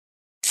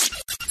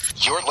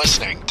You're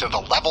listening to the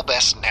Level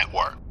Best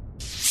Network.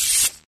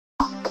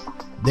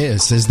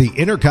 This is the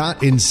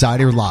Intercot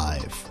Insider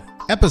Live,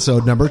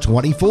 episode number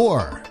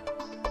 24.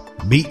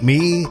 Meet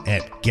me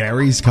at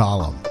Gary's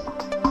Column.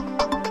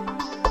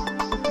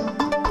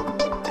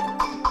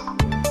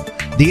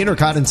 The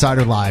Intercot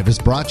Insider Live is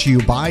brought to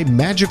you by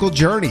Magical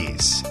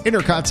Journeys,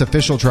 Intercot's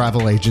official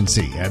travel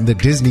agency and the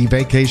Disney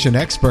Vacation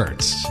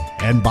Experts,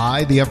 and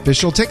by the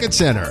Official Ticket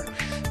Center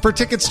for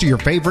tickets to your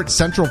favorite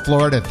Central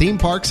Florida theme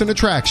parks and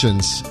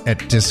attractions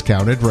at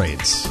discounted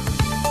rates.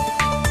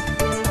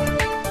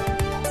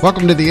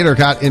 Welcome to the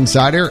Intercot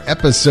Insider,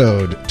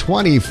 episode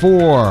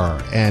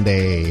 24, and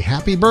a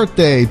happy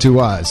birthday to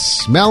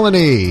us,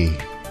 Melanie.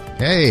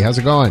 Hey, how's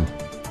it going?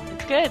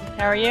 It's good.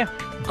 How are you?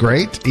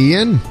 Great.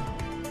 Ian?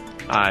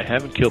 I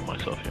haven't killed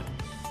myself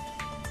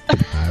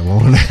yet. I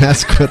won't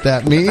ask what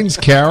that means.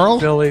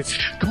 Carol? Phillies.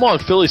 Come on,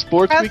 Philly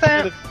sports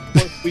weekend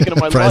of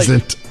my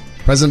Present.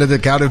 Present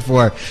accounted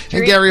for.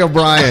 And Gary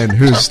O'Brien,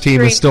 whose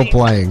team is still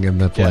playing in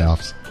the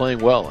playoffs. Yeah, playing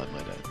well, I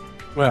might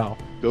add. Well,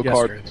 Go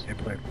Cardinals. They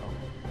played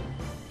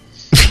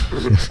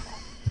well.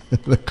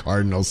 The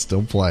Cardinals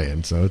still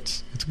playing, so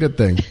it's a good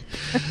thing.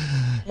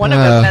 One of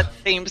us has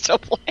the team still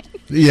playing.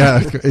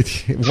 Yeah.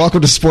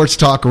 Welcome to Sports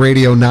Talk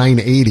Radio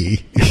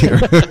 980.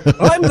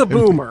 I'm the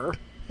boomer.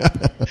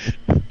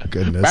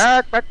 Goodness.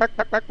 Back.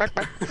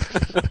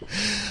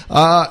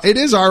 It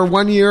is our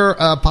 1 year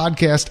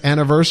podcast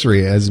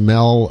anniversary, as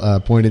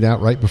Mel pointed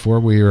out right before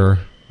we were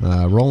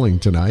rolling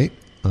tonight.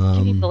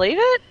 Can you believe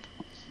it?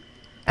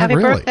 Happy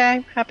really.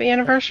 birthday. Happy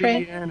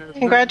anniversary.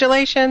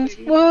 Congratulations.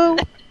 Woo.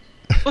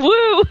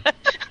 Woo!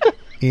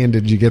 Ian,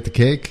 did you get the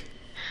cake?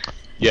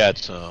 Yeah,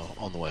 it's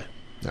on the way.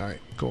 All right,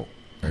 cool.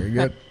 Very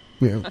good.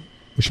 Yeah.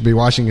 We should be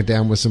washing it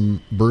down with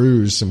some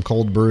brews, some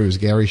cold brews.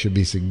 Gary should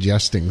be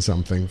suggesting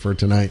something for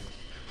tonight.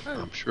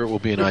 I'm sure it will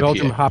be an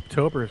Belgium IPA.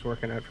 Hoptober is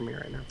working out for me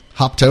right now.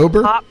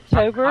 Hoptober?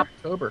 October.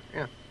 Hoptober,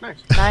 yeah, nice.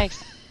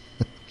 Nice.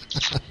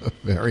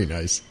 Very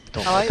nice.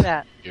 Don't I like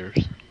that. Years.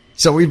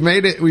 So we've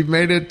made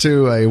it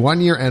to a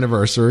 1 year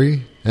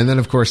anniversary, and then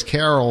of course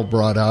Carol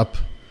brought up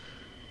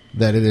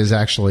that it is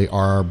actually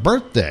our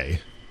birthday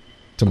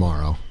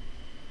tomorrow.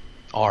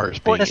 Ours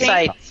For being the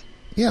sites.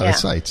 Yeah, Yeah. the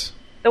sites,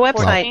 The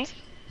website.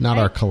 not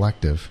our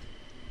collective.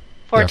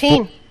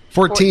 14. Yeah,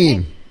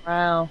 14.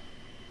 Wow.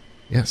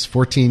 Yes,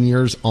 14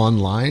 years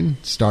online.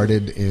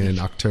 Started in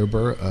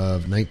October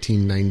of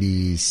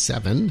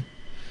 1997.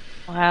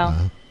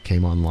 Wow.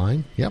 Came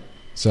online. Yep.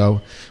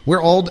 So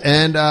we're old,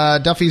 and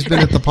Duffy's been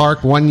at the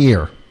park 1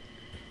 year.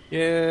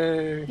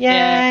 Yay.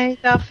 Yay,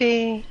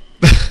 Duffy.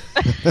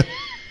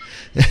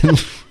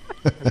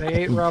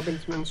 They ate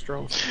Robin's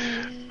minstrels.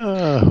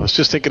 I was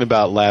just thinking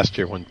about last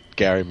year when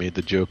Gary made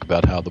the joke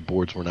about how the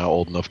boards were now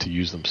old enough to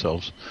use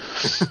themselves.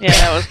 Yeah,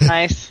 that was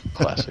nice.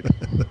 Classic.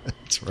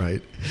 That's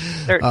right.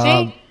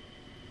 13.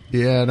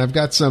 Yeah, and I've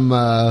got some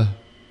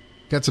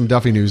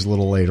Duffy news a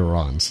little later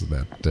on, so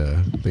that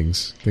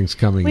things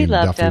coming We in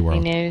love Duffy Duffy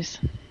world. News.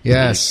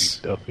 Yes,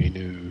 Duffy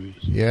News.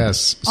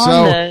 yes. On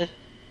So, the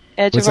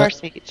edge what's of our that?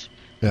 seats.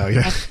 oh,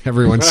 yeah,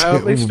 everyone's Well,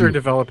 at least they're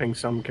developing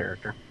some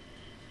character.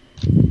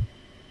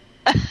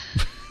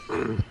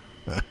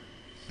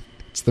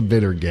 It's the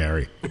bitter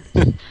Gary.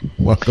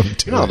 Welcome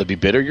to You know, it. to be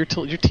bitter, your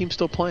team's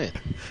still playing.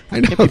 I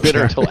know. You can't be bitter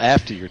Gary. until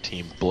after your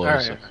team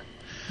blows. All right.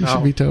 You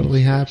should be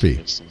totally happy.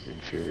 It's an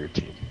inferior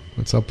team.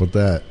 What's up with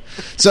that?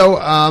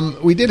 So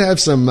we did have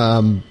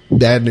some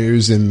bad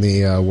news in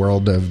the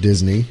world of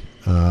Disney.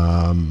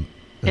 In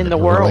the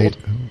world.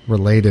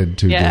 Related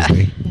to Yeah.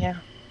 Disney. Yeah.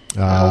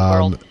 whole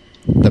world.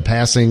 The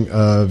passing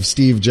of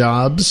Steve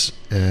Jobs,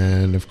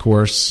 and of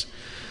course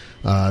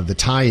the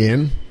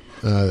tie-in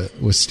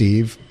with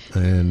Steve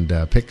and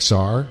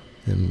Pixar.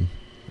 And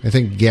I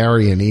think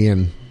Gary and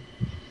Ian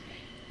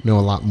know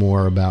a lot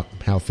more about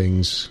how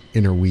things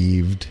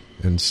interweaved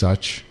and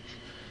such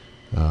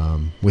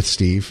with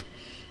Steve.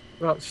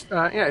 Well,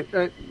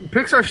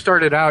 Pixar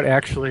started out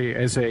actually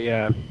as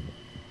a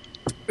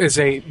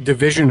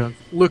division of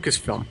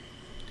Lucasfilm,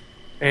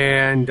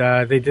 and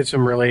they did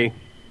some really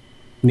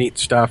neat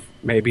stuff,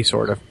 maybe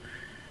sort of.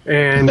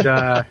 And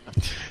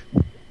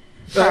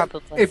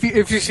Probably.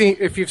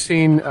 if you've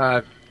seen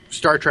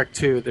Star Trek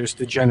II, there's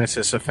the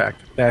Genesis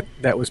effect.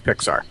 That was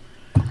Pixar.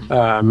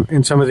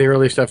 And some of the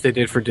early stuff they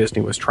did for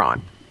Disney was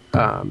Tron.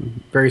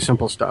 Very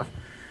simple stuff.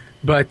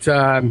 But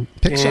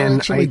Pixar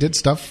actually did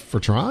stuff for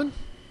Tron?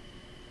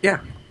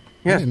 Yeah,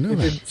 didn't know they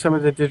that. did some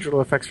of the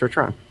digital effects for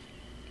Tron.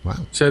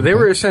 Wow. So they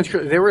were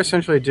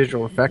essentially a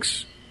digital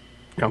effects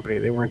company.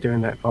 They weren't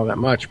doing that all that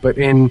much. But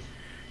in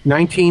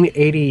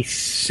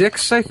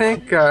 1986, I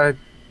think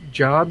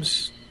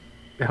Jobs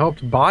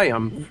helped buy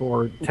them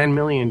for $10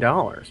 million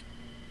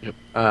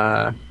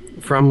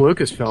from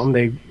Lucasfilm.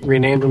 They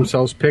renamed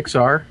themselves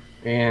Pixar,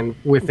 and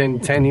within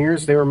 10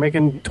 years, they were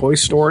making Toy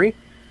Story.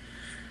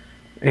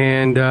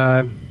 And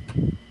 10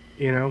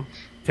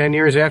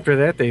 years after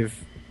that, they've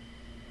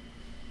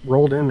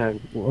rolled in a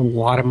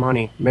lot of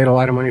money, made a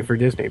lot of money for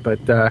Disney.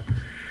 But the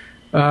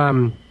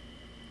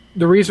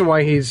reason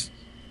why he's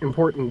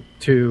important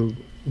to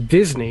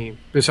Disney,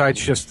 besides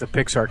just the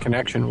Pixar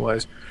connection,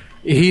 was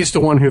he's the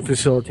one who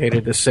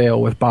facilitated the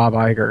sale with Bob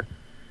Iger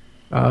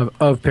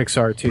of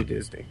Pixar to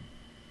Disney.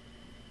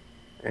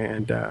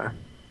 And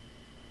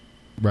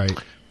right.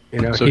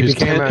 So his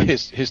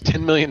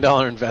 $10 million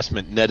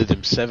investment netted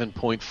him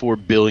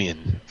 $7.4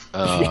 billion.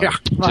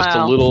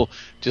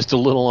 Just a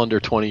little under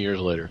 20 years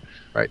later.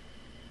 Right.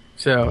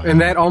 So, and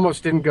that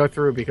almost didn't go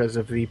through because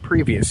of the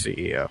previous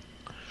CEO.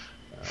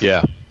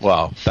 Yeah.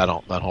 Wow. That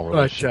whole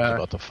relationship is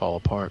about to fall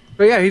apart.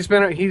 But yeah, he's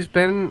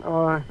been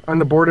on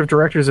the board of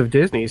directors of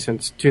Disney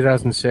since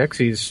 2006.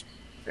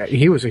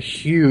 He was a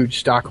huge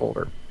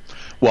stockholder.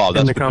 Well,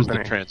 that's in the because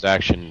company. The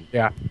transaction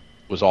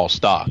was all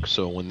stock.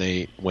 So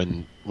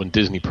when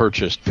Disney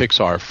purchased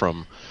Pixar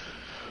from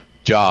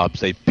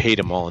Jobs, they paid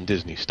him all in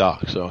Disney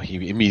stock. So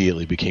he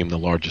immediately became the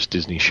largest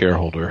Disney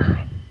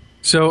shareholder.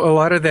 So a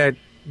lot of that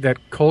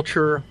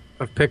culture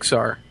of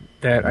Pixar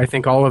that I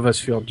think all of us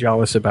feel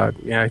jealous about.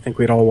 Yeah, I think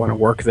we'd all want to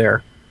work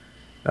there.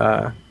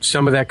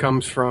 Some of that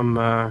comes from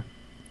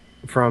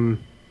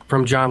John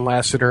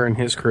Lasseter and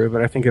his crew,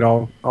 but I think it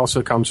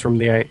also comes from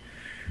the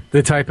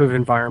type of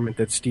environment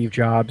that Steve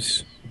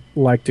Jobs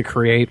liked to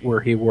create,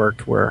 where he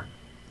worked, where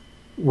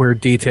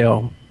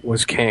detail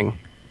was king.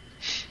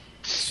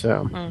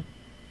 So,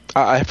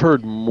 I've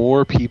heard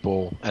more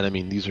people, and I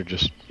mean these are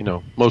just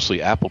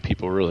mostly Apple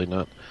people, really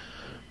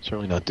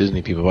certainly not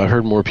Disney people. But I've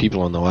heard more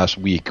people in the last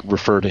week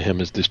refer to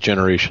him as this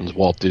generation's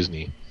Walt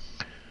Disney.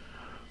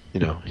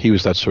 He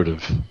was that sort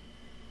of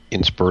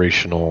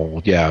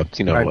inspirational,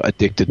 right.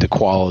 Addicted to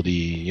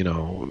quality,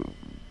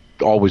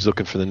 always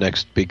looking for the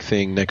next big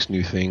thing, next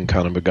new thing,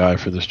 kind of a guy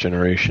for this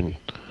generation.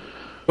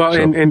 Well,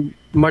 and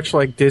much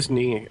like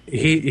Disney,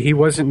 he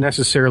wasn't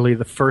necessarily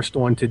the first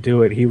one to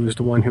do it. He was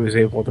the one who was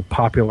able to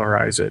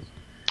popularize it.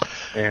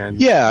 And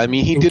he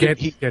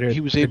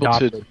was able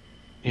to.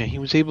 Yeah, he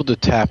was able to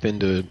tap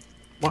into.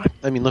 Well,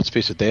 I mean, let's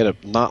face it. They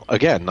had not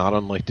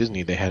unlike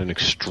Disney. They had an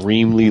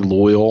extremely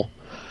loyal,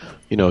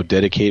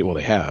 dedicated. Well,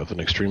 they have an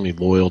extremely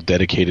loyal,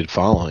 dedicated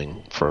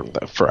following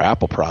for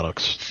Apple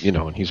products.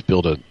 And he's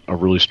built a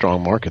really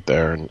strong market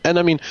there. And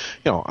I mean,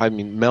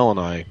 Mel and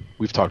I,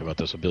 we've talked about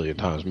this a billion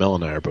times. Mel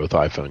and I are both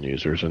iPhone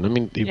users, and I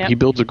mean, he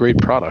builds a great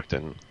product.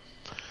 And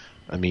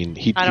I mean,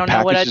 I don't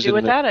know what I'd do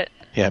without it.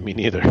 Yeah, me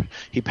neither.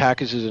 He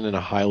packages it in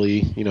a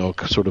highly,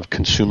 sort of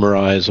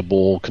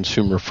consumerizable,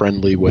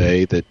 consumer-friendly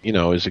way that,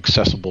 is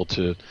accessible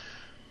to,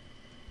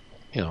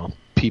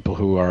 people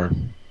who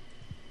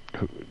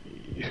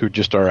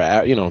just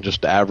are,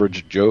 just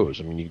average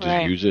Joes. I mean, you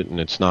just use it and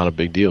it's not a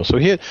big deal. So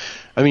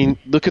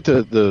look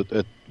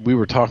at we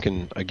were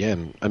talking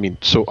again. I mean,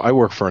 so I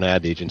work for an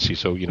ad agency.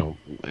 So,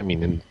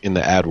 in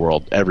the ad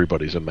world,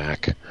 everybody's a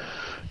Mac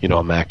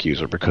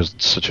user because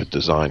it's such a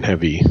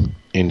design-heavy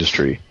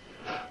industry.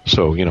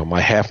 So,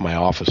 half my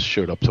office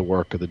showed up to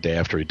work the day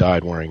after he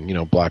died wearing,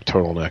 black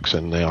turtlenecks,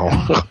 and they all,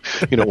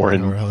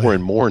 we're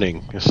in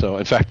mourning. So,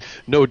 in fact,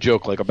 no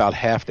joke, like about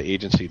half the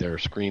agency, their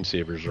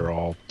screensavers are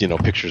all,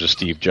 pictures of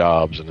Steve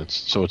Jobs, and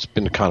it's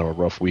been kind of a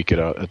rough week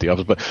at the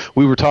office. But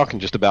we were talking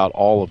just about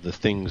all of the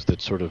things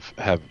that sort of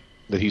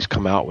that he's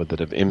come out with that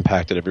have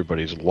impacted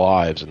everybody's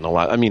lives and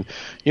I mean,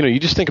 you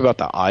just think about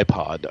the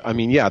iPod. I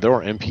mean, yeah, there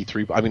were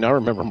MP3. I mean, I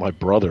remember my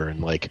brother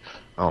in I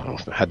don't know,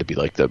 it had to be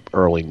like the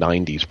early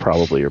 90s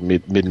probably, or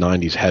mid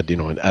 90s, had,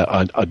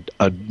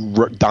 a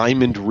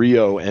Diamond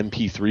Rio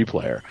MP3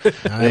 player.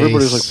 Nice. And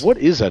everybody was like, what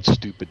is that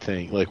stupid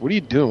thing? Like, what are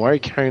you doing? Why are you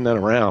carrying that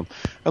around?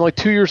 And like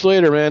 2 years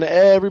later, man,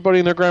 everybody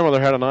and their grandmother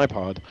had an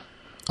iPod.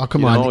 Oh,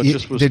 come on.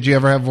 Did you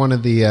ever have one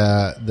of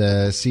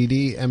the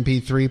CD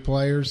MP3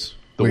 players?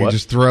 The where what? You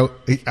just throw.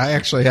 I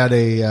actually had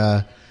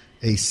a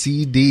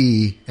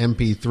CD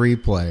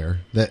MP3 player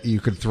that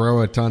you could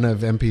throw a ton of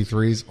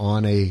MP3s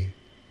on a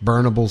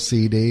burnable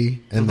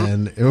CD, and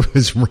then it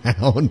was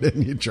round,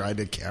 and you tried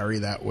to carry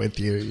that with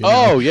you.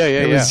 Oh, yeah.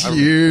 It was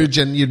huge,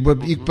 and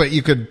but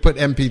you could put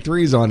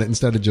MP3s on it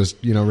instead of just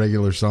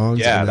regular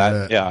songs.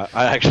 Yeah,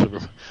 I actually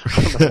remember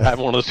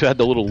having one of those who had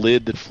the little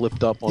lid that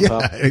flipped up on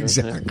top.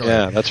 Exactly.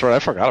 Yeah, that's right. I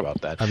forgot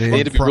about that. I mean, you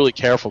had to be really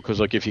careful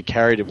because, like, if you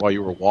carried it while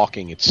you were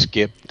walking, it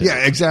skipped. Yeah,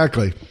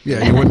 exactly.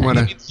 Yeah, you wouldn't want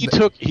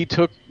to. He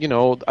took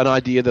an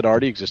idea that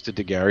already existed,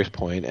 to Gary's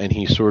point, and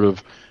he sort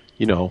of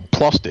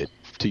plussed it,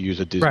 to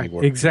use a Disney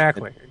word.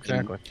 Exactly.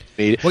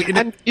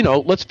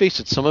 Let's face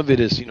it, some of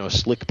it is,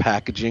 slick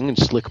packaging and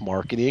slick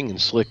marketing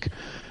and slick,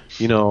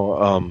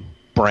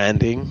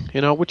 branding,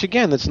 which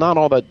again, that's not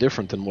all that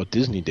different than what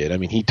Disney did. I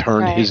mean, he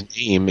turned his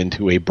name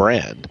into a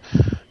brand,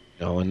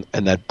 and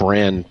that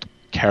brand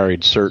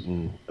carried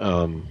certain,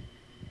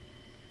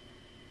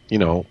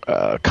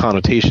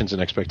 connotations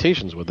and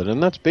expectations with it.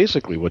 And that's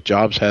basically what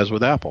Jobs has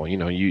with Apple.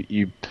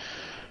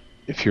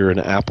 If you're an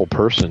Apple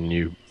person,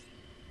 you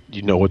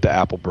know what the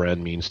Apple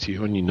brand means to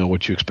you, and you know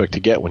what you expect to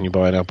get when you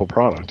buy an Apple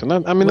product. And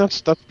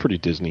that's pretty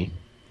Disney.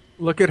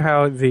 Look at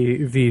how the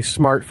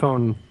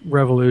smartphone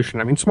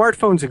revolution. I mean,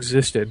 smartphones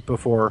existed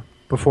before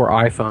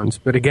iPhones,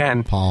 but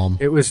again, Palm.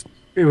 It was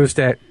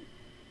that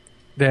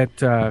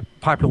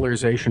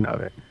popularization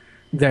of it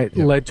that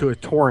led to a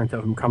torrent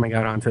of them coming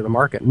out onto the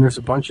market. And there's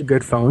a bunch of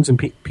good phones, and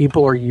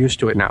people are used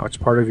to it now. It's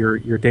part of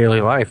your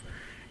daily life.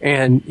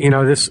 And,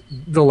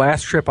 the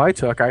last trip I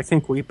took, I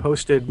think we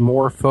posted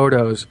more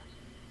photos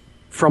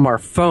from our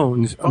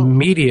phones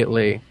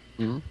immediately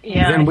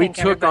than we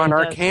took on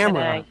our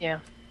camera. Today,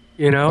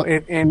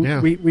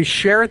 We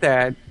share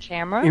that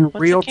in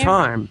real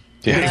time.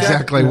 Yeah,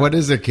 exactly. What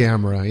is a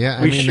camera?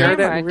 Yeah, we share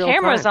that in real time.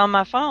 Camera's on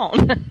my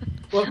phone.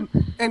 Well,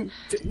 and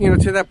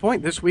to that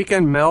point, this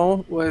weekend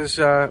Mel was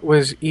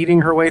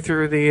eating her way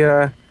through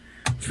the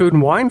Food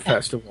and Wine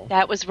Festival.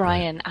 That was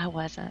Ryan. I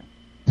wasn't.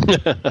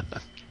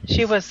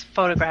 she was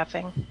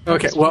photographing.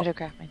 Okay,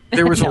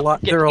 there was a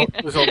lot. There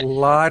was a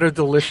lot of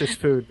delicious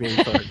food being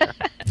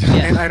photographed,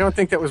 and I don't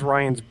think that was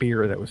Ryan's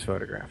beer that was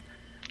photographed.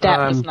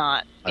 That was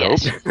not.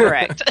 Yes,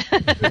 correct.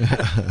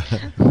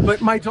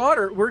 But my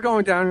daughter, we're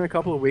going down in a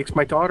couple of weeks.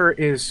 My daughter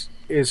is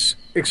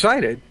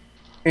excited,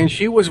 and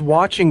she was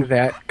watching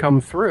that come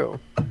through.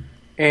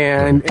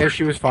 And as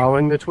she was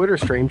following the Twitter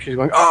stream, she's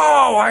going,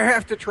 "Oh, I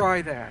have to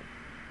try that."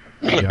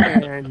 Yeah.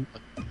 And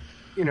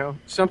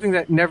something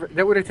that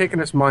would have taken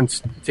us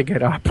months to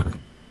get up.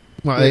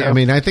 Well, I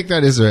mean, I think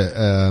that is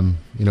a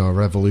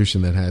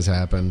revolution that has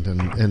happened,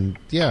 and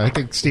I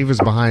think Steve is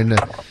behind,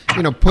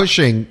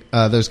 pushing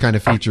those kind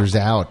of features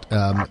out.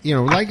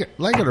 Like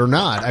it or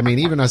not, I mean,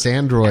 even us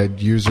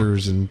Android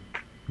users and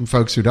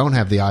folks who don't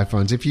have the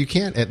iPhones, if you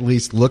can't at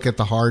least look at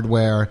the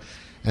hardware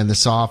and the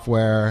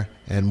software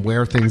and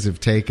where things have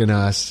taken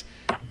us,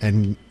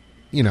 and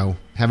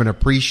have an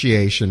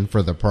appreciation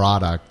for the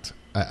product,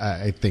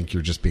 I think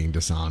you're just being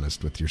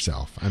dishonest with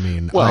yourself. I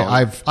mean,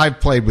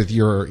 I've played with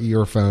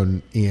your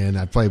phone, Ian.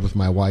 I've played with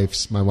my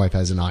wife's. My wife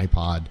has an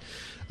iPod,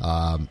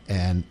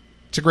 and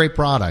it's a great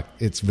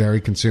product. It's very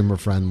consumer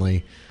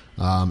friendly,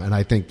 and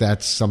I think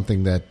that's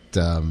something that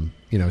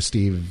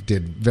Steve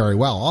did very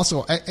well.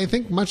 Also, I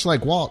think much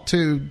like Walt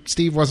too,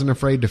 Steve wasn't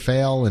afraid to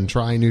fail and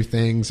try new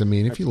things. I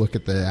mean, if you look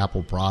at the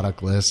Apple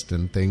product list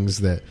and things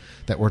that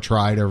were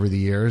tried over the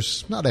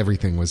years, not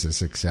everything was a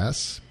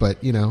success,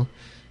 but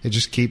they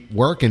just keep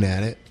working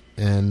at it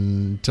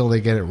until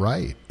they get it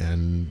right.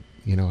 And,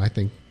 I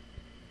think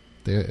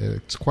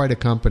it's quite a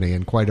company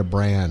and quite a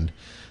brand.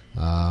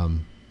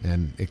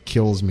 And it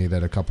kills me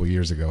that a couple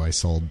years ago I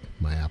sold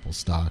my Apple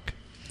stock.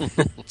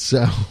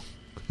 So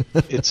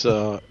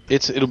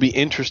it'll be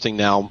interesting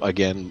now,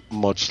 again,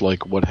 much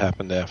like what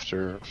happened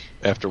after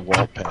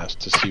Walt passed,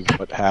 to see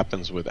what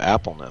happens with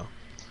Apple now.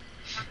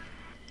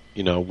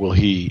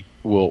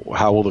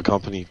 How will the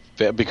company?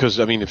 Because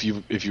I mean, if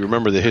you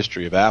remember the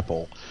history of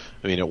Apple,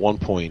 I mean, at one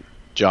point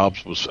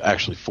Jobs was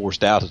actually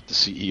forced out as the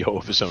CEO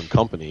of his own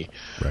company,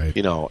 right?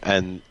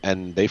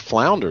 And they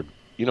floundered,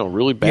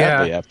 really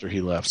badly after he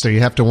left. So you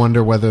have to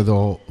wonder whether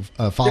they'll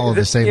follow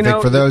the same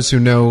thing. For those who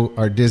know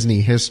our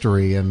Disney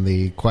history and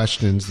the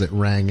questions that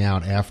rang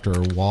out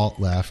after Walt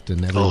left,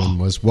 and everyone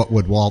was, "What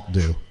would Walt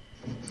do?"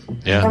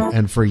 Yeah,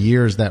 and for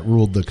years that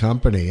ruled the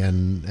company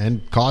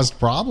and caused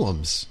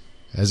problems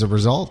as a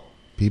result.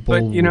 People,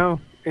 but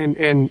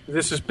and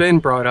this has been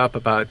brought up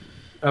about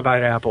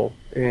Apple,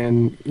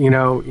 and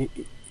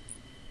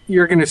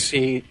you're going to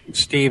see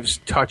Steve's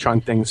touch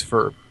on things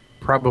for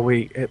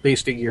probably at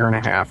least a year and a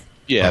half.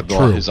 Yeah,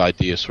 but his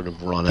ideas sort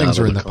of run out. Things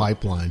are in the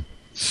pipeline.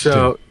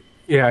 So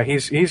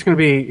he's going to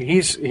be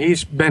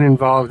he's been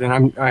involved,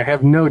 and I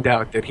have no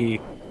doubt that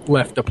he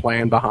left a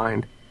plan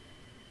behind.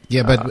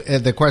 Yeah,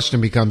 but the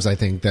question becomes, I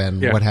think,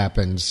 then what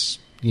happens?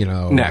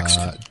 Next.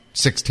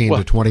 16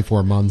 to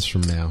 24 months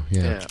from now.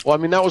 Yeah. Well, I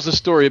mean, that was the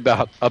story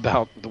about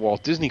the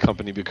Walt Disney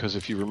Company, because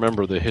if you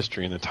remember the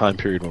history and the time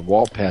period when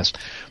Walt passed,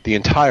 the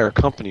entire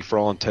company, for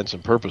all intents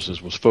and purposes,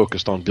 was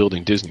focused on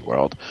building Disney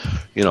World.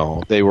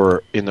 They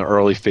were in the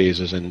early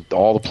phases, and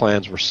all the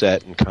plans were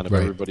set, and kind of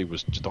everybody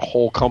was, the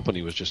whole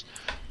company was just,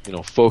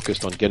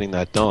 focused on getting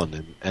that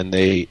done. And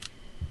they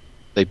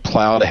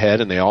plowed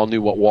ahead, and they all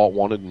knew what Walt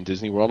wanted in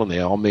Disney World, and they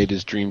all made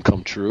his dream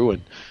come true.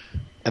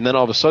 And then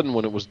all of a sudden,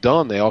 when it was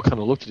done, they all kind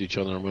of looked at each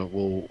other and went,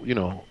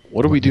 "Well,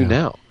 what do we do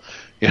now?"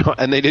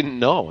 And they didn't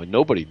know, and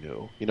nobody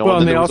knew. And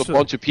then there was a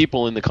bunch of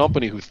people in the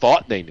company who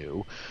thought they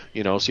knew.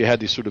 So you had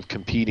these sort of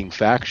competing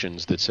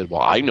factions that said,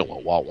 "Well, I know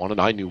what Walt wanted.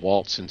 I knew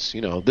Walt since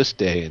this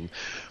day." And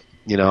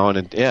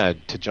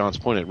to John's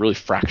point, it really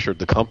fractured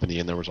the company,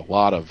 and there was a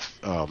lot of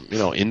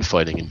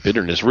infighting and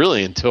bitterness,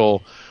 really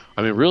until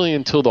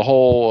the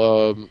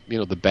whole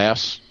the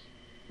Bass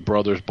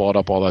brothers bought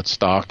up all that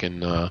stock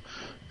and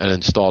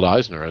installed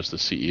Eisner as the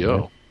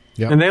CEO.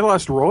 Yeah. And they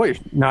lost Roy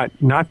not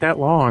that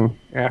long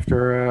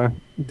after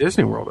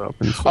Disney World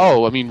opened.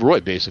 So. Roy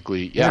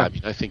basically, I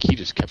mean, I think he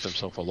just kept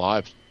himself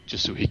alive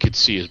just so he could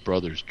see his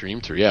brother's dream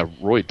through. Yeah,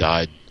 Roy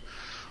died.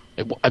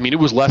 It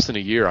was less than a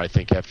year, I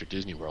think, after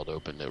Disney World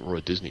opened that Roy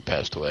Disney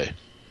passed away.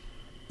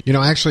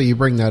 Actually, you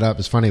bring that up.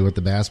 It's funny with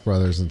the Bass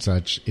Brothers and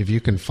such. If you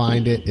can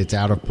find it, it's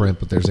out of print,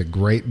 but there's a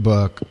great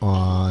book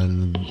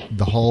on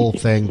the whole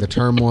thing, the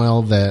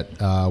turmoil that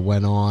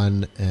went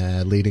on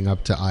leading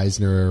up to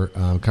Eisner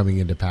coming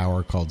into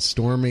power, called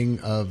Storming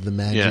of the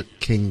Magic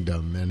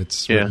Kingdom. And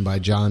it's written by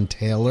John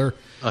Taylor,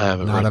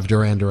 not of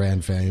Duran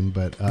Duran fame,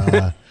 but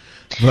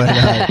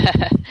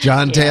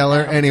John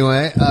Taylor.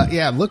 Anyway,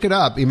 look it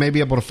up. You may be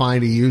able to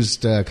find a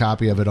used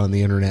copy of it on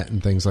the internet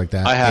and things like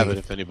that. I have it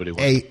if anybody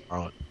wants to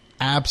borrow it.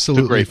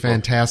 Absolutely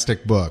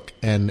fantastic book,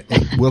 and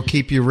it will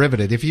keep you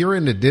riveted. If you're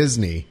into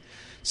Disney,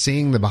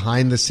 seeing the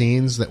behind the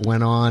scenes that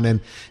went on,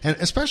 and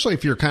especially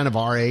if you're kind of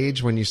our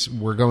age, when you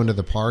were going to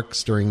the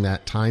parks during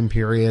that time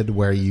period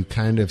where you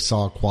kind of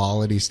saw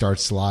quality start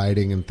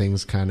sliding and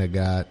things kind of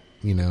got,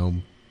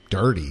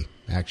 dirty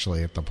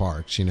actually at the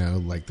parks,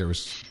 like there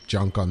was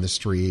junk on the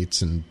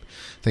streets and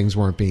things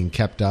weren't being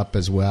kept up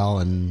as well,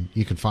 and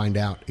you could find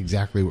out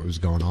exactly what was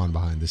going on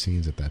behind the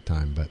scenes at that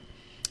time, but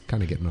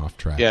kind of getting off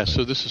track. Yeah,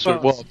 so this is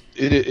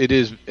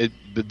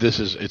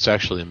it's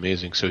actually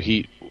amazing. So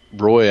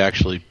Roy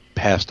actually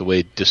passed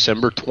away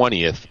December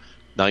 20th,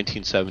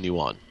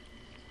 1971.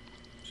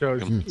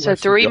 So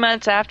 3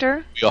 months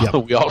after?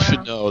 We all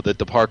should know that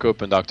the park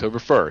opened October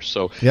 1st.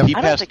 So I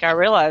don't think I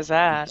realized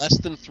that. Less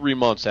than 3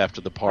 months after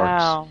the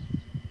parks,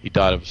 he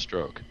died of a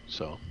stroke.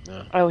 So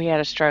Oh, he had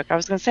a stroke. I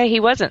was going to say he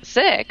wasn't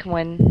sick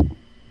when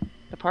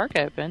the park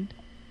opened.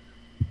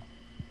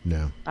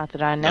 No. Not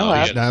that I know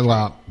of.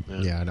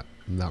 I'm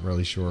not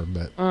really sure,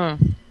 but...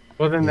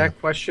 Well, then that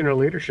question of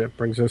leadership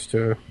brings us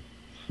to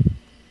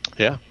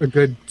a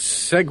good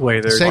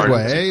segue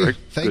there.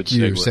 Thank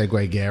you,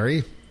 segue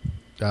Gary.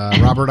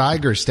 Robert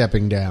Iger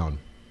stepping down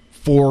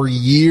 4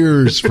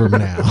 years from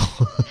now.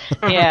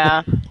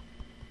 Yeah.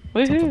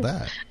 What's up with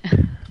that?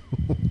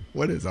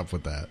 What is up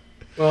with that?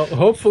 Well,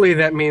 hopefully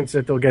that means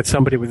that they'll get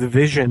somebody with a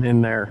vision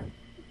in there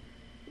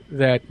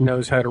that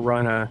knows how to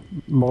run a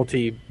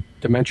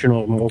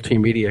multi-dimensional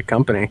multimedia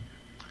company.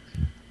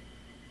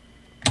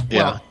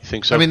 Yeah, I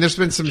think so. I mean, there's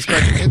been some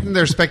isn't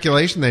there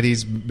speculation that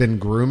he's been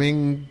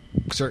grooming?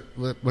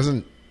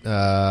 Wasn't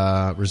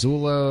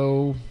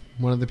Rizzullo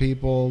one of the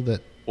people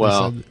that?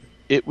 Well,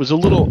 it was a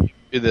little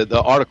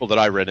the article that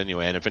I read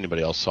anyway, and if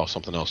anybody else saw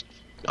something else,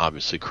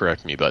 obviously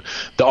correct me. But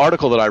the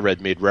article that I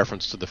read made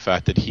reference to the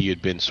fact that he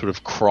had been sort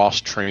of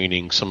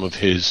cross-training some of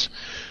his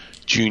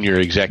junior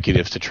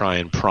executives to try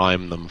and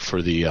prime them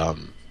for the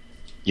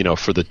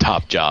for the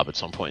top job at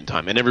some point in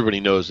time. And everybody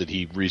knows that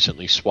he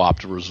recently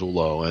swapped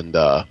Rizzullo and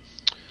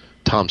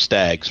Tom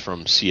Staggs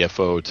from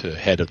CFO to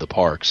head of the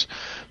parks.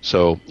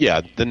 So,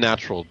 yeah, the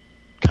natural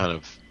kind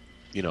of,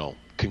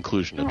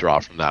 conclusion to draw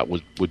from that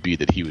would be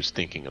that he was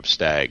thinking of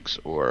Staggs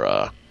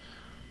or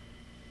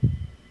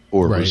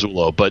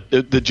Rizzullo. But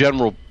the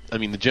general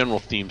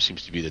theme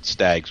seems to be that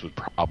Staggs would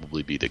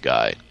probably be the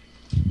guy.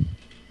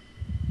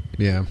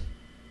 Yeah.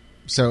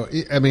 So,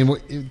 I mean,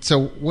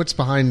 what's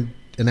behind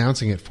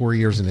announcing it 4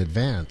 years in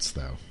advance,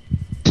 though?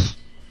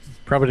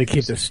 Probably to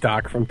keep the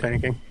stock from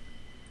tanking.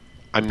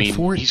 I mean,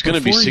 he's going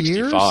to be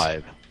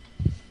 65.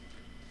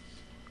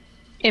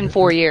 In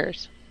 4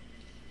 years.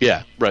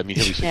 Yeah, right. I mean,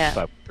 he'll be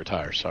 65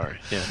 retire, sorry.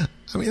 Yeah.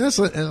 I mean, that's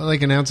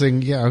like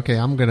announcing,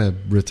 I'm going to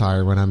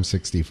retire when I'm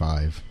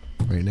 65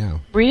 right now.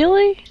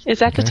 Really? Is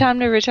that the time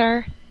to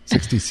retire?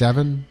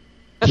 67?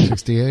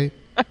 68?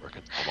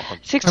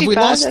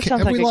 65?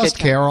 Have we lost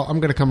Carol? I'm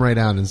going to come right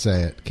out and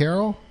say it.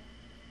 Carol?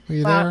 Are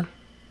you there? Are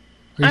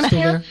you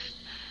still there?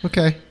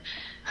 Okay.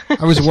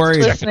 I was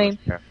worried.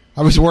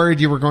 I was worried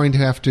you were going to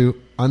have to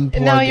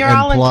unplug. No, you're and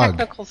all plug. in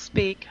technical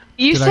speak.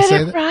 You Did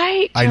said it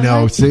right. I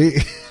know. See,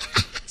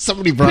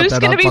 somebody brought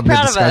that up on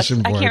the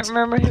discussion boards. I can't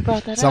remember who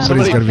brought that up.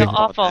 Somebody's going to be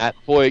awful.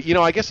 Boy,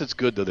 I guess it's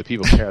good though that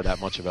people care that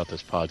much about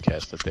this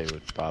podcast that they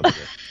would bother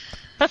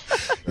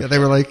with. Yeah, they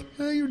were like,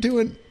 "You're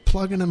doing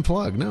plug and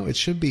unplug." No, it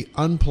should be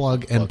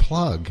unplug and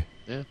plug.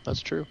 Yeah,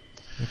 that's true.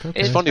 Like, okay.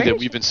 It's funny that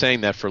we've been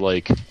saying that for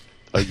like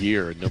a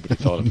year and nobody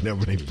thought of it.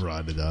 Nobody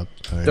brought it up.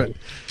 All right.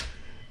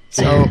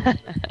 So,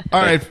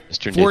 all right,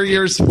 4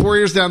 years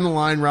down the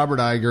line, Robert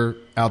Iger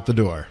out the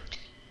door.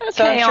 Okay,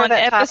 so sure on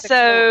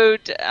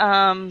episode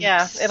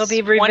it'll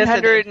be revisited.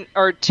 100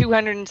 or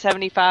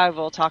 275,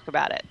 we'll talk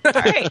about it. All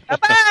right,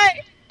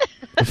 bye-bye.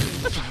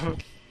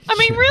 I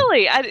mean,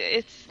 really,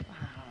 it's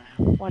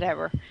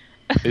whatever.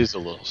 It is a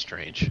little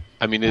strange.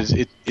 I mean,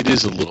 it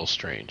is a little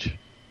strange.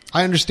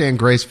 I understand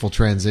graceful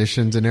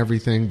transitions and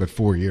everything, but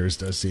 4 years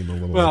does seem a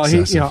little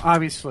excessive. Well,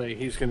 obviously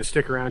he's going to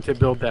stick around to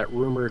build that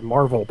rumored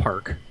Marvel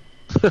park.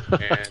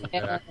 Yes.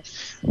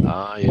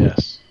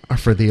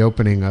 For the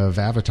opening of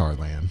Avatar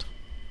Land.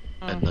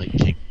 And Night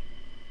King.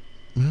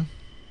 Mm-hmm.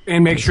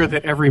 And make sure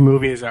that every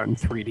movie is out in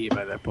 3D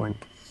by that point.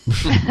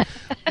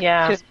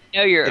 Yeah. Because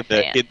you're a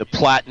fan. In the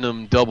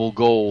platinum double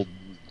gold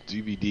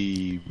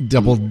DVD,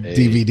 double Blu-ray,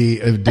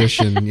 DVD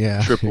edition,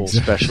 yeah, triple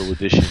exactly. special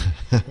edition.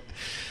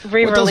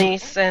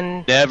 Re-release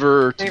and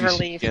Never to be Re-release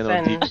seen again on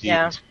and- DVD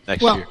yeah.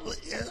 next Well, year.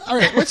 all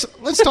right,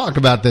 let's talk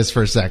about this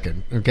for a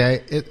second,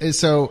 okay?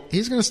 So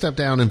he's going to step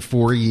down in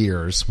 4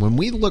 years. When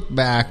we look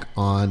back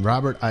on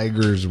Robert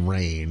Iger's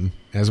reign,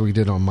 as we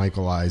did on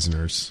Michael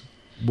Eisner's,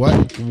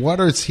 what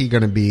is he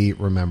going to be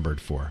remembered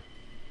for?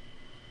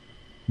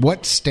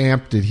 What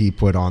stamp did he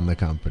put on the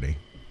company?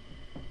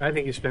 I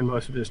think he spent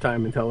most of his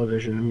time in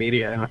television and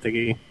media. I don't think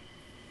he.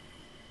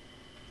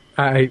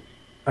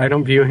 I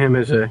don't view him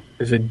as a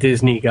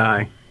Disney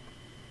guy.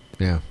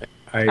 Yeah,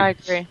 I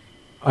agree.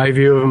 I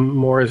view him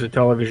more as a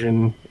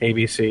television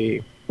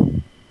ABC,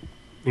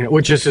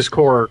 which is his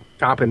core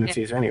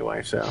competencies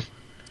anyway. So,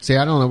 see,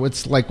 I don't know.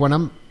 It's like when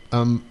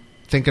I'm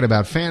thinking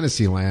about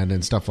Fantasyland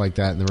and stuff like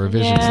that, and the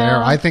revisions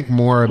there. I think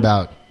more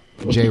about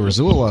Jay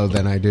Rizzullo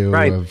than I do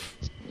of.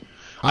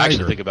 I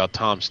actually think about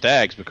Tom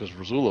Staggs because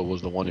Rizzullo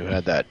was the one who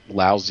had that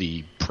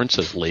lousy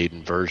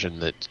princess-laden version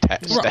that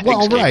Staggs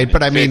Well, came right, in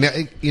but I and mean,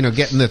 fixed.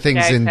 getting the things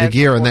Staggs into has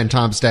gear, and the then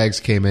Tom Staggs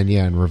came in,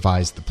 and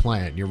revised the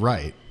plan. You're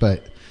right,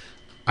 but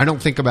I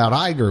don't think about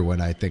Iger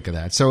when I think of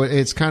that. So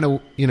it's kind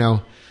of,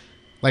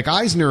 like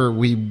Eisner,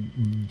 we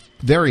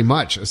very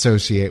much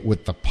associate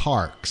with the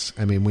parks.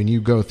 I mean, when you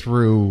go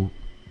through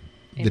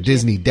the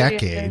Disney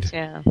decade,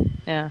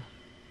 yeah.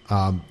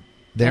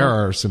 there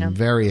are some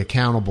very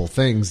accountable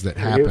things that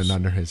He happened was-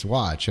 under his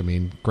watch. I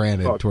mean,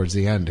 granted, Well- towards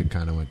the end, it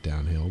kind of went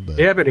downhill, but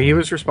yeah, but he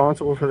was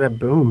responsible for that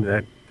boom.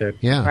 That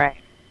yeah, Right.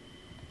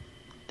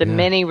 The Yeah.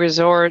 mini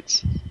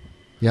resorts.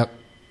 yep,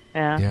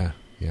 Yeah. yeah.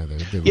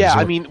 The Yeah, I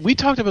resort- mean, we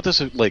talked about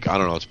this, like, I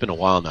don't know, it's been a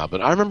while now, but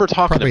I remember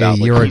talking probably about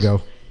a year like,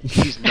 ago.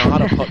 He's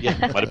not a yeah,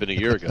 it might have been a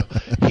year ago.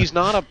 He's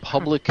not a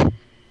public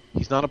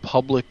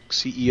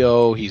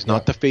CEO. He's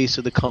not the face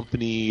of the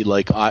company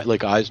like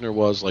Eisner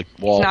was, like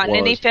Walt Not in was.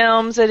 any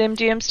films at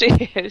MGM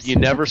Studios. You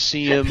never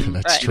see him.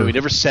 That's Right. true. He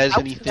never says I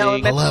wouldn't know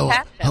anything. him if it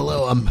happened.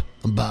 Hello, I'm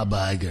Bob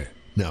Iger.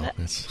 No,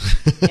 that's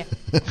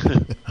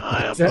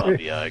I am that-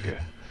 Bobby Iger.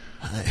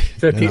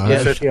 Is that the No,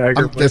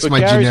 Iger? that's But my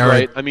Gary's generic.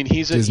 right. I mean,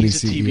 he's a Disney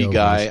TV CEO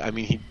guy. voice. I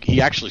mean, he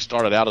actually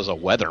started out as a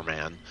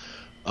weatherman,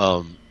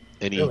 and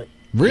he Really?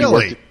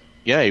 Really?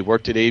 he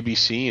worked at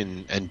ABC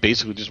and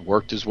basically just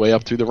worked his way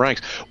up through the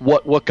ranks.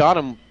 What got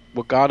him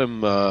kind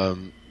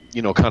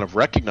of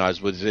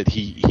recognized was that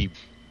he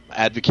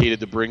advocated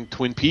to bring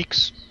Twin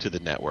Peaks to the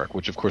network,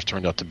 which of course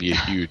turned out to be a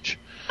huge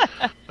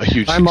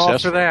I'm all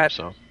success for that.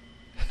 him,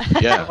 so.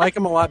 Yeah, I like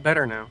him a lot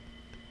better now.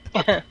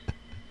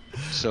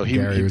 so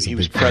Gary was a he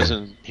was big fan.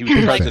 president. He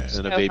was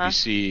president of Uh-huh.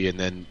 ABC, and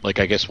then I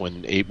guess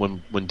when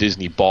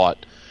Disney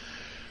bought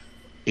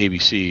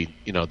ABC,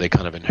 they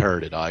kind of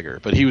inherited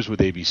Iger, but he was with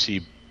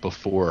ABC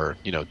before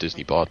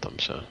Disney bought them.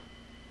 So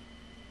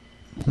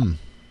All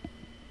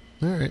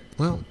right.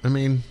 Well, I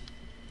mean,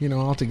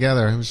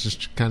 altogether, I was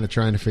just kind of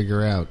trying to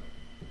figure out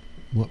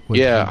what.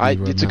 yeah,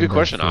 he'd be it's a good remembered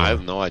question. for. I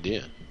have no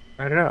idea.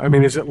 I don't know. I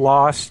mean, is it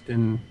lost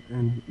and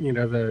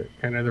the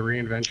kind of the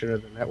reinvention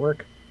of the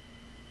network?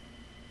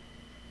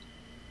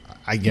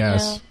 I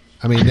guess.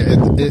 I mean,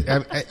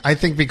 I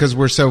think because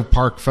we're so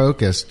park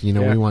focused,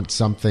 Yeah. we want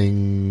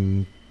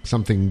something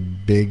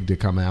big to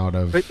come out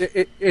of. But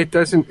it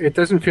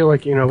doesn't feel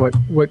like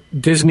what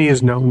Disney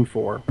is known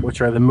for,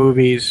 which are the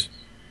movies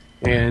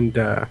and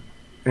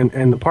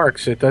the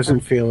parks. It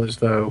doesn't feel as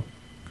though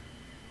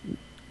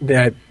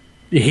that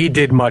he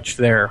did much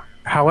there.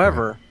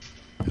 However,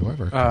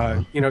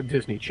 However,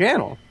 Disney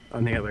Channel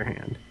on the other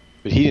hand,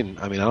 But he didn't.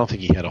 I mean, I don't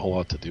think he had a whole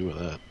lot to do with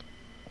that.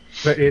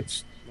 but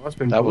it's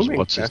been That was booming.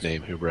 what's his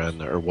name who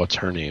ran, or what's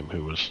her name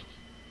who was.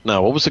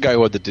 No, what was the guy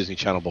who had the Disney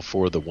Channel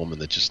before the woman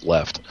that just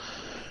left?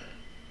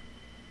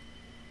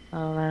 I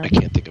don't know. I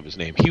can't think of his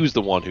name. He was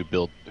the one who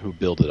built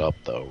it up,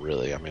 though.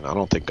 Really, I mean, I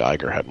don't think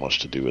Iger had much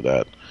to do with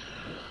that.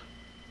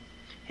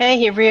 Hey,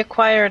 he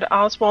reacquired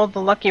Oswald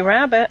the Lucky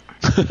Rabbit.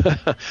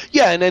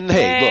 Yeah, and then Yay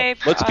hey, look,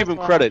 for let's give him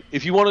Oswald. credit.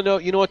 If you want to know,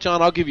 you know what,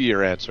 John? I'll give you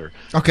your answer.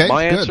 okay.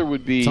 My good. answer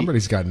would be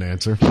somebody's got an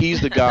answer.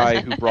 he's the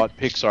guy who brought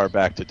Pixar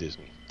back to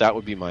Disney. That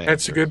would be my answer.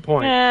 That's a good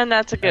point. And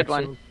that's a good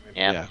Excellent. one.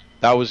 Yeah. Yeah,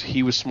 that was.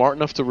 He was smart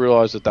enough to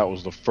realize that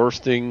was the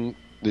first thing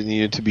that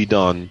needed to be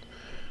done.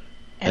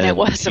 And it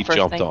was the he first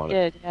jumped thing on he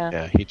it. did. Yeah.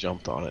 Yeah, he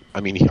jumped on it. I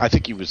mean, I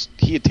think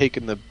he had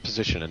taken the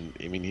position, and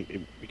I mean,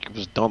 he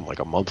was done like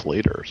a month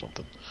later or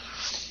something.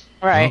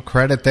 Well, Right.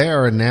 credit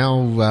there, and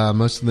now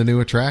most of the new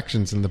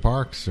attractions in the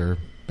parks are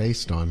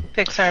based on.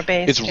 Pixar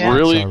based. It's yeah.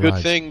 really a Pixar good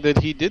rides. thing that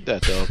he did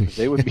that, though. 'Cause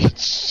they would be in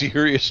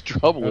serious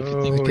trouble if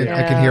Oh, he didn't. yeah.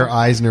 I can hear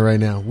Eisner right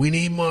now. We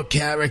need more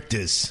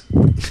characters.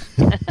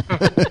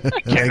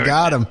 They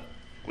got him.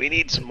 We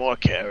need some more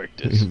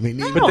characters. We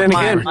need But more then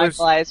I again, don't like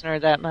Michael Eisner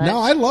that much. No,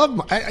 I love. You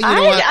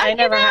know what? I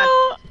never had-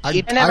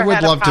 I never would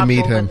had a love to meet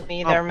problem him with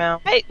me there,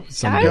 Mel.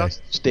 someday.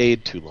 Just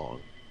stayed too long.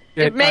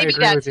 Yeah, I Maybe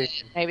agree that's with you.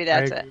 it. Maybe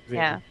that's I it. agree with you.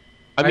 Yeah.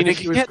 I mean, think if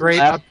he he was had great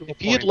left, up to a if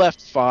he had point.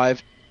 left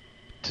 5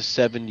 to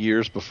 7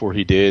 years before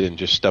he did and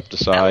just stepped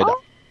aside, No.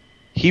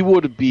 he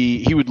would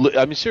be.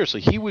 I mean,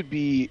 seriously, he would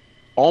be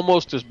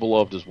almost as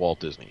beloved as Walt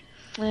Disney.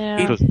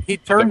 Yeah. He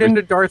turned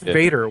into Darth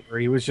Vader, where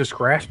he was just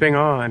grasping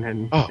on,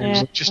 and it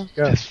was just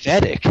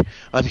pathetic.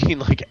 I mean,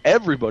 like,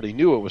 everybody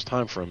knew it was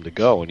time for him to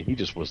go, and he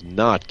just was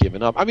not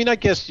giving up. I mean, I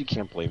guess you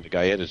can't blame the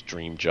guy. He had his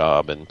dream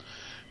job, and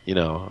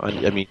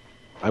I mean,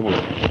 I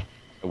wouldn't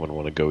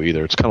want to go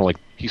either. It's kind of like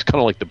he's kind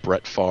of like the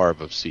Brett Favre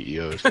of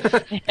CEOs.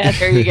 Yeah,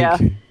 there you go.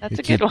 That's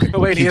a good one. Oh,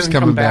 wait, he Keeps hasn't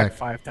coming come back back.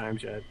 5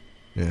 times yet.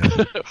 Yeah,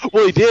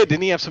 Well, he did.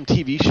 Didn't he have some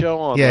TV show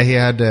on? yeah. He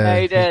had. Yeah,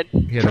 he did.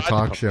 He had a Tried to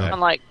talk come show. back. On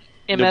like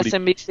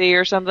MSNBC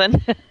or something.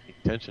 Pay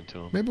attention to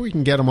him. Maybe we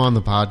can get him on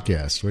the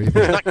podcast. What do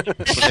you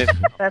think?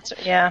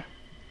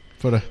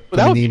 Put Put that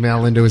an would be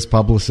email into his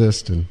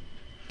publicist and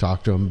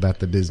talk to him about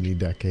the Disney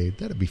decade.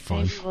 That'd be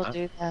fun. Maybe we'll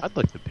do that. I'd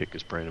like to pick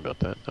his brain about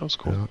that. That was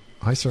cool. Yeah,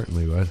 I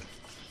certainly would.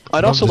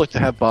 I'd Love also to- like to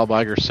have Bob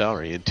Iger's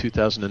salary. In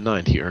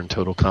 2009, he earned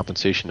total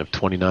compensation of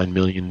 $29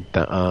 million.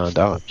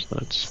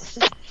 That's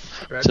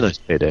a nice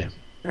payday.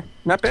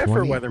 Not bad 20.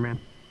 for a weatherman.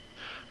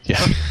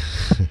 Yeah.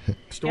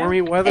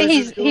 Stormy weather.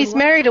 Hey, he's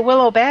married to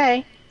Willow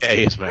Bay. Yeah,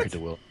 he's married to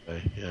Will.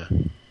 Yeah.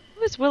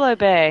 Who is Willow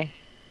Bay?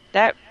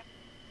 That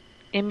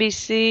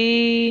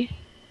NBC.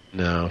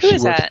 No. Who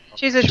is that?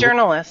 She's a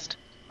journalist.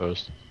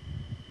 Post.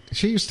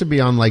 She used to be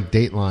on like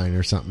Dateline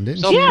or something,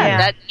 didn't she? Yeah, Yeah.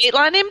 that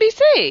Dateline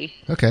NBC.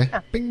 Okay.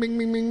 Bing, bing,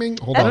 bing, bing, bing.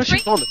 Hold That's on. Was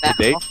she on the That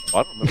Today? ball.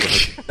 I don't remember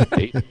her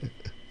date.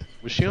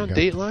 Was she on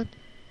Okay. Dateline?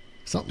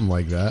 Something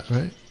like that,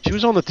 right? She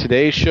was on the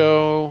Today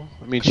Show.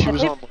 I mean, she Have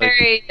was they on like.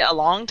 married a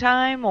long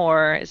time,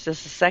 or is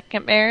this a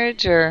second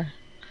marriage, or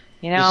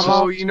I'm Oh,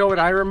 all you know what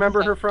I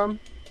remember her from?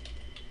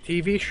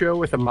 TV show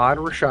with Ahmad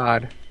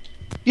Rashad.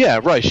 Yeah,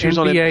 right. She was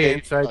on NBA NBA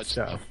Inside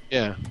Stuff.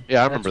 Yeah,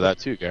 I remember that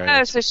too, Gary.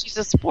 Oh, so she's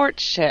a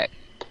sports chick.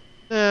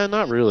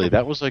 Not really.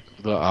 That was like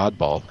the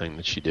oddball thing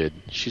that she did.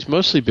 She's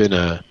mostly been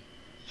I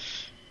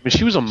mean,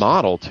 she was a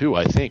model too,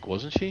 I think,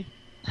 wasn't she?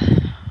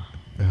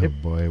 Oh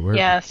boy, we're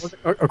Yes.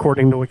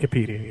 According to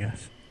Wikipedia,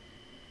 yes.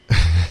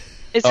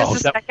 Is Oh, this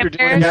is a that what you're second doing?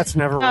 And marriage? that's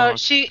never No, wrong.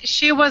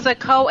 she was a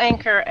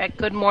co-anchor at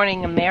Good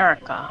Morning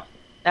America.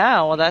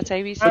 Oh, well, that's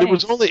ABC. But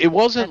it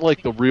wasn't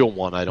like the real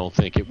one, I don't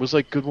think. It was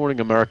like Good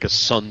Morning America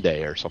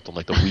Sunday or something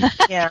like the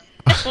week. Yeah.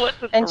 What's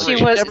And she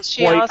Never was.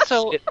 She quite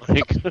also. hit,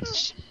 like,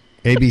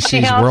 ABC's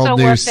She also World worked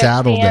News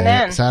at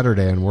CNN.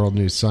 Saturday and World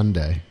News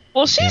Sunday.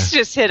 Well, she's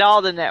just hit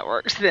all the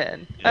networks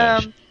then. yeah,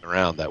 she's been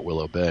around that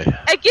Willow Bay.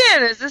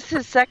 Again, is this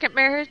his second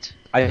marriage?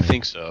 I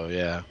think so,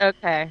 yeah.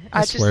 Okay.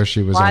 I swear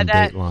she was why on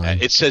that?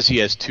 Dateline. It says he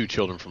has 2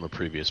 children from a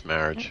previous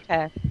marriage.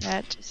 Okay.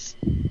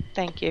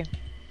 Thank you.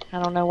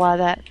 I don't know why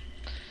that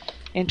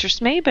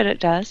interests me, but it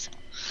does.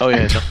 Oh,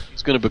 yeah, no,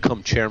 he's going to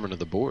become chairman of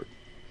the board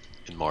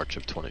in March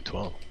of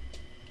 2012.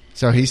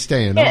 So he's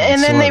staying Yeah, on.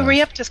 and then they sort of.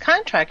 re-upped his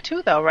contract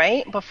too, though,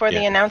 right? Before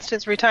they Yeah. announced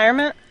his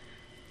retirement.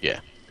 Yeah.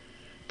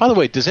 By the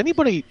way, did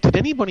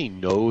anybody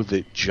know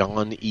that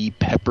John E.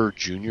 Pepper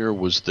Jr.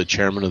 was the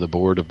chairman of the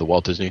board of the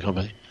Walt Disney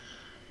Company?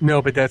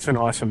 No, but that's an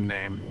awesome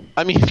name.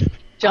 I mean,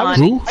 John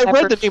Who? I read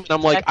Pepper- the name and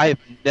I'm like, I have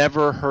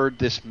never heard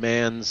this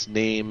man's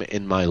name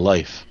in my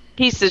life.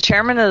 He's the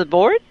chairman of the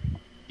board?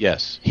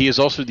 Yes, he is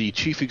also the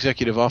chief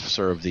executive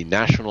officer of the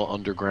National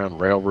Underground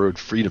Railroad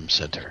Freedom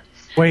Center.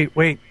 Wait.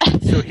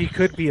 So he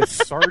could be a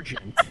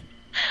sergeant.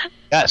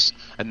 Yes,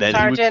 and then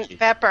Sergeant he would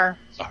Pepper.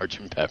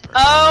 Sergeant Pepper.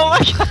 Oh,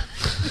 my God.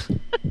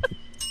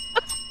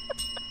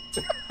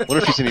 I wonder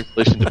if he's in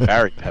relation to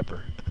Barry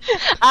Pepper.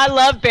 I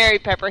love Barry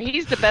Pepper.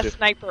 He's the best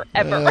sniper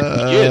ever.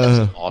 He is.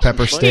 Awesome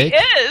Pepper fight. steak. He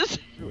is.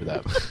 Agree with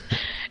that.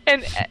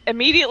 And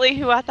immediately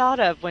who I thought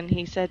of when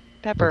he said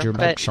Pepper. Would you like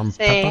But some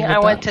See, pepper with I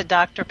went that? to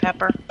Dr.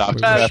 Pepper. Dr.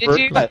 Oh, did Pepper.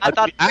 you? I thought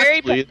Barry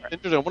actually, Pepper. it's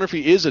interesting. I wonder if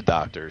he is a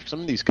doctor. Some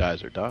of these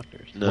guys are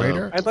doctors. No.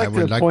 Waiter, I'd like I would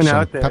to like point some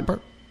out that-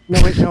 pepper.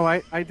 No,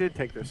 I did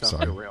take this off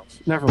Sorry. the rails.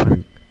 Never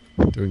mind.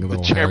 Doing a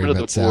little chairman Harry of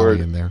the Met Sally board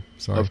in there.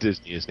 Sorry, Of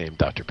Disney is named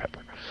Dr. Pepper.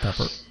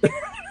 pepper.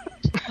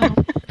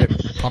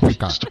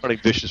 Paprika. Starting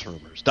vicious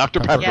rumors. Dr.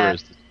 Pepper. Pepper Yeah.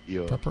 is the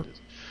CEO. Pepper. Of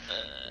Disney.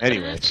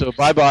 Anyway, so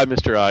bye-bye,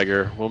 Mr.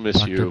 Iger. We'll miss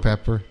Dr. you.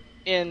 Pepper.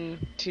 in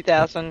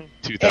 2000.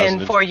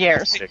 2000 In 4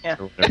 years. Yeah.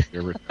 or whenever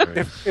you're retiring.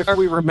 If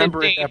we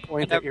remember at that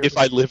point that you're If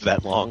I live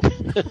that long.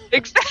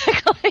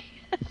 Exactly.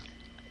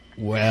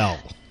 Well,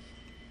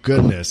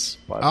 goodness.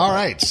 All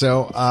right,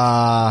 so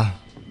Bob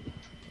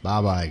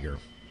Iger.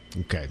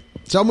 Okay,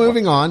 so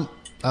moving on.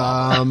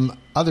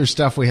 Other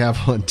stuff we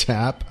have on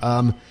tap.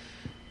 I'm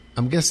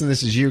guessing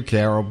this is you,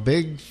 Carol.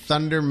 Big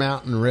Thunder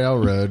Mountain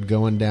Railroad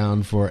going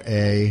down for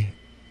a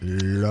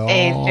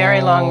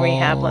very long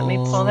rehab. Let me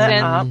pull that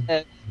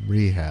up.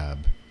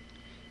 rehab.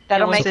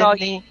 That'll It was make all in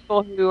you the-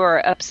 people who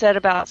are upset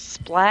about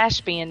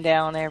Splash being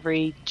down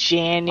every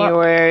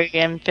January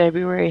and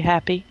February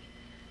happy.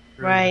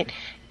 Right.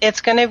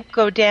 It's going to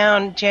go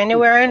down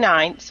January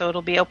 9th, so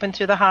it'll be open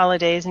through the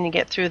holidays and you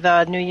get through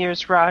the New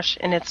Year's rush,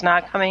 and it's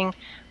not coming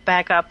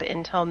back up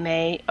until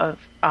May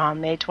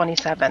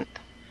 27th.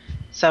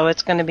 So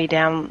it's going to be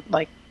down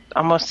like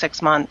almost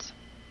 6 months.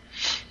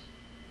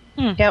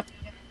 Yep.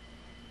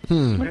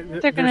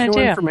 What they're gonna There's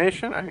do? no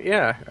information.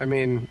 I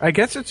mean, I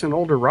guess it's an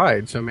older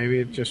ride, so maybe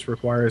it just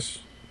requires.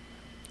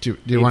 Do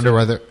you wonder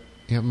whether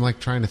Yeah, I'm like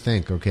trying to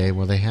think. Okay,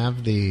 well they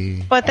have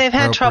the. But they've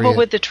had trouble appropriate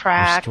with the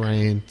track.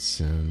 restraints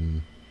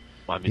and.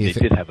 Well, I mean, they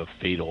did have a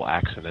fatal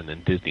accident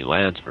in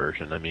Disneyland's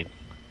version. I mean,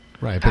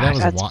 right, but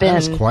that was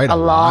been quite a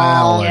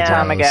long while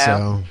time ago.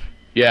 So.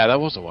 yeah,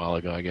 that was a while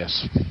ago, I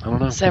guess. I don't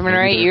know. 7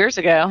 or 8 years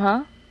ago,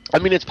 huh? I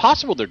mean, it's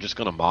possible they're just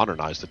going to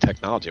modernize the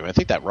technology. I mean, I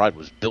think that ride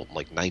was built in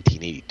like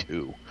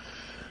 1982.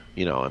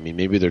 You know, I mean,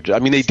 maybe they're. I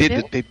mean, they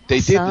did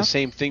the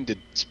same thing to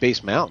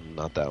Space Mountain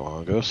not that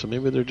long ago. So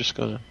maybe they're just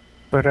going to.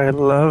 But I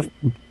love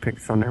Big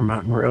Thunder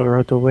Mountain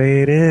Railroad the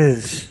way it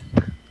is.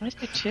 I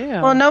do too.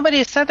 Well,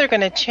 nobody said they're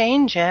going to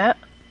change it.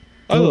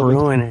 Don't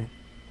ruin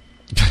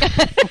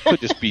it. Could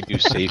just be new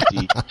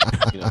safety.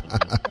 You know.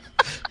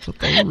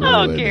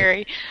 Oh,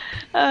 Gary.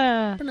 But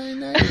I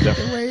know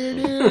the way it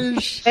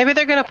is. Maybe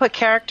they're going to put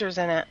characters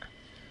in it.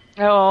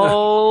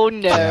 Oh,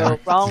 no.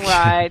 Wrong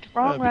ride.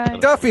 Wrong ride.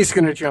 Duffy's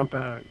going to jump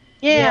out.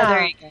 Yeah.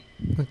 There you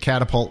go. A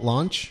catapult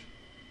launch.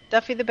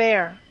 Duffy the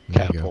Bear.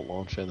 There you go. Catapult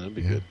launch, and that'd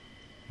be Yeah. good.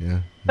 Yeah.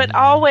 But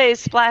always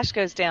Splash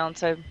goes down,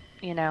 so,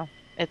 you know,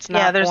 it's not.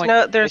 Yeah,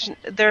 there's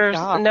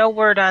going no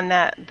word on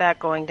that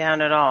going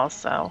down at all.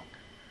 So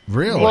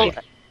Really? Well,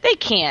 they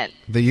can't.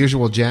 The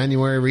usual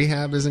January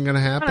rehab isn't going to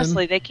happen?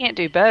 Honestly, they can't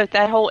do both.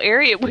 That whole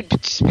area would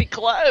just be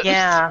closed.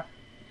 yeah,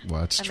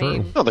 Well, that's I true.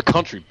 mean- No, the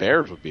Country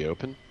Bears would be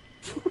open.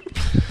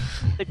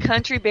 The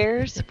Country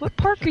Bears. What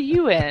park are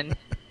you in?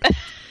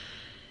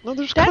 No,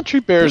 there's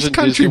Country Bears There's in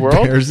Country Disney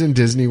World. Bears in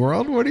Disney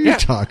World? What are you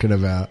talking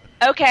about?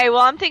 Okay,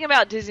 well, I'm thinking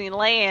about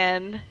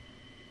Disneyland.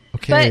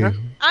 Okay. But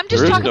I'm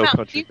just There is talking no about.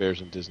 Country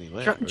Bears in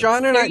Disneyland. right?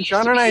 John and There I, used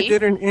John to and I be.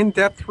 did an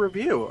in-depth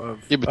review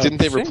of. Yeah, but didn't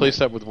they Sing replace It.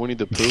 that with Winnie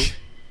the Pooh?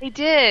 They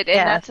did, and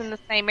Yes. that's in the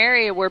same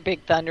area where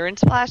Big Thunder and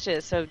Splash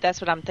is. So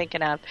that's what I'm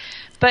thinking of.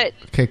 But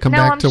Okay, come no,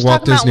 back I'm to just Walt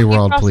talking about Disney when you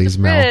World, cross please,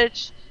 the Mel.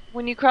 bridge,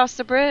 when you cross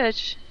the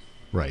bridge,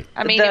 Right.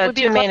 I mean, The it would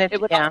be two-minute- it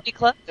would yeah. all be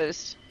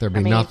closed. There'd be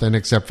I mean, nothing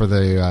except for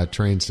the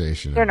train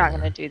station. They're over not there.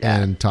 gonna do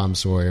that. And Tom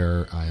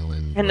Sawyer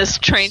Island. And this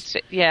Rapids.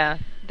 train, yeah,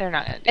 they're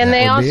not going to do and that.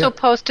 they would be also it.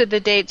 posted the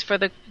dates for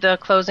the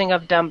closing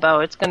of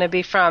Dumbo. It's going to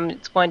be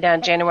it's going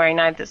down January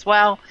 9th as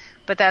well,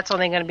 but that's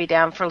only going to be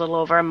down for a little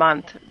over a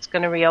month. It's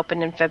going to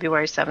reopen in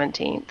February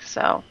 17th.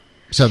 So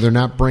they're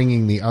not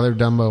bringing the other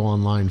Dumbo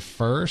online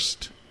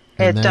first?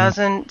 and It then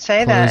doesn't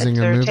say that. closing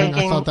and They're moving?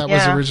 taking. I thought that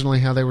yeah. was originally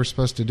how they were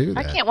supposed to do that.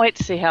 I can't wait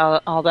to see how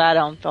all that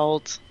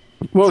unfolds.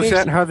 Well, is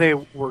that how they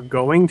were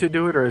going to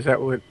do it, or is that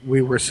what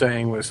we were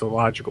saying was the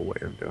logical way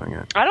of doing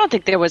it? I don't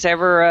think there was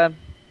ever a.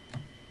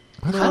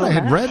 I thought I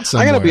had read I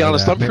somewhere. gotta be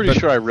honest. that, I'm pretty but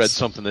sure I read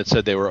something that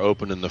said they were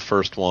opening the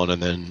first one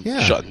and then Yeah.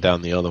 shutting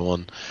down the other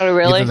one. Oh,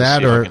 really? Either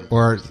that, Yeah.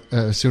 or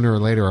sooner or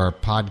later, our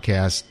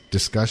podcast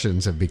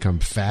discussions have become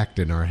fact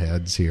in our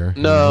heads here.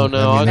 No, You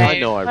know? no, I mean, I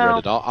know I read Well-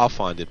 it. I'll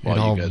find it it while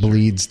all you guys.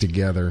 bleeds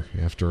together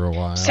after a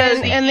while.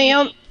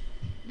 And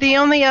the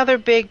only other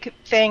big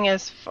thing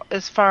as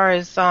far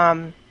as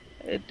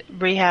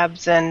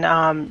rehabs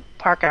and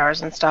park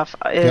hours and stuff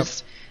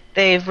is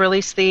they've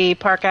released the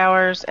park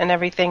hours and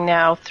everything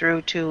now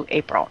through to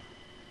April.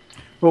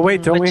 Well,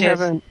 wait, don't Which we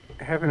have is-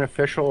 an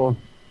official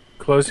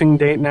closing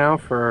date now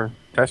for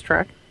Test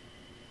Track?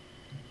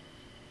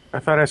 I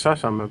thought I saw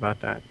something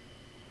about that.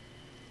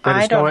 That I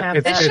it's don't going- have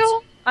it's- that. it's-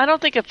 Official? I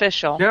don't think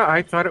official. Yeah,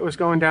 I thought it was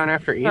going down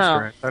after Easter.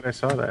 Oh. I thought I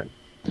saw that.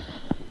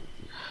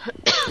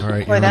 All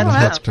right, Boy, you're on the hook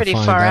that's to pretty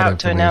find far that out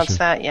to announce information.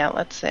 that yet.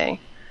 Let's see.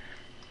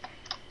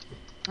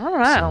 I don't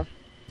know.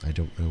 I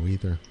don't know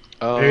either.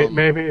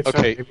 Maybe it's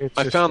okay. maybe it's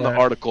I just, found the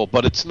article,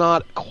 but it's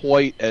not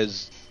quite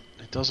as.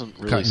 It doesn't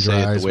Cut really and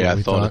say dry it is the way what I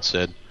we thought thought. it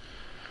said.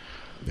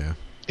 Yeah.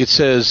 It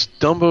says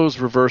Dumbo's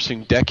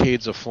reversing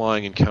decades of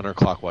flying in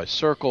counterclockwise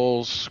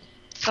circles.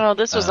 Oh,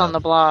 this was on the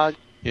blog.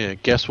 Yeah,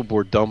 guests will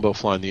board Dumbo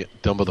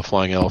the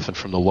flying elephant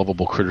from the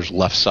lovable critter's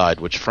left side,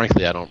 which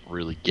frankly I don't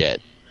really get.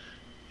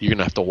 You're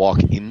gonna have to walk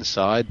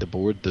inside to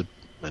board the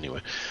anyway.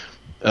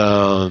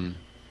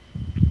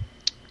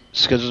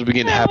 Schedules to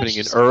begin happening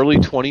in early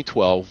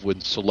 2012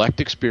 with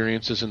select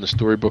experiences in the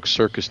Storybook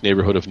Circus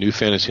neighborhood of New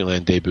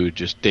Fantasyland debut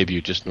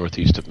just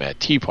northeast of Mad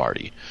Tea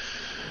Party.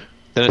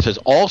 Then it says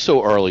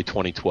also early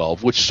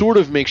 2012, which sort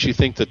of makes you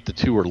think that the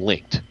two are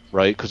linked,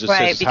 right? Because it says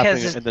Right, it's because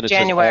happening, it's and then it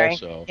January.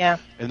 says also. Yeah.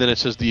 And then it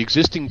says the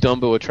existing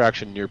Dumbo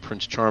attraction near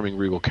Prince Charming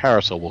Regal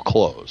Carousel will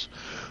close.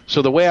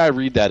 So the way I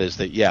read that is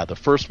that, yeah, the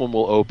first one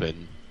will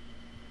open.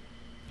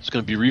 It's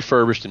going to be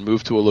refurbished and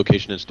moved to a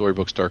location in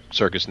Storybook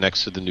Circus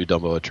next to the new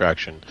Dumbo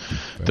attraction.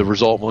 The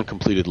result one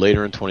completed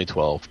later in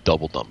 2012,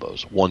 double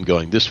Dumbos. One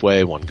going this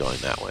way, one going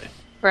that way.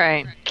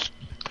 Right.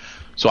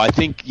 So I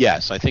think,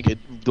 yes,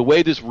 the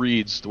way this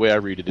reads, the way I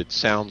read it, it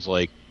sounds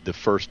like the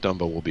first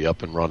Dumbo will be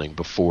up and running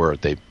before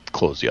they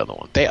close the other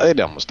one. They'd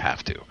almost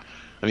have to.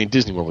 I mean,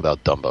 Disney World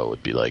without Dumbo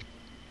would be like...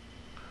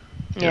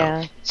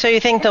 Yeah. So you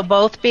think they'll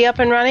both be up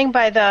and running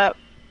by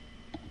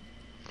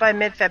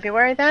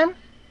mid-February then?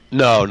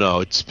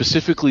 No. It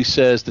specifically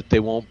says that they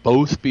won't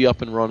both be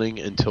up and running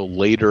until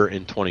later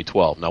in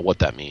 2012. Now, what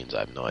that means, I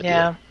have no idea.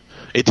 Yeah.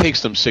 It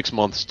takes them 6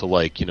 months to,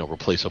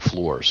 replace a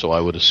floor, so I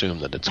would assume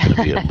that it's going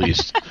to be at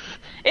least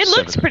It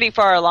looks pretty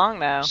far along,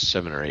 though.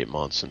 7 or 8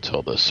 months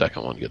until the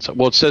second one gets up.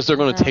 Well, it says they're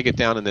going to take it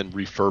down and then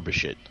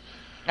refurbish it.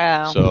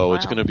 Oh, So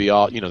it's going to be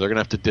all, they're going to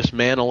have to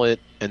dismantle it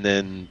and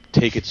then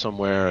take it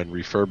somewhere and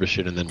refurbish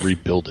it and then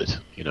rebuild it.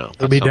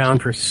 It'll be down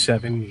for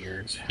 7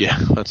 years. Yeah,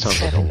 that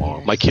sounds like a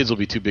long. My kids will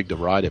be too big to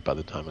ride it by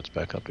the time it's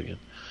back up again.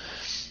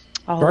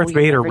 Oh, Darth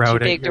Vader rode it.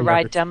 Too big to You're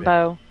ride never too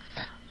Dumbo.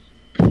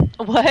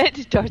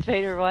 What? Darth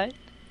Vader? What?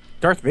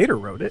 Darth Vader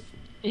wrote it.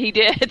 He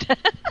did.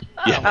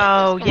 Yeah.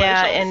 Oh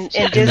yeah, in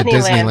Disneyland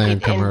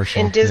Disneyland,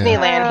 commercial. in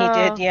Disneyland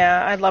Yeah. he did.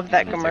 Yeah, I love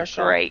that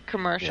commercial. Great Yeah,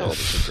 commercial. that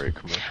is a great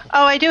commercial.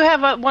 Oh, I do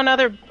have one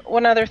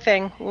other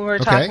thing we were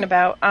Okay. talking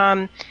about.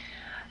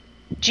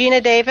 Gina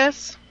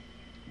Davis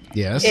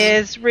Yes.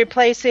 is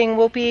replacing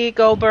Whoopi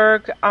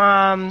Goldberg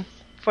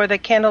for the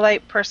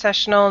Candlelight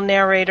Processional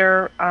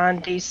narrator on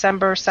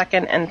December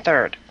 2nd and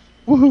 3rd.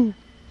 Woohoo!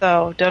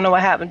 So, don't know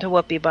what happened to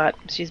Whoopi, but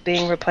she's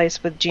being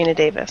replaced with Gina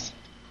Davis.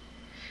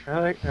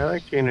 I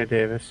like Gina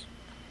Davis.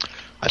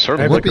 I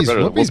certainly like her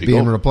better than Whoopi's Whoopi being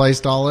Goldberg.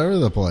 replaced all over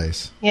the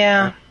place.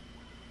 Yeah.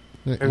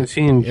 I haven't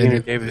seen Gina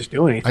And Davis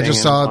do anything. I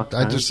just in a long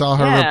saw time.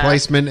 her Yeah.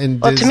 replacement in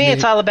Well, Disney. to me,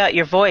 it's all about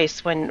your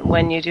voice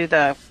when you do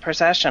the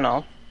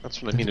processional.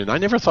 That's what I mean. And I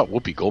never thought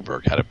Whoopi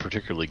Goldberg had a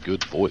particularly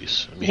good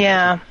voice. I mean,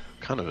 Yeah.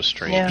 kind of a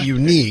strange. Yeah.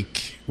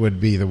 unique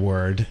would be the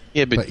word.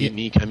 Yeah, but y-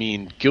 unique. I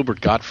mean,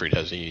 Gilbert Gottfried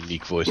has a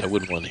unique voice. I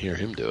wouldn't want to hear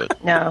him do it.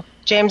 No,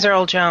 James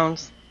Earl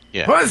Jones.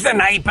 Yeah. Was the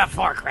night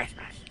before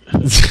Christmas.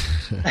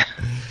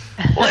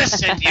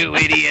 Listen, you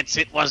idiots,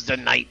 it was the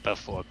night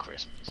before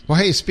Christmas. Well,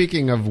 hey,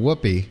 speaking of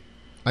Whoopi,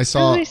 I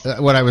saw Nice.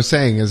 what I was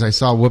saying is I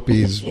saw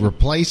Whoopi's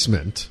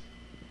replacement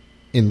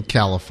in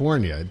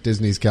California,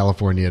 Disney's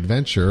California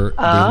Adventure,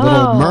 the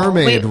Little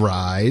Mermaid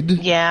ride.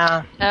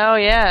 Yeah. Oh,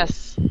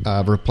 yes.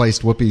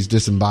 Replaced Whoopi's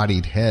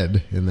disembodied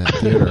head in that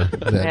theater.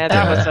 Yeah,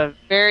 that was a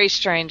very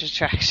strange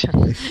attraction.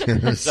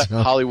 Is that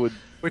so, Hollywood?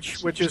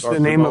 Which is Star the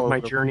name Wars of my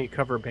or- Journey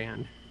cover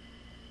band.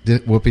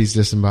 Whoopi's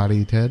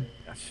disembodied head.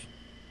 Yes.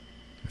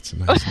 That's a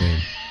nice name.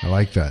 I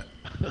like that.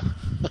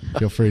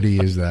 Feel free to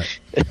use that.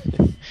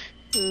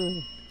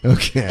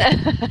 Okay.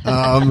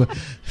 Are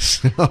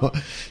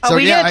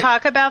we yeah, going to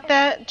talk about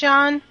that,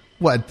 John?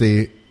 what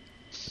the?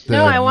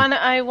 No, I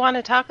want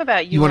to talk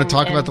about you. You wanna and-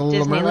 talk about and the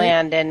Little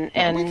Disneyland Mermaid?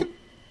 and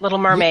Little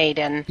Mermaid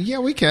and Yeah,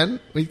 we can.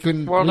 We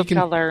can. World we of can,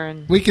 Color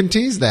and We can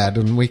tease that,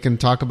 and we can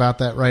talk about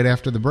that right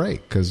after the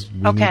break because we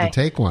need Okay. to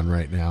take one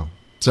right now.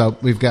 So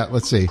we've got.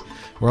 Let's see,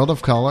 World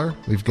of Color.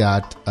 We've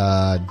got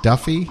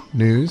Duffy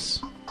News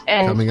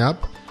coming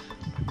up,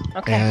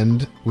 okay.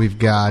 and we've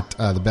got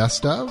the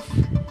best of,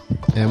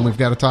 and we've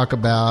got to talk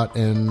about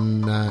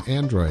an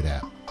Android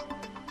app.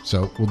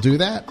 So we'll do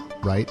that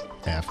right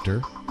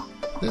after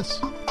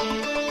this.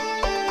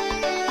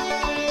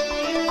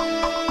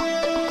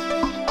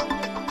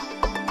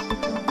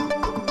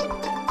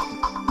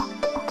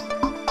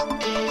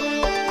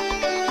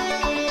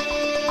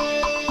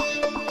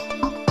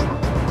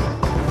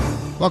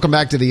 Welcome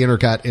back to the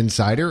Intercut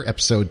Insider,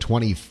 episode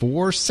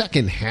 24,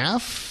 second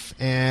half.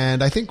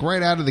 And I think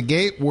right out of the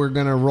gate, we're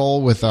going to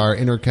roll with our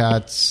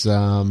Intercut's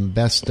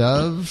best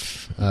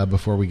of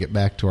before we get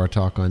back to our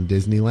talk on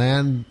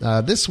Disneyland.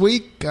 This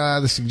week,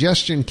 the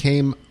suggestion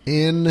came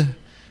in.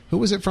 Who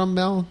was it from,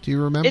 Mel? Do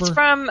you remember? it's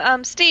from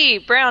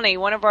Steve Brownie,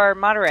 one of our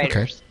moderators.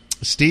 Okay.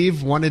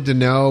 Steve wanted to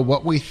know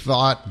what we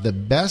thought the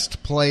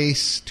best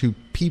place to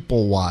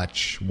people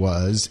watch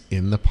was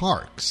in the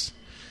parks.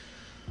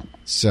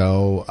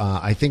 So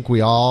I think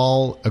we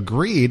all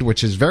agreed,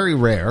 which is very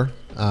rare,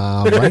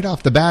 right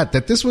off the bat,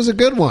 that this was a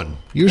good one.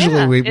 Usually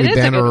Yeah, we it is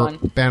a good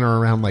one. banner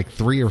around like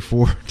 3 or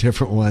 4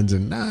 different ones,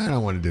 and I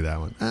don't want to do that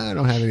one. I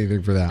don't have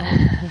anything for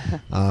that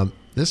one.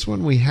 This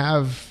one we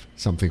have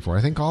something for.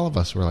 I think all of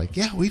us were like,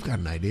 yeah, we've got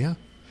an idea.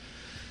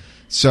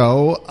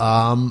 So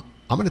I'm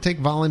going to take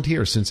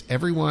volunteers since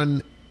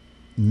everyone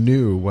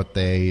knew what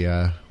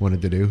they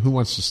wanted to do. Who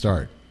wants to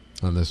start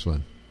on this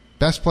one?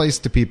 Best place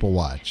to people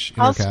watch.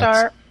 I'll Intercats,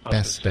 start.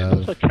 Best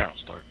of. Let Carol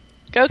start.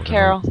 Go,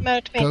 Carol. Doesn't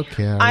matter to me. Go,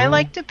 Carol. I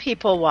like to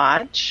people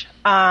watch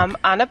on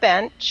a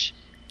bench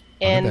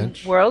in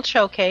bench. World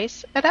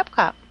Showcase at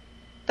Epcot.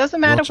 Doesn't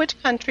matter World-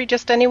 which country,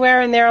 just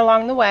anywhere in there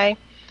along the way.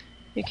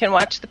 You can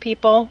watch the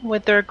people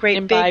with their great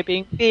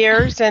Imbibing. big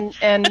beers and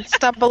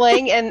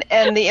stumbling, and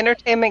the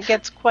entertainment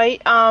gets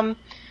quite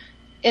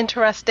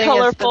interesting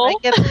Colorful. as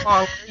the night gets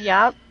longer.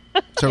 Yep.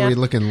 So yeah. are we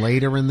looking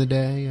later in the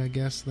day, I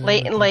guess? Then?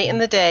 Late in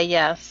the day,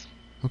 yes.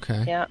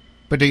 Okay. Yeah.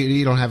 But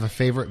you don't have a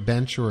favorite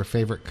bench or a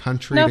favorite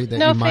country No, that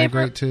no you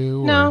migrate favorite-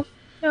 to? No, or-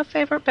 no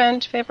favorite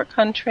bench, favorite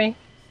country.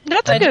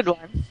 That's a good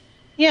one.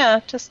 Yeah,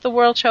 just the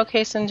World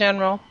Showcase in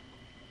general.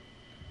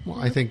 Well,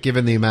 I think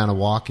given the amount of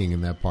walking in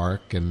that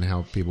park and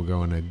how people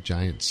go in a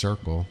giant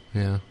circle,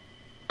 yeah.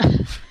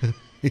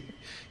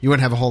 You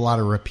wouldn't have a whole lot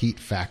of repeat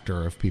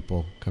factor of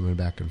people coming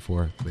back and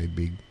forth. They'd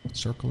be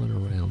circling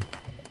around.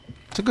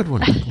 It's a good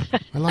one.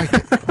 I like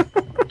it.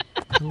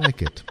 I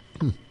like it.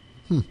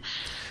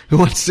 Who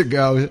wants to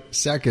go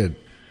second?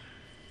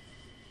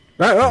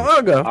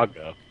 I'll go. I'll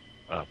go.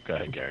 Oh, go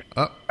ahead, Gary.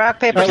 Rock,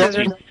 paper, Okay.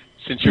 scissors.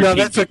 Since your No,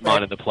 team that's beat okay.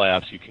 mine in the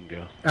playoffs, you can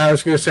go. I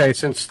was going to say,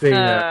 since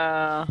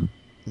the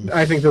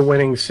I think the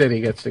winning city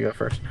gets to go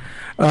first.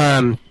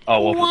 Oh,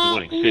 well, for the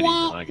winning city, then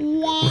I get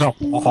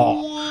to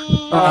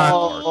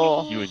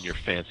go. You and your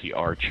fancy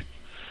arch.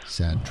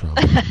 Sad Trump.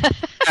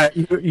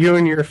 You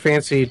and your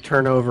fancy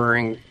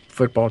turnovering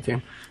football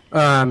team.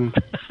 There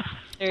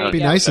you It'd be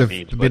go. nice if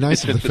means, it'd be but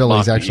nice if since the it Phillies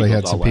mocked the actually had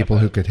Eagles, some I'll laugh people at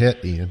who it. could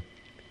hit, Ian.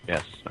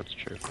 Yes, that's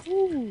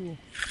true.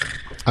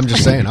 I'm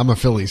just saying, I'm a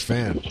Phillies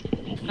fan.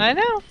 I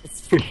know.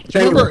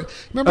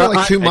 Remember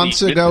like 2 and months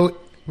he ago?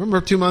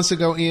 Remember 2 months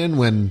ago, Ian,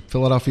 when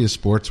Philadelphia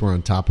sports were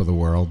on top of the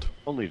world?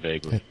 Only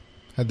vaguely.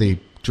 Had the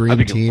dream I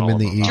think it was team and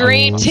the all Eagles. about-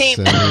 Dream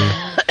team.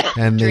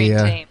 And Dream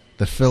the team.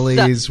 the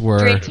Phillies were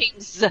Dream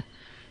teams.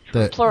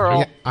 the Plural.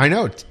 Yeah, I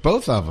know, it's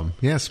both of them.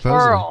 Yeah, supposedly.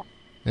 Plural.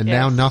 And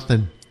now Yes.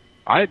 nothing.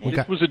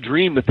 It was a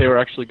dream that they were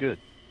actually good.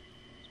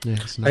 Yeah,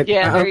 it's not-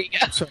 Yeah, there you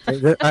go.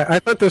 Sorry, I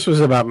thought this was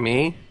about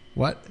me.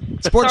 What?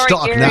 Sports Sorry,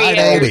 Talk Gary,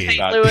 980.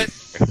 St.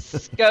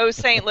 Louis. Go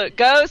St. Louis.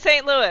 Go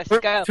St. Louis.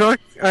 Go.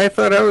 I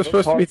thought I was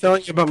supposed to be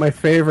telling you about my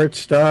favorite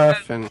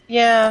stuff, and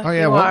Yeah. Oh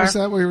yeah, you what are. was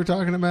that we were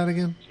talking about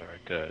again? Sorry,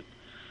 good.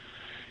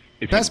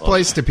 If Best you love-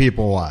 place to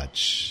people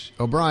watch.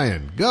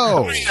 O'Brien,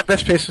 go.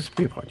 best places to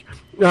people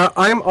watch.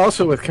 I'm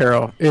also with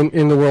Carol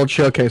in the World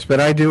Showcase, but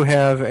I do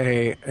have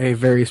a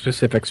very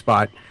specific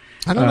spot.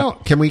 I don't know.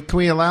 Can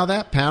we allow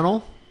that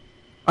panel?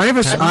 I have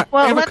a. I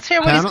Well, have a- let's hear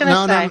what he's Panel?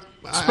 going to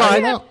No, say. no. I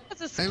know.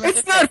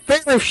 It's not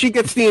fair if she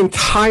gets the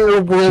entire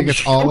World. She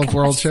gets all of Showcase.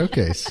 World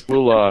Showcase.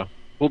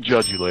 We'll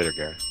judge you later,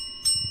 Gary.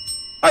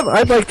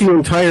 I'd like the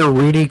entire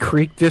Reedy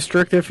Creek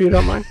district, if you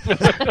don't mind.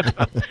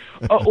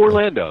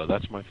 Orlando,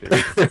 that's my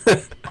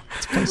favorite.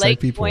 Place Lake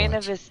people Buena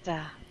watch.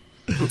 Vista.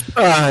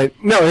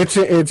 No, it's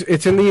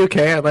in the UK.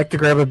 I'd like to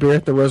grab a beer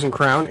at the Rose and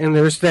Crown, and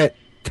there's that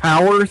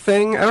tower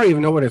thing. I don't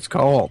even know what it's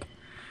called.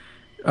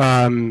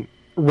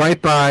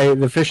 Right by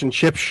the fish and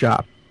chip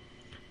shop,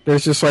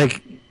 there's just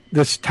like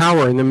this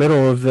tower in the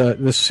middle of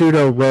the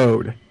pseudo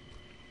road,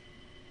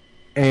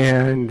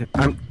 and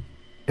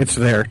it's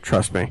there.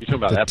 Trust me. You're talking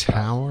about The that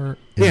tower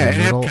in Yeah, the it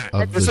middle had-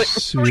 of it's the like-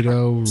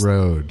 pseudo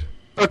road.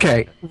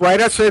 Okay, right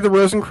outside the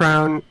Rose and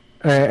Crown,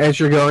 as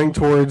you're going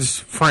towards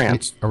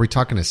France. Are we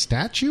talking a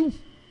statue?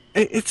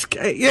 It's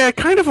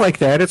kind of like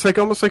that. It's like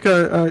almost like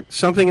a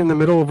something in the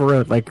middle of a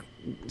road, like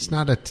It's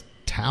not a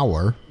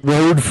tower.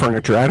 road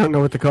furniture. I don't know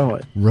what to call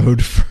it.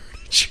 Road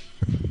furniture.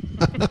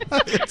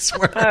 It's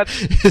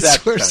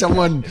where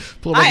someone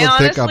pulled up I a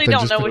pickup honestly and don't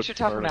just know put what you're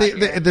talking about.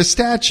 the here.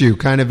 statue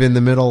kind of in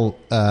the middle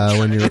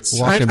when you're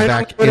walking I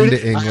back don't know what it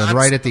into is. England,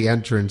 right at the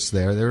entrance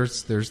there.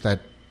 There's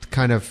that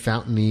kind of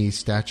fountainy,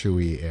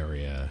 statuey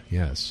area.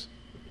 Yes.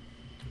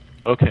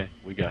 Okay,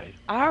 we got you.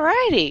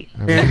 Alrighty.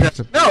 I mean, it's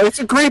a- No, it's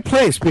a great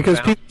place because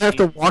people have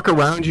to walk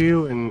around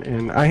you,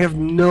 and I have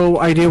no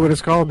idea what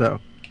it's called though.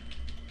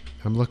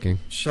 I'm looking.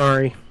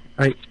 Sorry,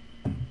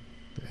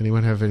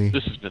 Anyone have any?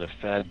 This has been a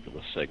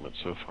fabulous segment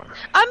so far.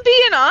 I'm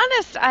being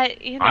honest.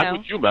 I'm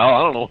with you, Mel.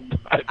 I don't know.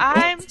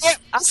 I'm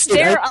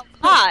there a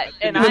lot,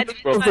 and I do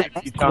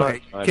not.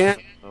 Can't.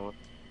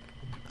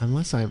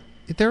 Unless I'm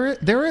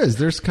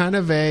there's kind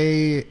of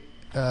a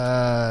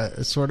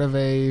sort of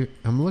a.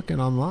 I'm looking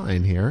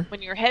online here.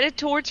 When you're headed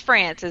towards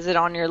France, is it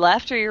on your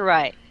left or your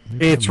right?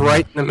 It's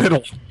right in the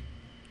middle.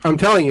 I'm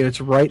telling you, it's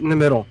right in the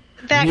middle.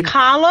 That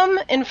column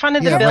in front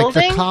of the Yeah, like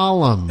building? the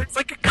column. It's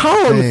like a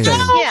column Thing. thing.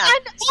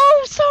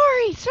 Oh,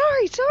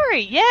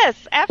 sorry.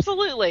 Yes,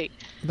 absolutely.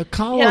 The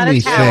columny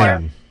the tower.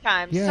 thing.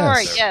 Times. Yes.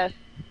 Sorry. Yes.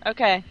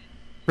 Okay.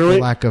 For Really?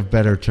 lack of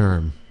better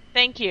term.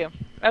 Thank you.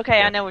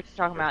 Okay, I know what you're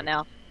talking about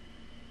now.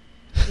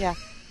 Yeah.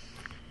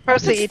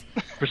 Proceed.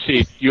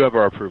 Proceed. You have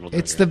our approval.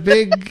 It's the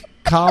big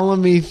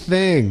columny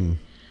thing.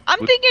 I'm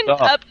With thinking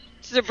stuff. up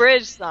to the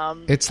bridge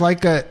some. It's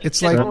like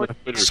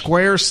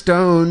square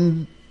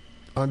stone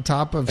on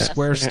top of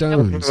square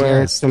stones.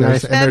 Where Yes, it's a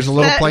nice- there's a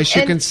little That's- place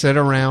you and- can sit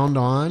around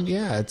on.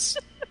 Yeah, it's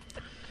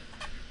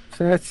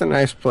So that's a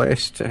nice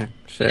place to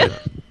sit.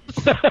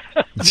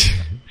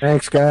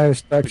 Thanks,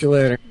 guys. Talk to you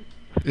later.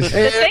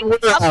 And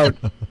we're out.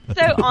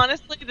 So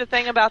honestly, the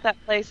thing about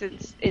that place,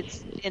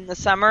 it's in the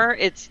summer.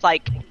 It's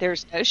like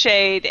there's no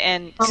shade,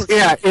 and Oh,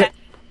 yeah,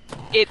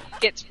 it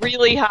gets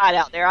really hot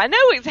out there. I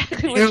know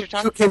exactly what you're You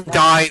talking can about.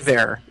 die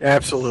there.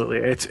 Absolutely.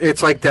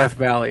 It's like Death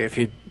Valley if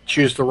you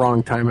choose the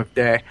wrong time of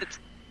day.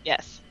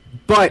 Yes.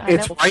 But I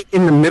it's know. right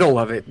in the middle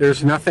of it.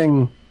 There's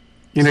nothing,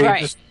 you know.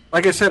 Right. You just,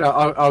 like I said,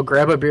 I'll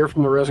grab a beer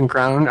from the Rose and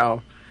Crown.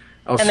 I'll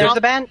And sit. there's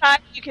a band.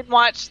 You can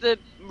watch the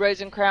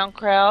Rose and Crown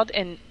crowd,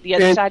 and the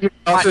other And side you you can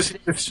can also watch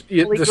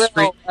see the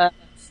the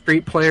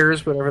street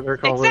players, whatever they're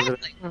called. over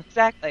there.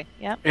 Exactly.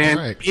 Yep. And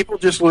Right. people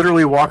just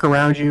literally walk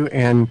around you,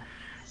 and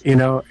you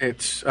know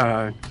it's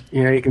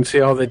you can see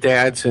all the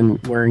dads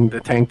and wearing the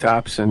tank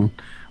tops and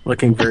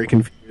looking very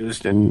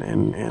confused and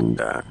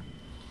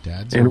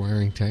dads And- are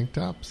wearing tank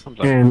tops.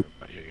 and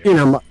you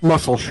know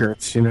muscle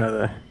shirts. You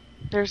know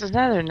There's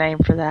another name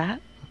for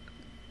that.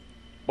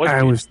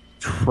 I was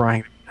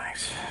trying to be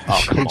nice.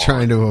 Oh, come You're on.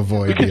 trying to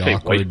avoid We can the say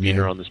awkward white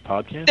meter name. on this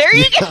podcast. There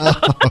you go.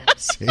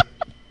 See?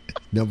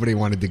 Nobody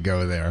wanted to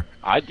go there.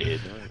 I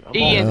did. I'm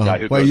Ian. always the guy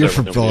who Well, goes you're there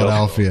from when nobody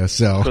else Philadelphia, goes.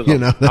 so Because you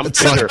know I'm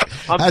that's bitter.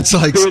 like I'm that's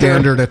like bitter.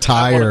 standard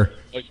attire.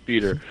 wife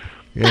beater.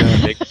 Yeah.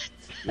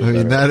 I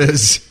mean, that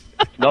is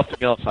If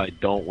nothing else, I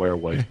don't wear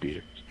wife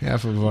beaters.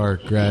 half of our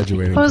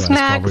graduating Who's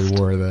class next? probably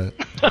wore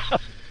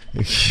that.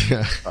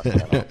 Yeah.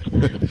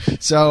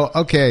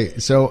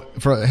 So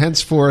for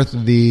henceforth,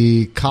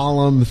 the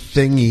column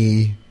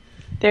thingy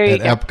There you at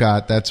go.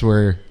 Epcot, that's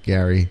where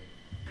Gary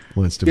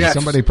wants to be. Yes.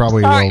 Somebody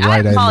probably Sorry, will I write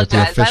in with the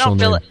apologize. official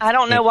name. I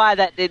don't know why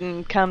that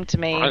didn't come to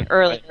me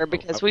earlier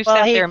because we've Well,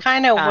 sat he there.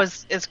 kind of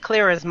was as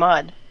clear as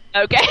mud.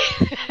 Okay.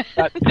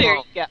 There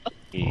you go.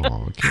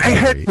 Oh, I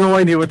had Gary. no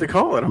idea what to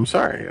call it. I'm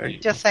sorry.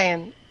 Just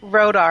saying,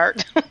 road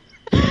art,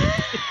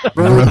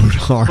 Road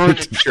art.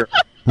 Furniture.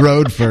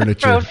 Road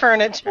furniture. road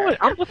furniture.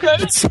 I'm looking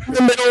at It's in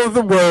the middle of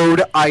the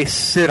road. I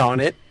sit on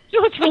it. You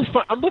know, it's really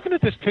fun. I'm looking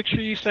at this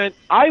picture you sent.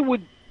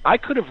 I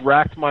could have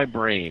racked my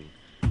brain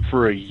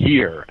for a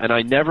year, and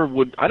I never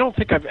would. I don't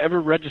think I've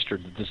ever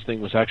registered that this thing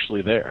was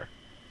actually there.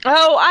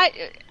 Oh,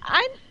 I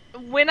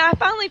when I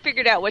finally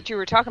figured out what you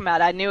were talking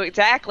about, I knew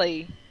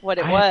exactly what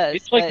it was.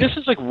 It's like but this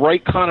is like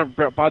right kind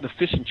of by the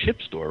fish and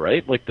chip store,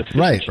 right? Like the fish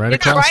and Right chip- right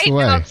it's across right the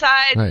way.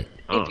 outside. Right.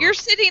 If you're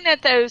sitting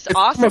at those It's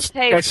awesome almost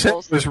like I said,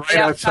 tables, it was right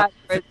outside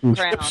outside the the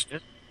ground.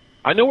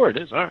 I know where it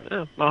is. All right,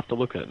 yeah, I'll have to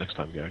look at it next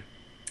time, Gary.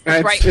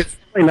 It's, Right. it's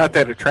really not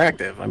that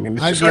attractive. I mean,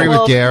 it's I just agree like-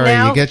 with Gary.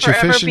 Now You get your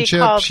forever fish and be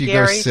chips, called you go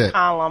Gary's sit.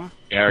 column.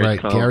 Gary's Right,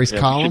 column. Gary's Yeah,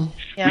 column?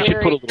 We should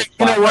put a little. You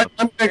know plaque what?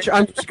 up.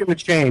 I'm just going to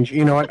change.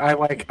 You know what? I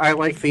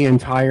like the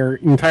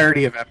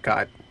entirety of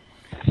Epcot.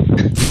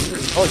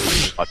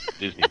 Oh,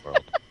 Disney World.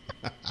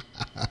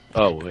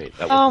 Oh wait,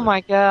 that was Oh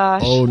my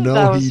gosh! Oh that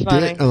no, was he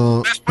funny. did.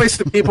 The best place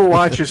that people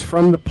watch is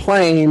from the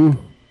plane,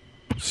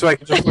 so I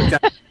can just look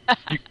down.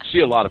 You can see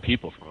a lot of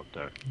people from up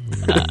there.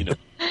 You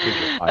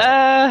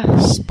know,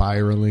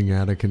 Spiraling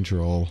out of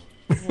control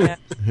Yeah.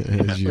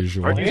 as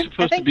usual. aren't you I supposed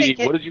to think they be?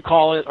 get- What did you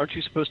call it? Aren't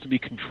you supposed to be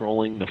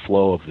controlling the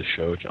flow of the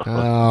show, John?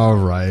 All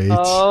right.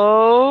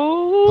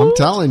 Oh, I'm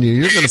telling you,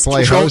 you're going to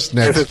play host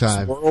next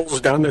time.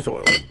 Swirls down the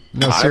toilet.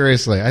 No,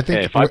 seriously. I think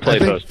Hey, if I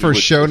played host, for we would-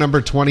 show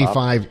number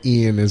 25,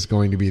 Ian is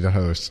going to be the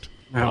host.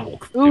 No.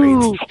 Ooh.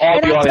 All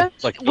And the I audience,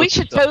 don't- like, we don't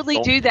should do that. totally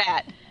Don't- do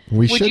that. We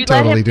Would should you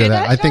let totally him do do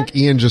that. that, I think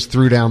Ian just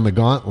threw down the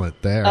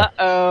gauntlet there.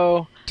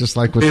 Oh, Just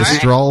like with the Alright.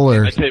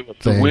 stroller I tell you what,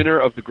 the thing. winner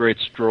of the great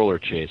stroller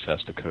chase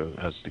has to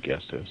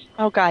guest host.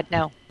 oh God,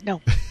 no.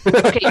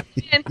 Okay,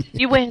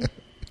 you win.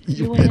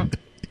 You win.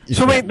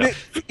 So wait, Bell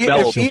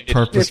if he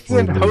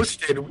purposefully had lose.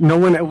 hosted, no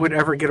one would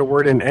ever get a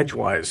word in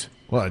edgewise.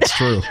 Well, it's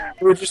true.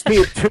 It would just be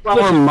a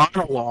 2-hour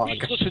monologue.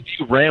 Just listen to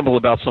you ramble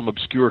about some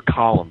obscure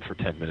column for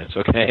 10 minutes,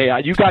 okay?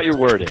 You got your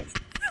word in.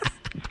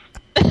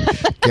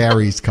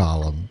 Gary's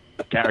column.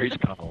 Gary's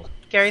column.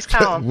 Gary's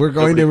column. We're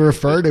going to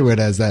refer to it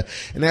as that.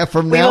 And now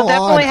from We now will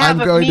definitely on, have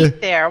I'm a going meet to.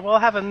 there. We'll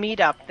have a meet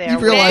up there. You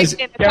realize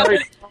Meg and a couple Gary-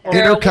 of girls will be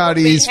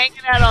Intercotties- hanging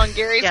out on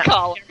Gary's Yeah,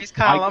 column. Gary's I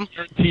column.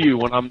 guarantee you,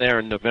 when I'm there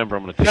in November,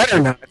 I'm going to take Better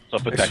not.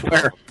 stuff at I that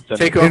swear. column.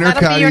 Take over. Inter-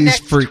 That'll be your Intercotties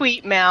next for-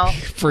 tweet, Mel.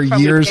 for From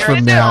years the from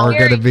Gary's now column. are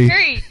going to be.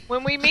 Gary,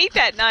 when we meet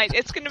that night,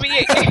 it's going to be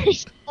at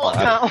Gary's column.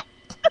 No.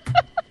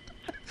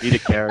 Eat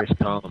at Gary's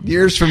column.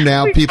 Years from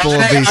now, people will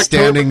be October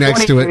standing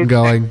next to it and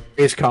going,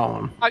 His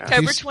column. October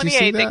Do you see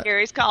 28th that? at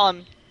Gary's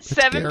column.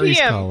 7 Gary's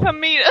p.m. column. Come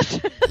meet us.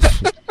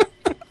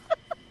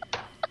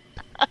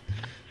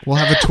 we'll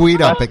have a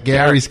tweet up at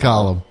Gary's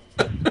column.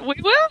 We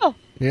will.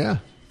 Yeah. Lots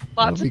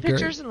That'll of be great.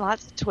 pictures and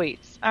lots of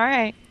tweets. All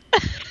right.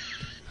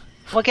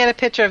 We'll get a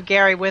picture of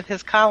Gary with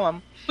his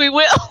column. We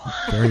will.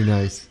 Very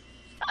nice.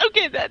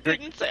 Okay, that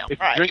didn't sound If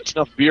you right. drink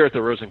enough beer at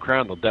the Rose and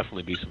Crown, there'll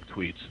definitely be some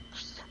tweets.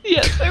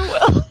 Yes, I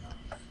will.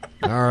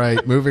 All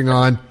right, moving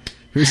on.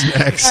 Who's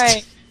next? All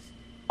right.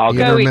 I'll Ian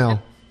go. Go, or Ian.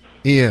 Mel?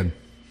 Ian.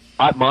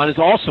 Mine is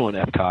also in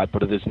Epcot,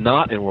 but it is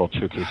not in World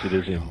Showcase. It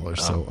is in Y'all are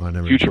so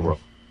unoriginal. Future World.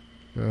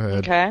 Go ahead.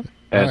 Okay.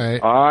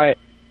 And All I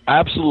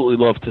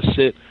absolutely love to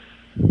sit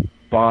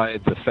by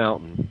the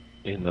fountain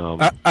in.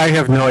 I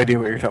have no idea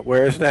what you're talking.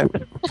 Where is that?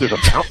 There's a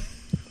fountain.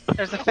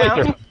 There's a Wait, there's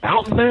fountain. a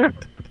fountain there.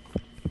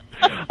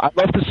 I'd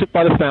love to sit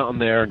by the fountain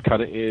there and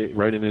kind of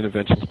right in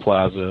Interventions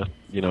Plaza.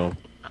 You know.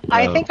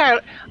 I think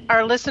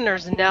our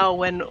listeners know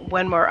when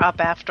we're up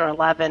after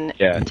 11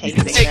 Yeah.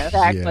 taping this.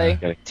 Exactly.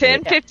 Yeah.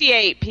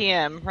 10:58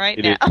 p.m. right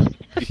It now.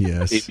 is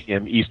Yes. 8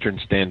 p.m. Eastern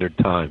Standard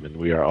Time, and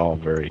we are all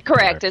very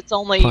Correct. tired. It's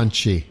only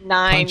Punchy.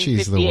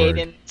 Punchy's the 9:58 word.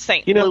 in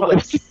St. You know,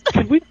 Louis.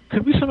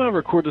 could we somehow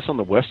record this on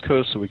the West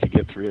Coast so we could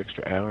get 3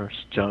 extra hours?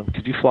 John,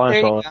 could you fly There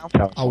us you all?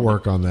 go. out? I'll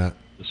work on that.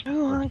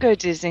 Oh, I'll go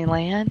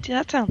Disneyland. Yeah,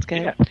 that sounds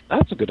good. Yeah,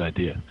 that's a good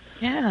idea.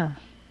 Yeah.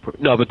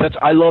 No, but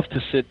I love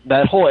to sit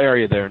that whole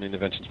area there in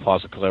Interventions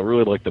Plaza because I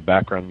really like the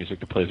background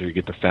music that plays there. You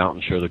get the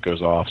fountain show that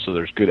goes off, so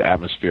there's good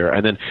atmosphere,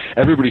 and then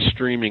everybody's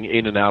streaming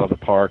in and out of the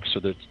park, so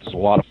there's a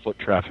lot of foot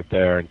traffic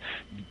there, and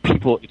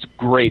people. It's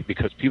great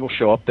because people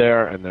show up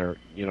there and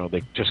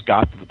they just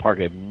got to the park,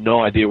 they have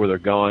no idea where they're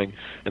going,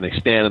 and they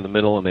stand in the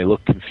middle and they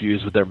look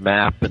confused with their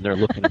map and they're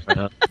looking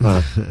around.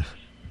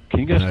 Can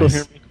you guys still Nice.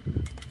 hear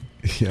me?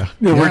 Yeah.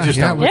 No, we're just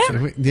yeah,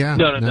 not yeah.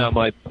 No,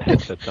 my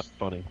headset's not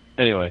funny.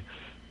 Anyway,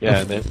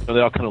 yeah, and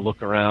they all kind of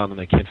look around and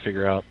they can't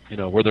figure out,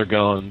 where they're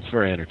going. It's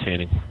very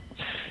entertaining.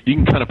 You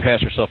can kind of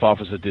pass yourself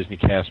off as a Disney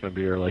cast member.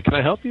 You're like, can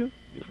I help you?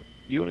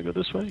 You want to go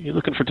this way? You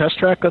looking for Test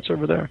Track? That's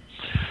over there.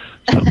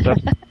 So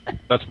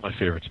that's my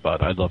favorite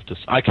spot. I'd love to.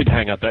 I could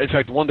hang out there. In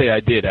fact, one day I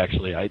did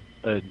actually.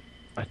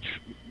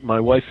 My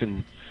wife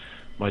and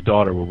my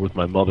daughter were with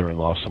my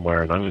mother-in-law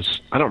somewhere, and I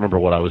don't remember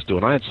what I was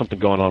doing. I had something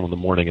going on in the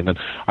morning, and then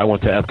I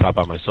went to Epcot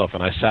by myself,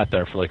 and I sat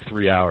there for like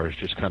 3 hours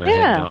just kind of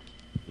hanging out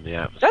in the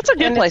atmosphere. That's a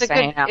good place to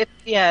hang out.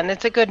 And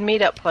it's a good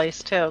meetup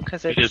place too,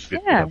 because it's It is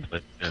good. Yeah.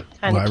 Yeah.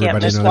 kind of everybody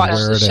campus. knows Watch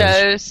where the it is.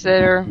 shows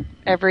that are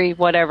every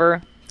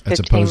whatever As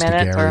 15 opposed to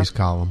minutes. Gary's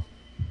column.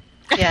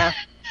 Yeah,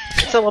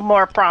 it's a little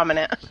more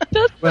prominent.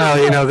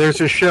 Well,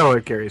 there's a show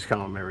at Gary's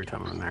Column every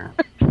time I'm there.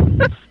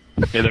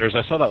 Yeah,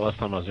 I saw that last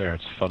time I was there.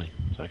 It's funny.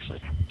 It's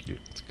actually cute.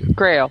 It's good.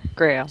 Grail.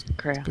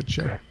 Good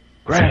show.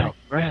 Grail.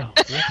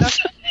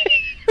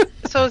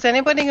 So is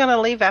anybody going to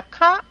leave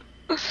Epcot?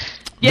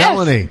 Yes,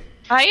 Melanie.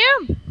 I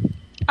am.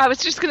 I was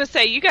just going to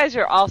say, you guys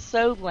are all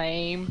so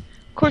lame.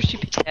 Of course you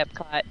picked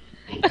Epcot.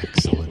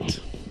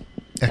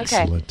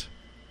 Excellent.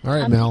 All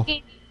right, I'm Mel.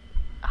 picking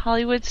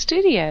Hollywood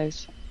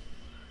Studios.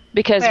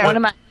 Because Where? one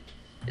of my...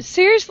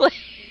 Seriously,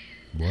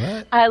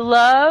 What? I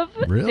love...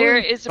 Really? There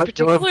is a But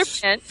particular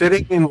Joe's bench...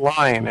 sitting in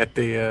line at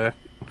the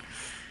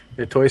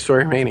Toy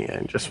Story Mania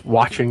and just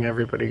watching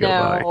everybody go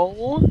by.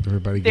 No.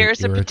 Everybody get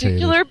There's a irritated.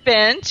 particular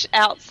bench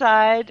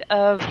outside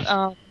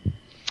of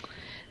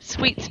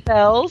Sweet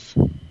Spells.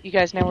 You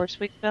guys know where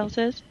Sweet Spells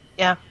is?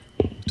 Yeah.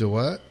 Do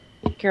what?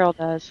 Carol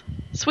does.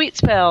 Sweet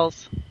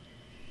Spells.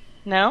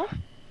 No?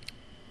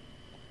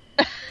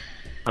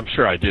 I'm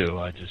sure I do.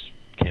 I just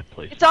can't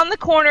place It's it. on the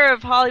corner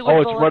of Hollywood Oh,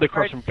 it's Boulevard. right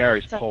across from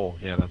Gary's pole.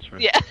 Yeah, that's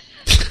right. Yeah.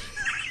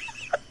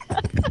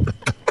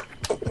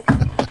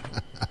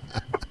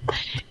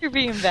 You're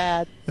being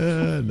bad.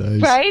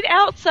 Nice. Right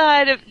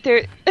outside of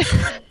there.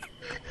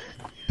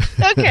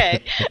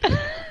 Okay.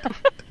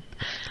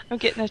 I'm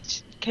getting a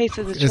case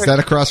of the church. Is that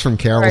across from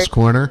Carol's Right.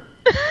 Corner?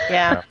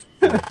 Yeah.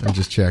 I'm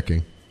just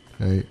checking.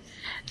 Hey.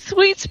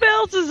 Sweet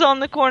Spells is on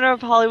the corner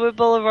of Hollywood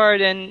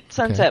Boulevard and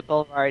Sunset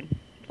Boulevard.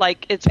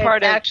 Like, it's It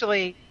part of...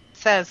 actually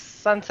says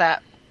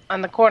Sunset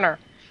on the corner.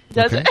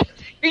 Does Okay. it?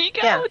 There you go.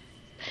 Yeah.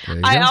 There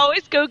you I go.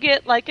 always go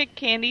get, like, a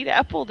candied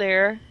apple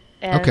there.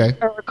 And, Okay.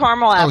 Or a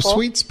caramel Oh, apple.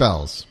 Sweet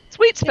Spells.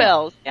 Sweet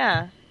Spells,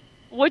 yeah.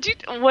 What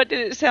did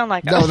it sound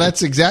like? No,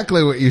 that's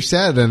exactly what you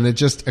said, and it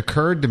just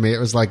occurred to me. It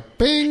was like,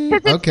 bing.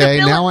 'Cause it's Okay,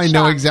 the now I Villain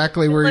know Shop.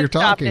 exactly where Villain you're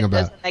Shop talking in about.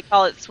 this, and they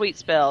call it Sweet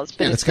Spells.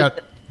 But Yeah, it's got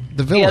the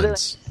the other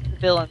villains. one's the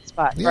villain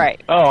spot, Yeah.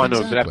 right? Oh, I know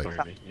Exactly. exactly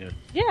what you mean.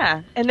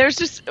 Yeah, and there's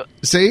just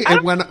See, I it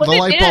don't went, know what the it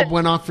light bulb is.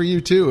 went off for you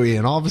too,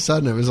 Ian. All of a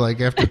sudden, it was like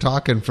after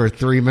talking for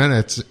 3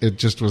 minutes, it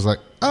just was like,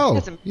 oh,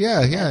 Doesn't-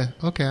 yeah,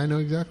 okay, I know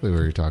exactly what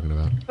you're talking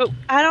about. but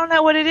I don't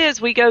know what it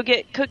is. We go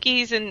get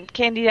cookies and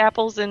candied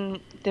apples, and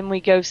then we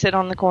go sit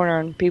on the corner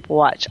and people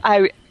watch.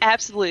 I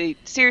absolutely,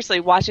 seriously,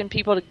 watching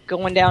people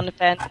going down to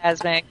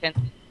Fantasmic, and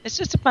it's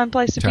just a fun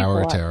place to Tower of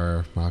people watch.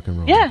 Terror, rock and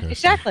roll. Yeah, coaster.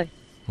 exactly.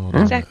 Hold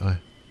on. Exactly.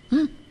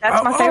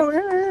 That's my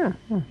favorite.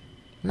 Yeah.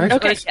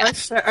 Okay,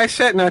 I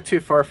sat not too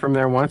far from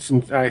there once,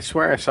 and I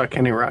swear I saw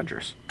Kenny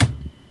Rogers.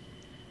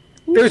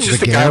 There was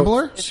just The a guy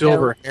Gambler? with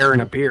silver hair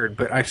and a beard,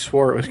 but I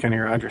swore it was Kenny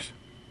Rogers.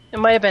 It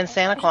might have been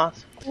Santa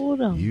Claus.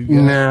 Hold on. You got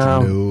to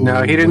know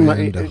No, he didn't.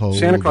 when to hold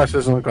Santa Claus 'em.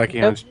 doesn't look like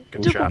he owns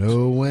chicken shops.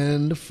 Know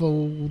when to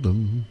fold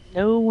 'em.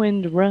 Know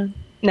when to run.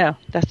 No,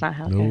 that's not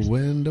how it Know goes.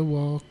 when to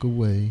walk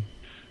away.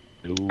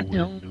 No,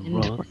 No,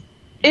 when to run.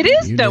 It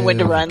is You Know When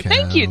to never Run.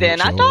 Thank you, then.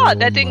 I count thought your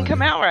that didn't come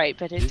money. out right,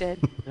 but it did.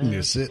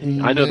 You're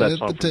sitting I know that at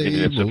song the from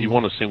beginning. So if you table.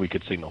 want to sing, we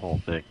could sing the whole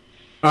thing.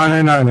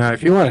 Oh no!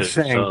 If you want to Just,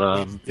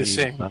 sing, just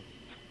sing.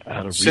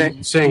 How to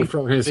Sing read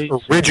from his face,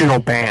 original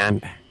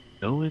band.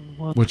 knowing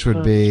what Which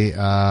would be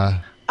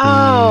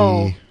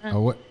Oh.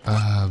 what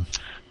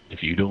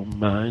If you don't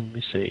mind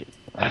me saying,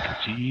 I can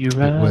see you're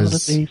out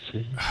was- of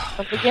bases.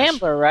 Of the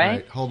Gambler,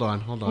 right? hold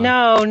on.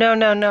 No.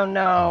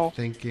 I'm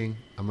thinking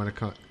I'm gonna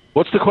come.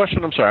 What's the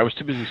question? I'm sorry, I was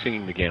too busy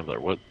singing The Gambler.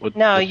 What?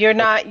 No, you're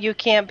not. You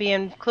can't be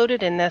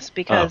included in this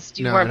because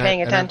you No, weren't and paying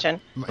and attention.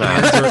 My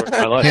hands I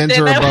are, like hands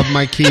are above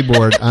my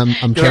keyboard. I'm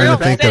trying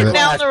to think of it.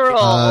 Down the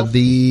rules. The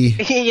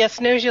You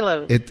snooze, you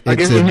lose. it's I'll a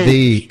give you a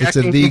hint. it's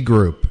a the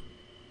group,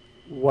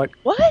 What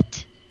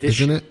What?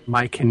 isn't it?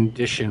 my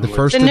condition? The was.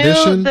 first the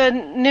edition.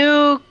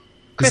 new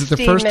Is it the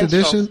Christine first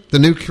Minstrels. edition? The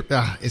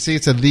new. See,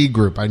 it's a the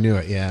group. I knew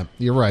it. Yeah,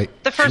 you're right.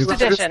 The first New-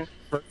 edition.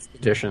 First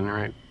edition,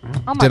 right?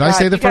 Oh my Did I God,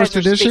 say the you guys first are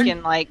edition?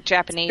 Speaking like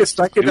Japanese. It's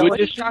like a New What are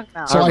you edition? talking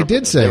about? So I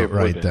did say They it were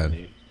right boy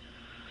then.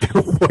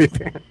 boy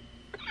band.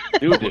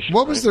 New edition.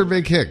 What was their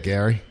big hit,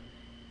 Gary?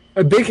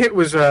 A big hit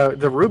was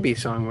the Ruby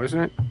song,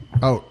 wasn't it?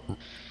 Oh,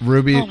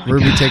 Ruby, Oh my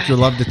Ruby, God. take your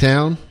love to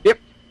town.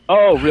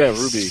 Oh yeah,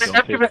 Ruby. Don't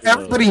take your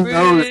Everybody love.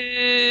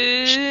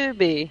 knows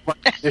Ruby.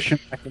 what condition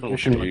my Don't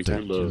condition take was your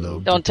in.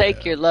 love. Don't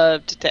take your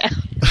love to town.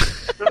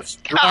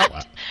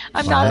 God,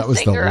 I'm Wow, not that a was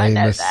the singer. I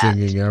know lamest that.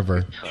 singing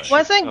ever.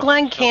 Wasn't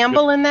Glenn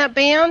Campbell in that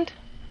band?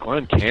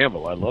 Glenn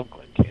Campbell. I love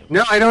Glenn Campbell.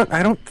 No, I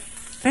don't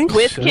think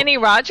With so. Kenny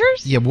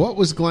Rogers? Yeah, what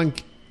was Glenn?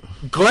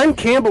 Glenn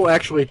Campbell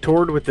actually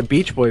toured with the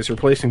Beach Boys,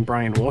 replacing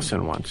Brian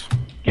Wilson once.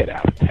 Get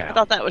out of I town.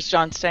 thought that was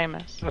John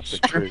Stamos. That's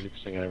the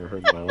craziest thing I ever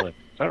heard in my life.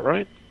 Is that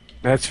right?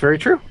 That's very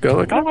true. Go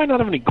look. Why do I not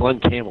have any Glenn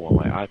Campbell on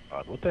my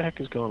iPod? What the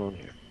heck is going on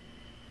here?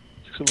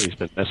 Somebody's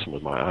been messing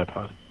with my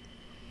iPod.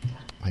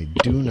 I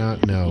do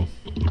not know.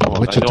 On,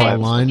 Wichita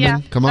lineman? Yeah,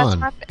 Come that's on.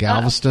 my-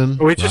 Galveston?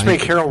 We just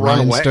make Carol run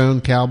away.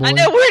 Rhinestone Cowboy? I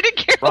know where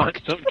to go.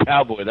 Rhinestone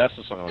Cowboy. That's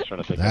the song I was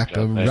trying to think Like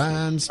a of.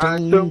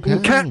 rhinestone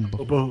cowboy.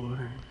 Cowboy.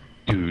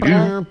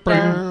 Bow,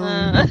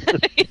 bow.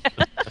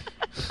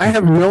 I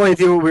have no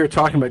idea what we were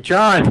talking about.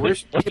 John,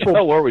 where's What the people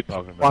hell were we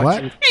talking about?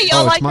 What? Hey,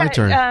 y'all Oh, like it's my that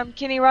turn.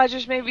 Kenny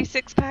Rogers movie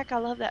Six Pack? I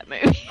love that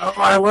movie. Oh,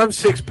 I love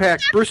Six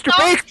Pack. Brewster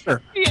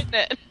Baker. Isn't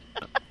it?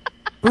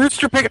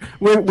 Brewster Baker.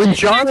 When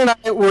John and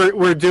I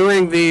were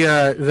doing the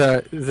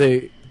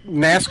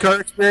NASCAR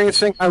experience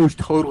thing, I was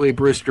totally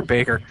Brewster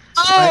Baker.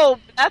 Oh,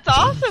 that's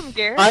awesome,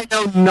 Gary. I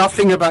know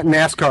nothing about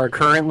NASCAR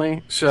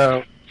currently,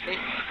 so.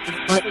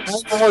 But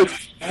I know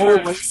it's all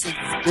racing.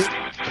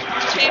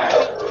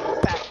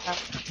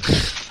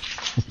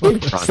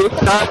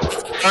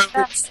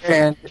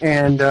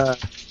 And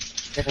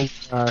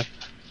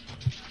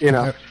you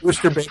know,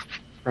 Brewster Baker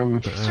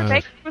from Mr.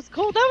 Baker was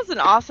cool. That was an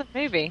awesome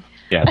movie.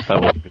 Yeah,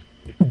 that was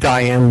good.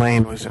 Diane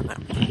Lane was in that.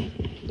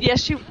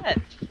 Yes, you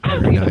would.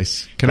 Very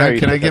nice. Can I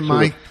get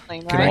my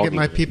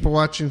Right? people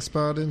watching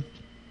spotted?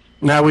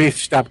 Now we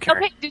stopped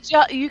caring. Okay, did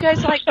you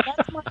guys like?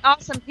 That's my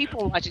awesome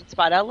people watching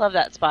spot. I love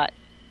that spot.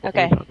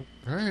 Okay,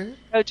 All right.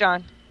 go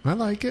John. I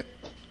like it.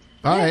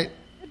 All right.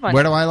 Good one.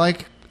 Where do I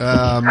like?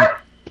 All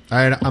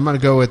right, I'm going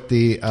to go with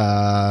the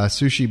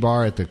sushi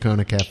bar at the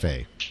Kona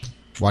Cafe.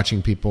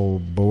 Watching people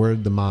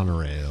board the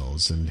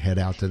monorails and head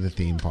out to the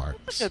theme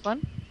parks. Good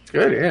one.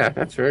 Good, yeah,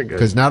 that's very good.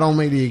 Because not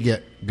only do you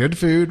get good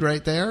food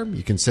right there,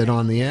 you can sit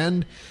on the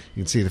end,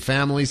 you can see the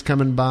families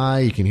coming by,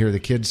 you can hear the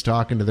kids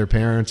talking to their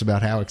parents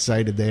about how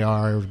excited they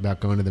are about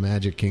going to the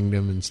Magic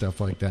Kingdom and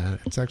stuff like that.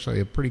 It's actually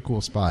a pretty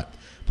cool spot.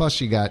 Plus,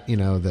 you got,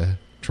 the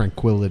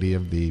tranquility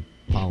of the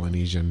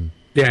Polynesian.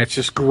 Yeah, it's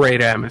just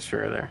great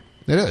atmosphere there.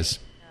 It is.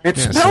 It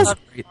Yeah, smells so-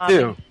 great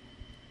too.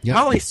 Yep.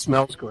 Holly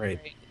smells great.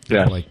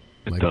 Yeah, like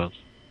it does.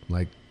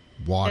 like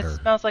water It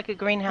smells like a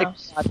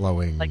greenhouse.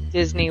 flowing. Like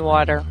Disney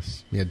water.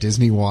 Yeah,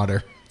 Disney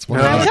water. It's one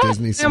Yeah. of those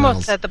Disney I almost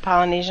smells. said the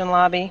Polynesian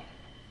lobby.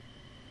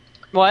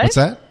 What? What's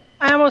that?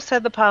 I almost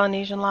said the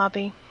Polynesian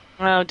lobby.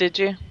 Oh, did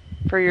you?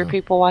 For your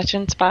people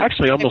watching spot?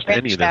 Actually, almost It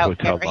any of branched the out,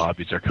 hotel Gary.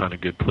 lobbies are kind of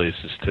good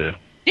places too.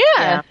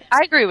 Yeah, I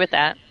agree with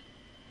that.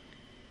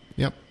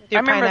 Yep. I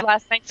remember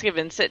last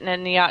Thanksgiving sitting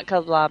in the yacht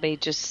club lobby,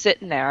 just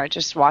sitting there,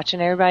 just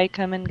watching everybody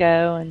come and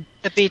go. And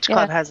the beach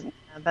club Yeah. has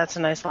that's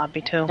a nice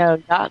lobby too.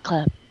 no yacht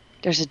club.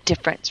 There's a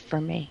difference for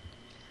me.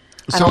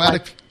 I So don't out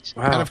like-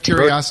 of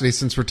curiosity,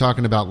 since we're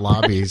talking about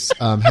lobbies,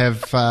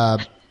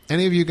 have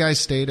any of you guys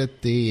stayed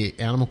at the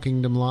Animal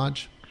Kingdom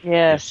Lodge?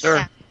 Yes,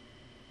 sir.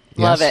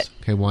 Love Yes? it.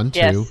 Okay, 1, 2.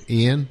 Yes.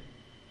 Ian?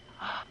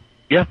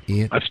 Yeah,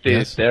 Ian? I've stayed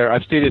Yes. there.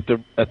 I've stayed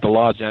at the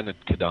lodge and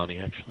at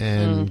Kidani actually.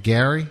 And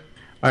Gary?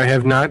 I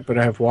have not, but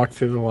I have walked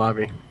through the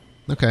lobby.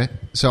 Okay.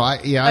 So I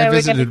Are we going to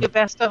visited. do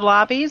best of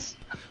lobbies?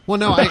 Well,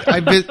 no, I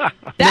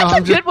That's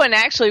a good one.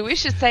 Actually, we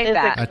should save Is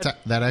that.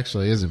 that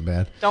actually isn't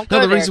bad. Don't no,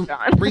 go the there, reason, John.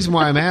 reason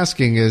why I'm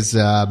asking is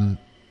no,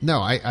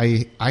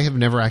 I have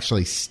never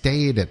actually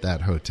stayed at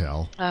that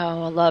hotel. Oh,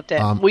 I loved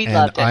it. We and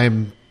loved it.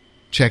 I'm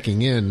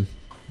checking in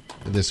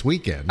this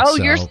weekend. Oh,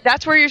 so,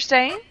 that's where you're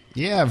staying?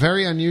 yeah,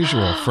 very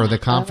unusual for the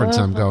conference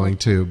I'm going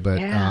to, but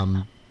Yeah.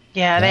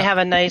 Yeah, they have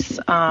a nice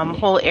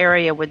whole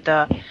area with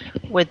the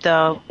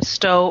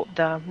stove.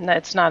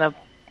 It's not a,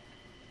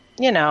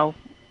 you Right.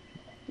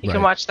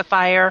 can watch the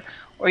fire,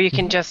 or you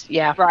can just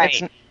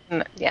Right.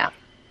 Yeah.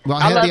 well, I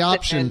I had love the sitting in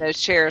option.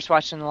 those chairs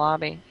watching the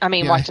lobby. I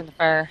mean, Yeah, watching the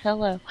fire.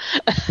 Hello.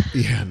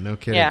 Yeah, no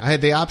kidding. Yeah. I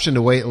had the option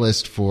to wait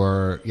list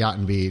for Yacht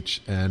and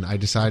Beach, and I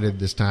decided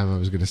this time I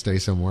was going to stay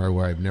somewhere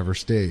where I've never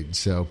stayed.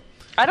 So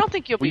I don't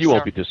think you'll Well, be. you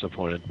won't sorry. be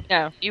disappointed.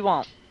 No, you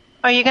won't.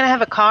 Are you going to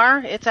have a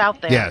car? It's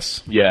out there.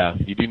 yes, Yeah,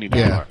 you do need a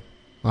yeah, car.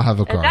 I'll have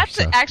a car. And that's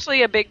so.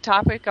 actually a big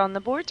topic on the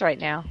boards right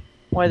now.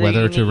 Whether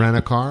Whether you to need- rent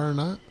a car or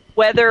not.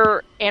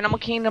 whether Animal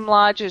Kingdom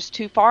Lodge is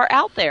too far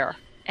out there,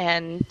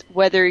 and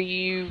whether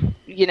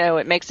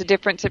it makes a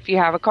difference if you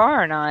have a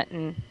car or not.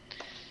 And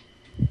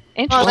Well,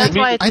 interesting. that's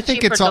why it's I a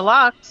think cheaper it's all-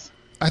 deluxe.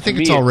 I think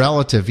To it's me, all it's-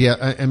 relative.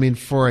 Yeah, I mean,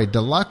 for a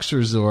deluxe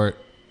resort,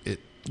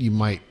 you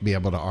might be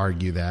able to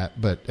argue that,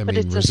 but I but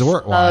mean, it's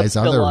resort-wise, a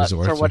other sub-deluxe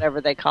resorts or are-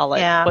 whatever they call it.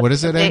 Yeah. What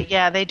is it? They, Ed?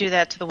 yeah, they do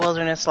that to the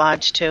Wilderness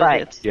Lodge too.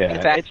 Right. It's, Yeah,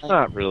 Exactly. it's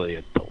not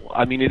really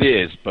I mean, it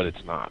is, but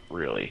it's not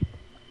really.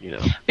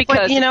 Because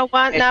But you know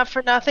what? Not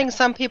for nothing.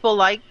 Some people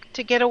like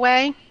to get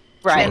away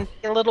right. and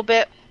be a little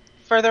bit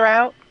further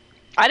out.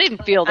 I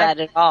didn't feel that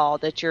at all.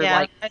 That you're Yeah,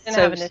 like I didn't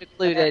so have an issue with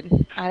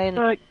secluded. I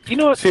didn't. You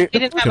know what? See, You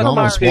didn't You have can a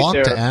almost car. walk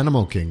to there.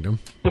 Animal Kingdom.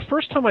 The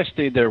first time I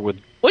stayed there with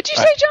What'd you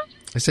say, John?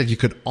 I said you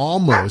could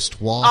almost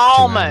walk to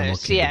Animal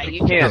Almost. Yeah, Kingdom. you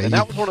can. yeah, you- and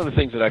that was one of the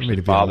things that I actually mean,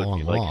 it'd be a bothered long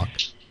me. Like walk.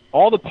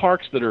 all the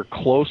parks that are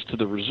close to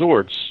the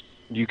resorts,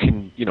 you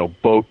can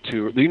boat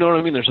to. You know what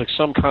I mean? There's like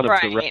some kind of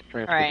Right, direct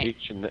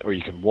transportation that, or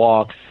you can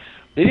walk.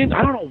 They didn't.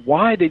 I don't know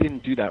why they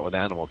didn't do that with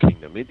Animal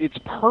Kingdom. It's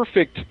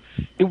perfect.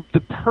 The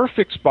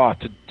perfect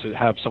spot to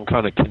have some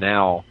kind of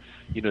canal.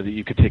 that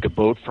you could take a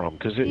boat from.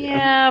 but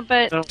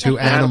To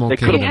Animal they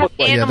could've Kingdom. put,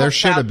 animals Yeah, there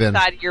should have been.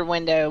 outside your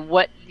window.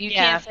 What you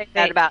can't say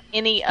that about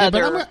any Yeah,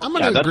 but other. I'm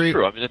going yeah, to that's agree.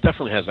 true. I mean, it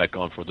definitely has that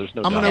going for it. There's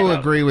no I'm doubt going to about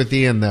agree with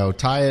Ian though.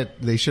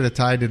 They should have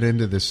tied it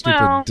into the stupid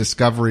Well-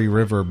 Discovery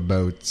River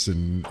boats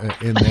and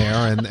in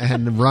there,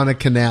 and run a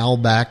canal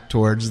back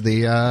towards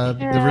the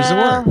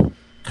resort.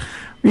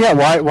 Yeah,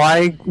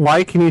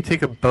 why can you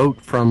take a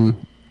boat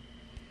from,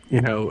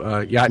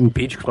 Yacht and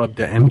Beach Club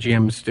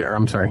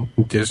to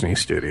Disney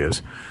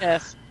Studios?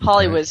 Yes,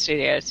 Hollywood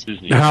Studios.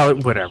 Disney.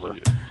 Whatever.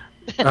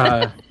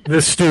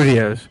 The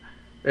studios.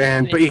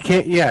 But you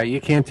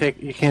can't take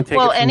it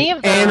from any the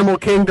of the- Animal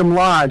Kingdom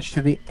Lodge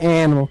to the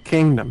Animal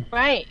Kingdom.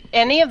 Right.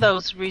 Any of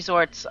those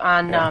resorts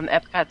on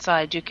Epcot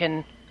side, you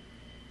can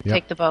Yep.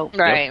 take the boat.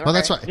 Right. Well,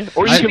 that's right. right.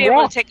 Or you You can should be able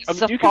walk. to take a I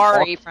mean, you can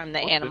safari walk. from the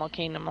Animal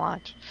Kingdom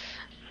Lodge.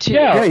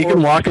 Yeah, you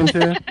can walk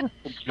into.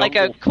 Like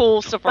a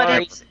cool But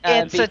safari. it's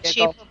a vehicle.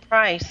 cheaper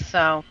price,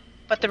 so.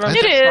 But the rooms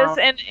It are is, small.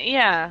 and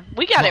yeah,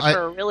 we got Well, it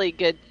for a really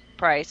good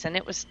price, and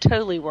it was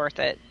totally worth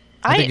it.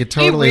 I think it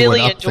we totally really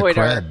would up the enjoyed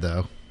cred, our,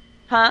 though.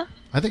 huh?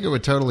 I think it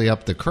would totally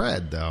up the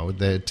cred, though.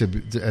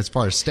 As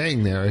far as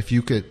staying there, if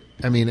you could,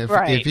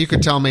 Right. if you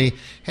could tell me,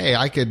 hey,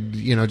 I could,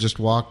 just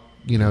walk,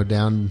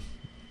 down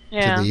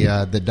Yeah.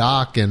 to the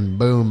dock, and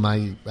boom,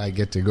 I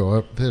get to go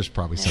up. There's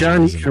probably some John,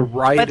 you reason. should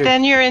ride But it.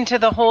 then you're into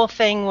the whole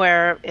thing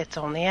where it's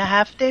only a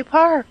half-day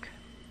park.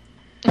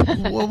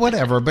 Well,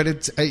 whatever.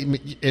 But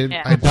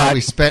Yeah. I'd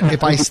probably spend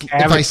if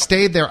I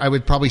stayed there, I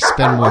would probably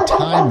spend more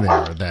time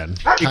there. Then,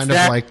 kind of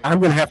like I'm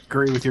going to have to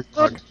agree with your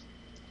dog.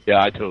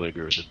 Yeah, I totally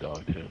agree with the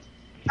dog too.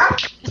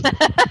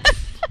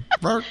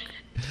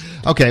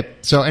 Okay,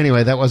 so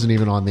anyway, that wasn't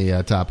even on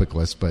the topic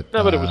list, but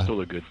No, but it was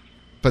totally good.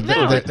 but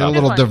No, the it's a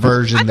little good one.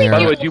 diversion I think there. By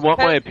the you way, do you want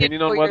my That's opinion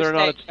good on for whether your or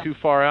not stay. it's too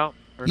far out?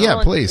 Or Yeah,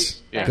 not?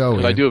 please Yeah, go.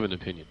 'cause I Ian. do have an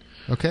opinion.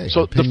 Okay.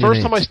 So the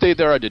first time I opinionates. stayed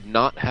there, I did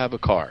not have a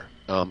car.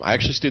 I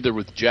actually stayed there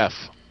with Jeff,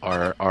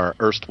 our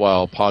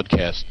erstwhile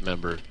podcast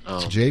member,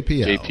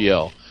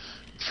 JPL,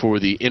 for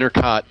the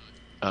Intercot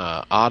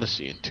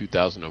Odyssey in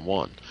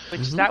 2001.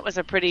 Which that was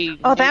a pretty.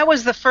 Oh, that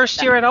was the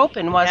first year it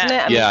opened, wasn't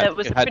it? I mean, Yeah, it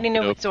was it a pretty hadn't new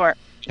been resort.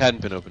 It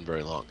hadn't been open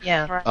very long.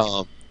 Yeah.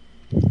 Right.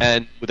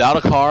 And without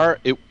a car,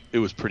 it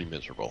was pretty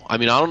miserable. I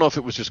mean, I don't know if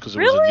it was just because it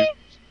was a Really? new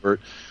resort.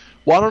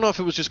 Well, I don't know if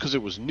it was just because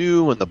it was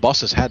new and the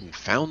buses hadn't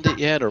found it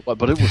yet, or what.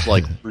 But it was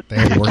like They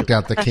had worked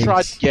out the I tried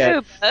kinks. to get.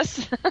 Ooh,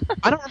 bus.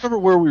 I don't remember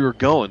where we were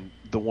going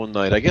the one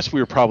night. I guess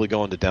we were probably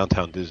going to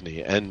downtown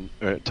Disney and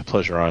to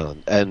Pleasure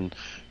Island. And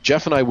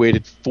Jeff and I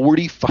waited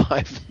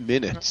 45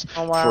 minutes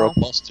Oh, wow. for a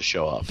bus to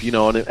show up.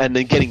 And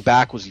then getting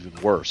back was even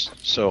worse.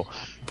 So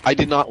I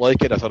did not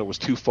like it. I thought it was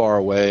too far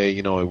away.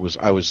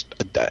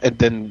 And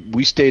then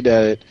we stayed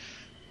at it.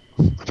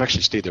 I've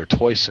actually stayed there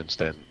twice since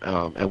then.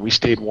 And we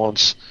stayed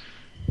once.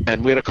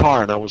 And we had a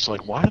car, and I was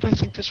like, "Why did I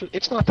think this was?"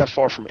 It's not that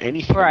far from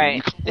anything. Right.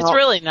 You come It's out-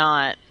 really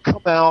not.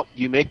 come out,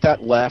 you make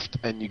that left,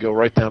 and you go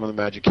right down to the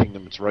Magic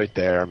Kingdom. It's right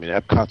there. I mean,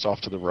 Epcot's off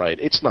to the right.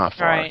 It's not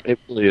far. Right. It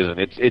really isn't.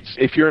 It's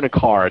if you're in a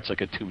car, it's like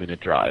a 2-minute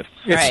drive.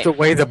 It's Right. the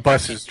way the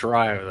buses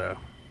drive, though.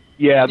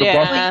 Yeah, the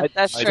Yeah, bus.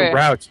 that's The true.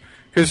 routes,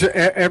 because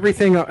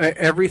everything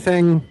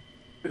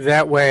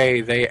that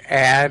way they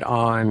add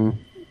on.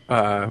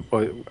 Well,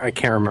 I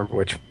can't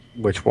remember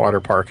which water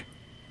park.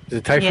 Is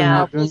it Typhoon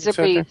Yeah, Lagoon? Blizzard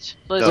Something? Beach.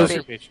 Blizzard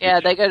Blizzard Beach. Beach. Yeah,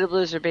 they go to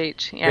Blizzard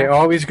Beach. They Yeah.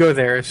 always go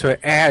there, so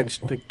it adds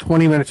like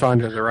 20 minutes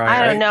onto the ride.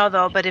 I don't know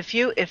though, but if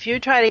you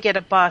try to get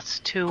a bus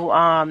to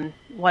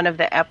one of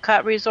the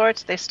Epcot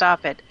resorts, they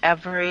stop at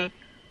every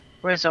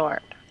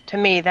resort. To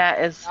me, that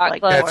is Rock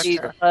like Club, torture. Beach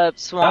Club,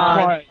 Swan.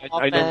 That's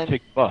why I Dolphin. never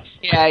take the bus.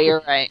 Yeah,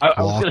 you're right. I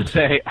was Walk. going to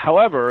say,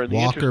 however, in the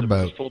Walk interest or of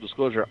boat. full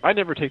disclosure, I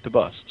never take the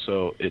bus,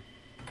 so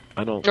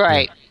I don't.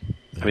 Right.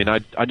 I mean, I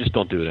just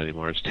don't do it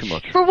anymore. It's too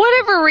much. For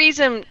whatever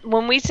reason,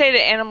 when we stayed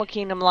at Animal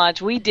Kingdom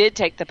Lodge, we did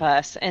take the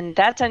bus, and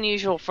that's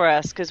unusual for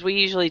us because we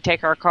usually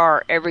take our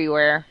car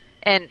everywhere.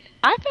 And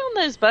I found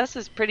those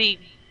buses pretty.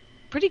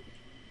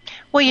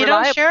 Well, you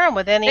reliable. don't share them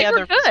with any They were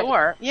other good.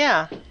 resort.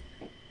 Yeah.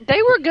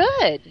 They were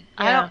good.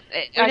 Yeah. I We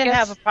didn't guess,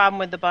 have a problem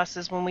with the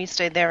buses when we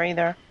stayed there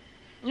either.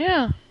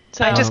 Yeah.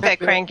 So I just got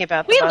cranky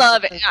about the We buses.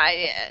 love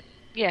it.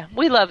 Yeah,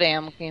 we love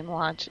Animal Kingdom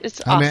Lodge.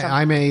 It's awesome.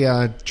 I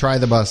may try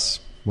the bus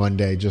one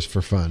day just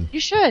for fun. You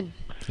should.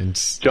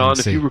 John, and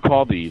if see. you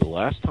recall the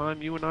last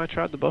time you and I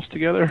tried the bus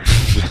together,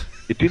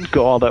 it didn't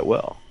go all that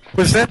well.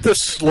 Was that the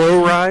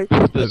slow ride?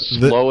 The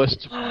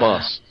slowest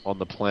bus on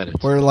the planet.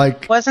 We're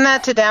like, Wasn't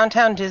that to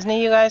downtown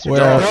Disney? You guys were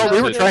Well- doing? No,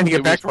 we were trying to get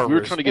It back was- to our We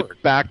were trying to resort.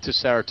 get back to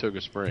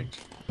Saratoga Springs.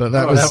 but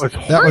that Oh, was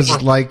that was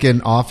horrible. like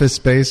in Office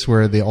Space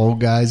where the old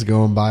guys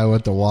going by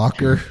with the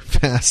walker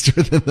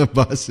faster than the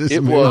buses.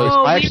 It moving. was.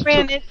 Oh, I we actually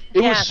ran took- it.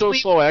 It yes, was so we-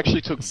 slow. I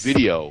actually took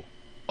video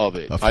of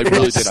it. Of I really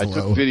course did. I slow.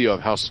 took video of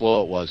how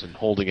slow it was and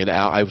holding it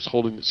out. I was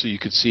holding it so you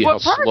could see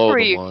What how park slow were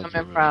the you lines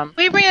coming were. from?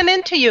 We ran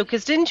into you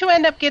because didn't you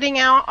end up getting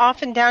out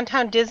off in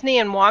downtown Disney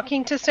and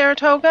walking to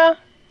Saratoga?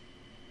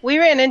 We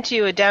ran into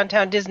you at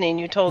downtown Disney and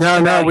you told us.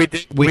 No, about we it.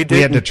 did. we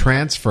didn't. had to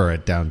transfer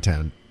at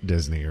downtown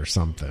Disney or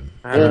something.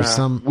 Or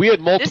some. We had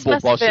This multiple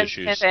must have bus been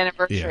issues. 10th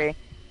anniversary.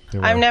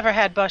 I've never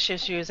had bus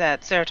issues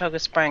at Saratoga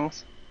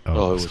Springs.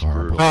 Oh, it was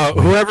horrible.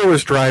 Whoever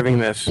was driving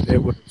this,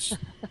 it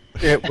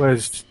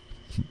was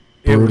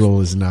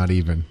brutal is not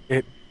even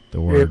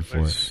the word for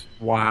it.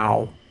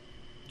 Wow.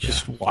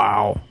 Just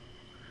wow.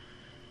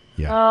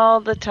 Yeah. Oh,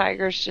 the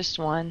Tigers just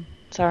won.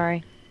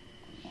 Sorry.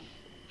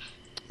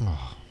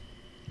 Oh.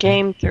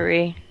 Game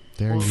 3.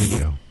 There you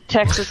go.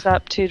 Texas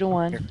up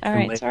 2-1. All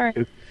right,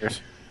 sorry.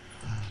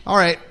 All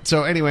right.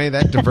 So anyway,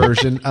 that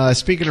diversion.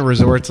 Speaking of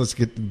resorts, let's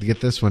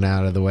get this one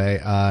out of the way.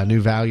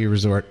 New Value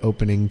Resort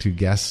opening to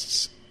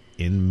guests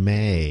in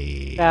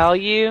May.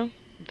 Value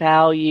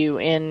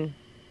in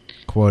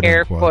quote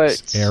air unquote.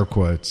 quotes. Air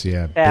quotes.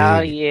 Yeah.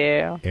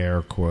 Value.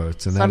 Air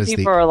quotes. And some that is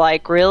people are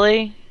like,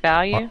 really?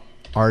 Value?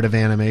 Art of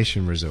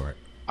Animation Resort.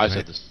 I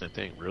said the same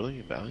thing.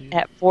 Really? Value?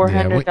 At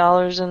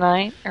 $400 a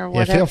night or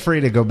whatever? Yeah, feel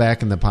free to go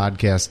back in the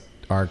podcast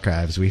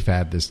archives. We've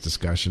had this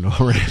discussion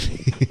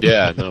already.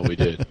 Yeah, no, we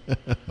did.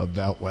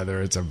 About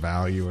whether it's a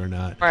value or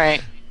not.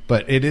 Right.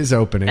 But it is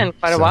opening. And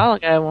quite a while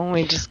ago when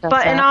we discussed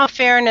But that. in all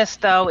fairness,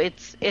 though,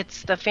 it's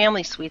the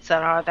family suites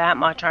that are that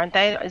much, aren't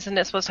they? Isn't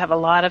it supposed to have a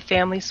lot of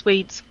family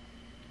suites?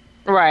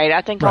 Right.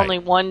 I think Right. only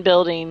one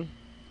building,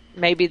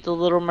 maybe the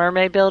Little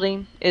Mermaid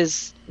building,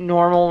 is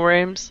normal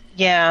rooms.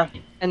 Yeah.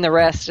 And the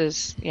rest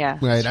is, yeah.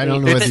 Right. I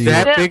don't know It's whether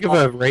that big of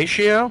a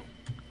ratio?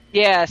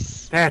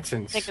 Yes. That's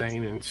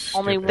insane and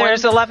only stupid. one.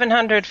 There's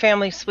 1,100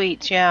 family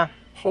suites, yeah.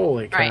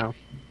 Holy cow.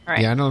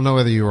 Right. Yeah, I don't know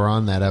whether you were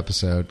on that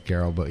episode,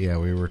 Carol, but yeah,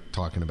 we were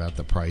talking about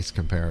the price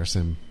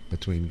comparison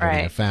between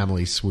getting a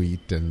family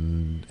suite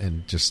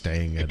and just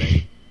staying at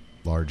a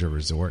larger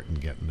resort and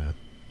getting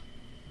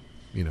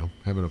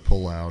having a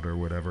pull out or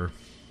whatever.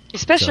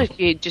 Especially if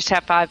you just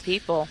have 5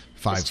 people.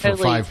 For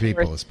totally 5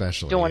 people, worth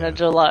especially. doing a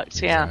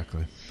deluxe,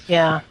 exactly.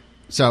 Yeah.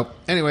 So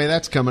anyway,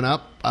 that's coming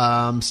up.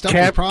 Stuff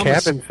we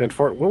promised. Cabins at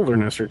Fort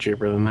Wilderness are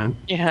cheaper than that.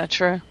 Yeah,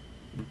 true.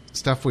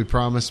 Stuff we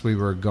promised we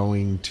were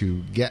going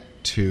to get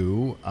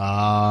to.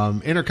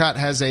 Intercut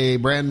has a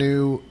brand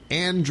new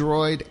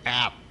Android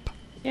app.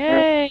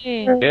 Yay.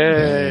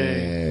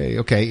 Yay.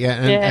 Okay, yeah,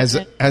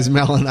 and as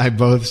Mel and I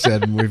both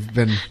said, and we've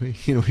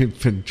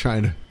been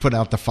trying to put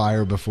out the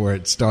fire before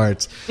it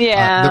starts.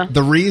 Yeah.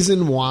 The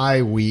reason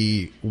why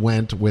we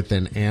went with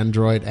an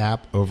Android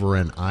app over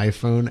an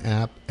iPhone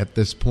app at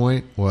this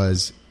point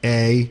was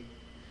it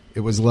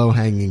was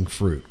low-hanging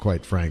fruit,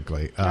 quite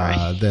frankly.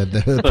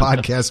 The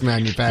podcast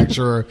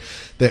manufacturer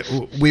that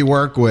we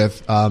work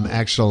with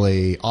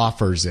actually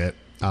offers it.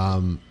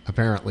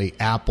 Apparently,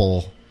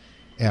 Apple,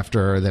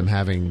 after them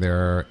having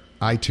their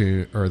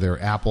iTunes or their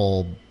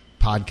Apple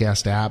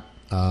podcast app,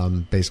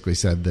 basically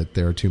said that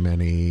there are too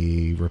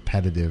many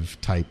repetitive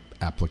type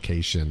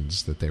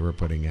applications that they were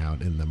putting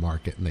out in the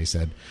market, and they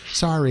said,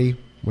 sorry,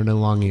 we're no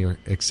longer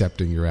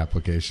accepting your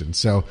application.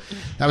 So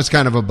that was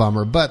kind of a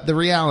bummer. But the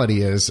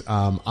reality is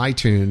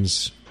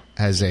iTunes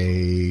has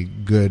a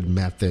good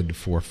method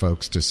for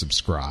folks to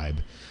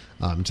subscribe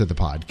to the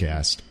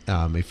podcast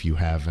if you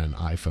have an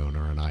iPhone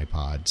or an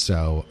iPod.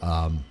 So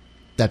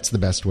that's the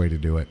best way to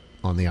do it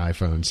on the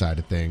iPhone side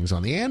of things.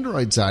 On the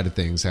Android side of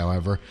things,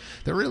 however,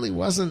 there really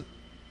wasn't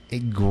a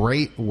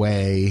great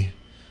way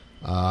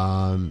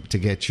to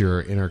get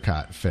your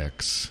Intercut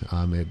fix.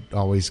 It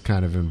always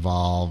kind of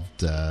involved,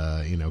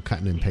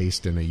 cutting and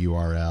pasting a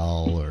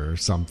URL or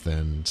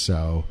something.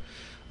 So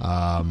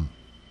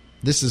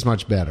this is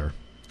much better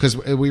because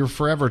we were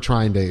forever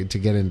trying to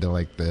get into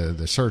like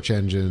the search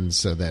engines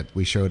so that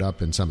we showed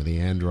up in some of the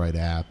Android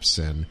apps,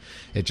 and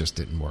it just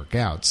didn't work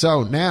out.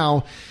 So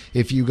now,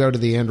 if you go to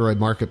the Android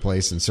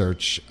marketplace and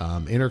search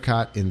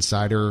Intercut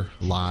Insider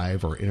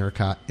Live or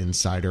Intercut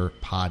Insider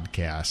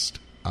Podcast,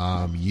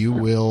 you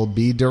will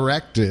be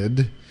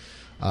directed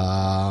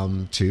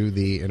to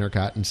the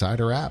Intercut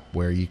Insider app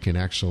where you can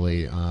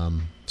actually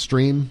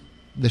stream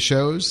the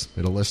shows.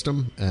 It'll list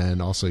them,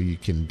 and also you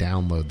can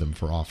download them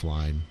for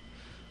offline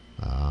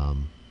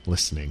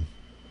listening,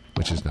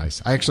 which is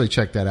nice. I actually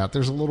checked that out.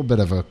 There's a little bit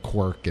of a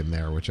quirk in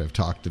there, which I've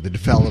talked to the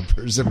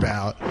developers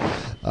about,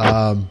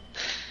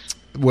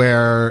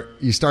 where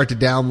you start to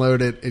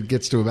download it, it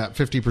gets to about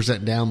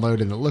 50% download,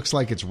 and it looks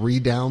like it's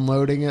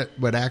re-downloading it,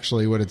 but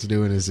actually what it's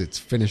doing is it's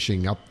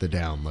finishing up the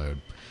download.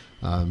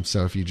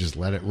 So if you just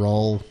let it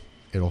roll,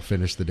 it'll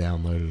finish the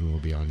download and it'll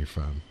be on your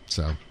phone.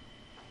 So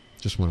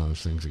just one of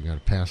those things you got to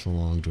pass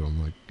along to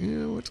them, like,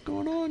 what's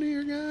going on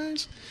here,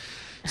 guys?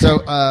 So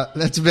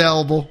that's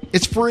available.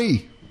 It's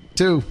free,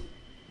 too.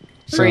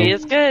 Free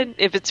is good.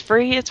 If it's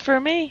free, it's for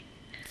me.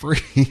 Free,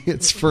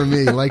 it's for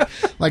me. Like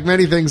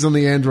many things on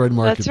the Android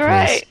marketplace,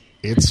 That's right.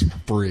 It's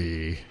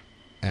free,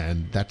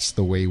 and that's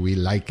the way we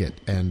like it.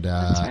 And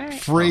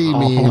free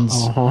means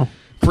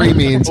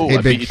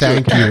a big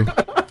thank you.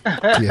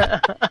 Yeah.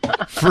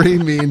 Free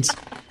means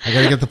I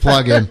got to get the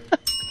plug in.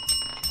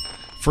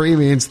 Free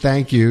means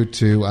thank you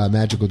to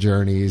Magical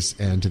Journeys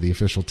and to the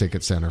Official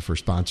Ticket Center for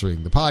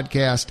sponsoring the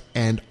podcast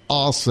and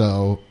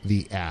also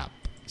the app.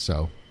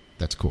 So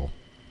that's cool.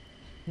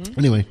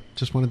 Anyway,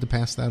 just wanted to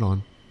pass that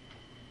on.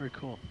 Very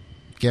cool.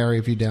 Gary,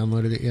 have you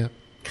downloaded it yet?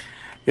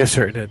 Yes,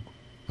 sir, I did.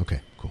 Okay,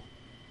 cool.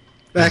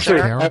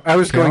 Actually, Carol? I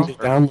was going to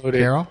Carol? download it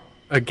Carol?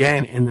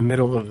 again in the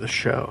middle of the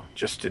show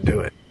just to do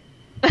it.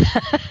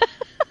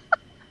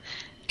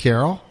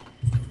 Carol?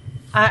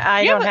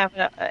 I don't have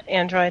an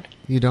Android.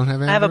 You don't have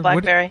Android? I have a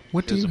BlackBerry.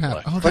 What do you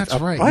have? Black- Oh, that's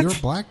What? right. What? You're a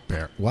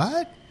BlackBerry.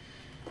 What?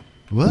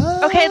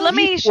 What? Okay, let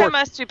me show poor-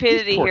 my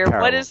stupidity poor here.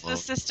 Carol, What is though. the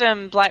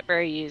system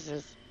BlackBerry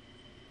uses?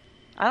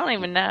 I don't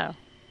even know.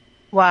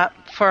 What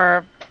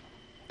for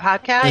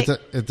podcast?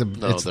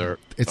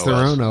 It's their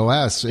own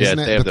OS, Yeah, isn't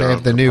it? they have But they their have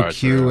own the new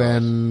proprietary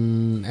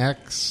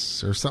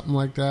QNX or something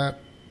like that.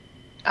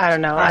 I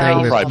don't know. Thing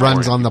Probably that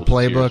runs more on the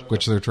people use playbook, it.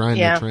 which they're trying to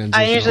Yeah, transition.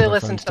 I usually all their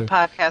listen to the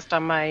phones podcast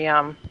on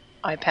my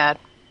iPad,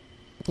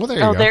 Well, there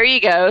you Oh, go. there you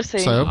go. So,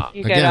 So,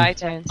 you go again,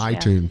 to iTunes. yeah.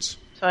 iTunes.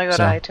 so I go So-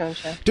 to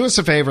iTunes. Yeah. Do us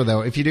a favor,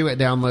 though. If you do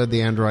download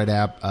the Android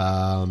app,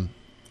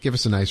 give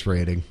us a nice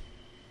rating.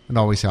 It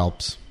always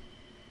helps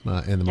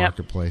in the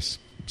marketplace.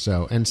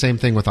 So, and same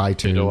thing with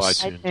iTunes. Ditto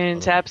iTunes.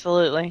 iTunes,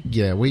 absolutely.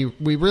 Yeah, we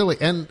really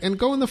and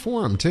go in the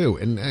forum too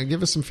and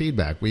give us some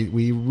feedback.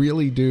 We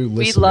really do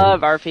We listen. love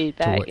to, our to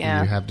feedback. what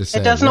Yeah, you have to say.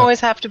 It doesn't Yeah. always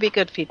have to be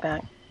good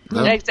feedback.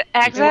 No.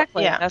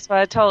 Exactly. Yeah. That's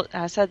what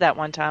I said that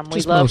one time. We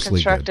Just love mostly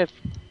constructive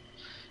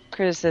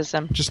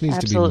criticism. Just needs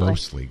Absolutely. to be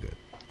mostly good.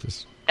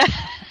 Just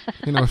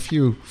a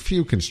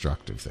few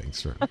constructive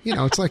things. Or,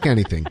 it's like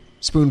anything.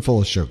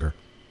 Spoonful of sugar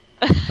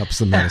helps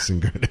the medicine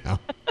go down.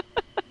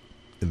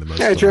 In the most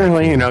Yeah,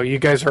 generally, delightful way. you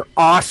guys are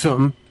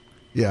awesome,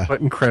 Yeah, but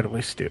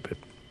incredibly stupid.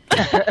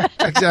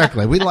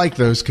 exactly. We like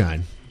those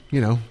kind.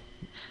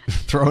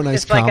 Throw a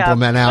nice It's like a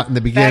compliment out in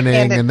the beginning,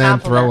 backhanded and then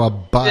throw a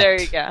compliment. butt There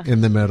you go.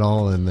 in the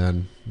middle, and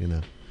then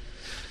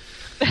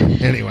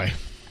Anyway,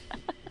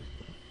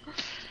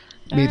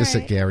 meet us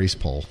at Gary's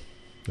poll.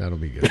 That'll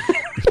be good.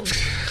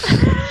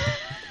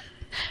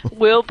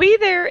 We'll be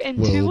there in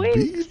 2 We'll be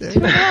weeks. there.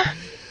 2.5.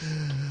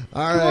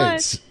 All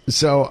right.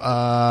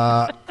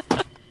 So,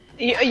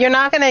 You're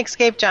not going to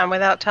escape, John,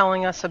 without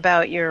telling us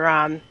about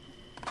your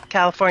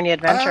California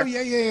adventure. oh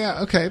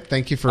yeah. Okay.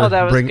 Thank you for Oh,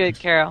 that was good,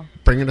 Carol.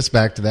 bringing us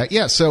back to that.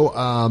 Yeah. So,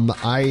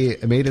 I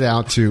made it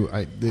out to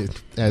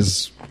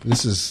as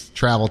this is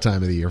travel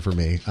time of the year for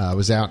me. I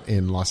was out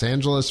in Los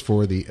Angeles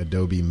for the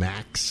Adobe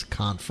Max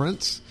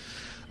conference,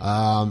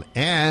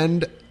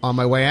 and on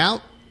my way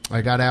out,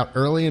 I got out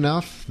early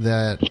enough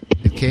that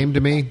it came to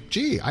me,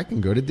 gee, I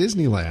can go to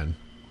Disneyland.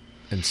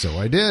 And so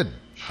I did.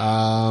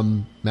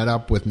 Met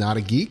up with Not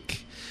a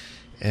Geek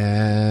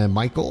and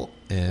Michael,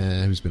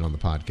 who's been on the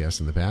podcast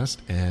in the past.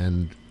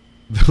 And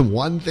the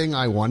one thing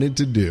I wanted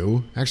to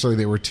do, actually,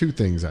 there were two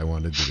things I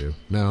wanted to do.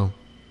 No.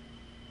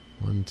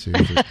 1, 2,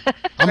 3.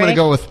 I'm going to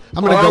go with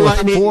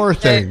four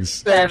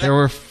things. There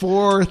were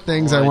four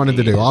things I wanted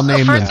to do. I'll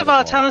name them. First of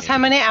all, tell us how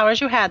many hours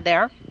you had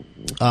there.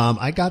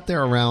 I got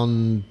there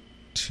around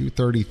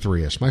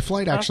 2:33ish. My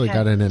flight actually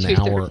got in an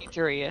hour.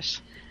 2:33-ish.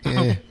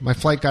 My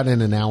flight got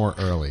in an hour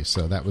early,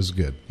 so that was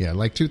good. Yeah,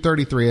 like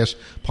 2:33ish.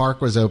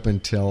 Park was open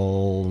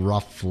till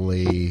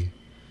roughly.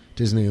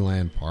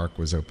 Disneyland Park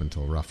was open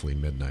till roughly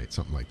midnight,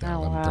 something like that. Oh,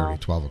 11:30, wow.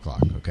 12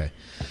 o'clock. Okay,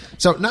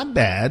 so not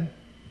bad.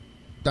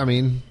 I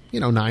mean,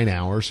 9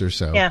 hours or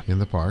so in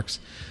the parks.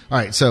 All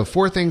right, so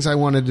four things I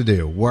wanted to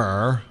do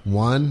were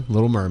 1,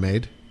 Little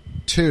Mermaid,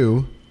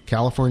 2,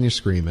 California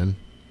Screamin',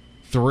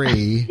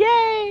 3,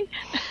 Yay!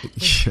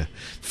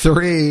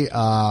 3,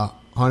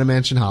 Haunted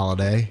Mansion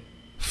Holiday,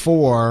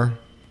 4,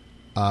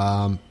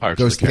 Pirates of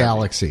Ghost the Caribbean.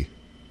 Galaxy.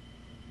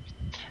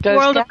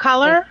 World of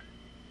Color?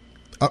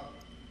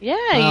 Yeah,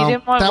 Well, you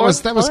didn't want that World was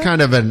of that was Color?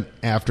 kind of an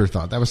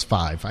afterthought. That was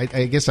 5. I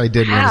guess I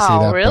did want to see Wow,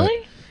 that.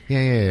 really? But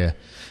yeah.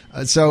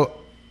 So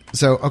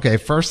okay.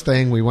 First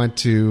thing, we went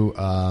to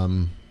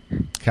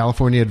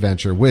California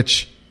Adventure,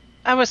 which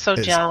I was so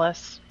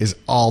jealous. is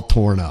all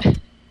torn up.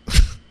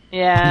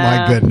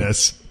 Yeah. My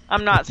goodness,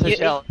 I'm not so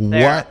jealous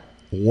there.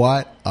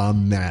 what a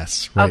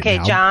mess! Right Okay,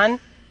 now. John.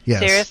 Yes.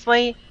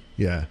 Seriously,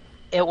 Yeah.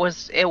 it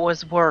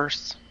was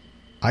worse.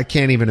 I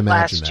can't even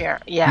imagine Last that. year,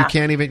 yeah.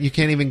 You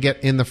can't even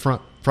get in the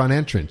front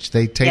entrance.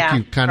 They take Yeah,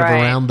 you kind of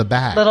right. around the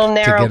back, Little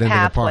narrow to get into the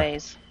park.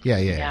 pathways.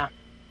 Yeah.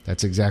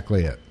 That's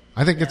exactly it.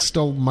 I think it's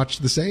still much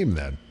the same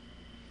then,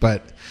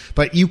 but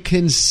you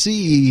can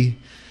see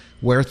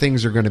where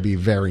things are going to be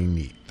very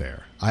neat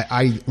there.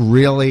 I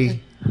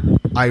really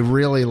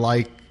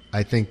like.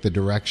 I think the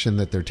direction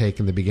that they're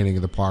taking the beginning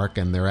of the park,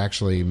 and they're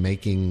actually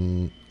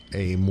making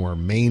a more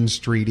Main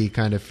Streety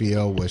kind of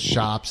feel with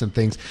shops and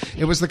things.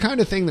 It was the kind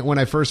of thing that when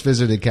I first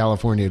visited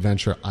California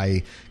Adventure,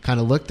 I kind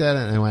of looked at it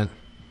and I went,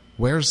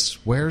 where's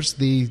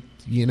the,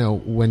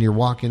 when you're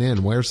walking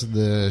in, where's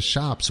the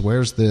shops?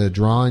 Where's the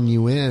drawing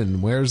you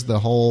in? Where's the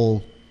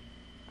whole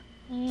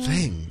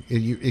thing?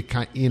 You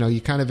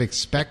kind of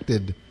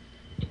expected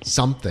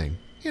something.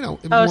 Oh,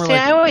 more see, like,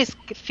 I always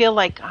feel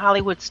like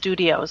Hollywood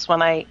Studios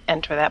when I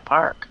enter that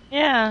park.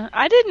 Yeah,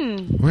 I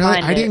didn't. really,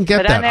 mind I didn't it, get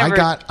but that.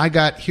 never, I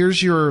got.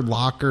 Here's your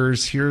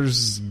lockers.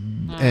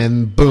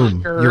 And boom,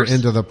 Lockers. you're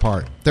into the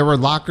park. There were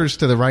lockers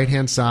to the right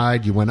hand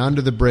side. You went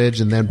under the bridge,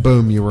 and then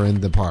boom, you were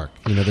in the park.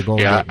 The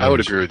Golden Yeah, Gate I would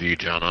Bridge. agree with you,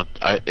 John.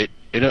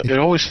 It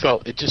always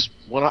felt it just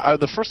when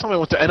the first time I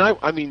went there, and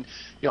I mean,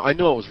 I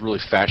know it was really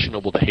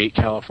fashionable to hate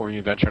California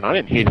Adventure, and I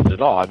didn't hate it at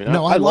all. I mean,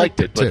 no, I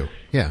liked it too. But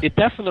yeah, it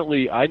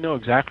definitely. I know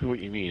exactly what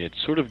you mean. It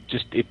sort of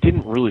just it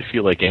didn't really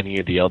feel like any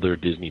of the other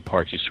Disney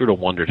parks. You sort of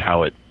wondered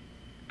how it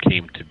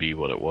came to be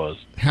what it was.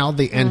 How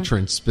the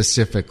entrance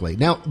specifically.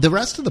 Now, the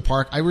rest of the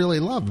park I really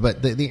loved,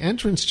 but the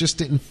entrance just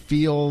didn't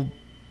feel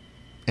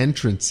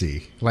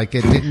entrancey. Like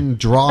it didn't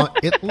draw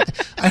it.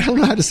 I don't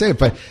know how to say it,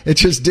 but it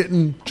just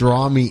didn't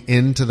draw me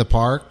into the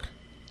park.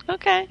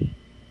 Okay.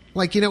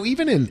 Like,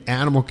 even in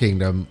Animal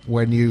Kingdom,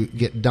 when you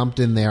get dumped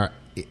in there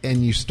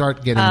and you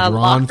start getting drawn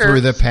lockers.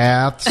 through the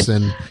paths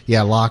and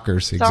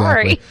lockers,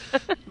 exactly.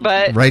 Sorry.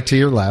 But right to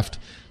your left.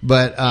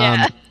 But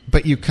Yeah.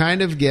 but you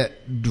kind of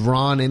get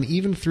drawn in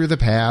even through the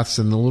paths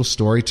and the little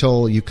story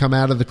till you come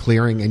out of the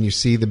clearing and you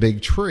see the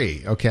big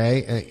tree,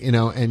 okay? And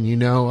all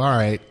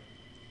right,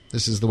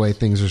 this is the way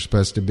things are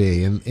supposed to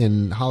be.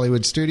 In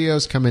Hollywood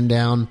Studios, coming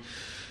down,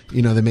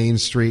 the main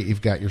street,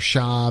 you've got your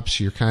shops,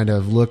 you're kind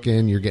of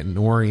looking, you're getting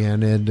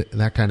oriented,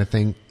 that kind of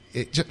thing.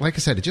 It just, like I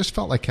said, it just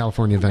felt like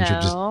California Adventure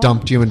just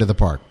dumped you into the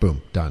park.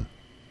 Boom, done.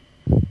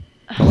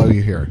 Hello,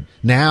 you here.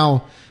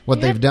 Now,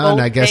 what they've done,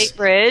 I guess... Gate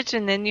Bridge,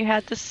 and then you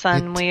had the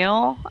Sun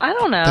Wheel. I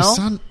don't know. The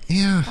Sun,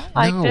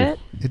 I liked it.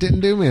 It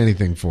didn't do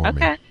anything for me.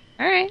 Okay,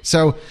 all right.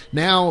 So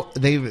now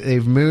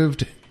they've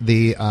moved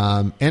the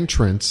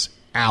entrance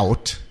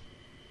out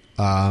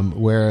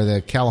where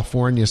the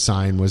California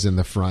sign was in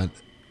the front.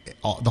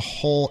 The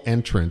whole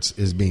entrance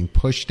is being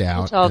pushed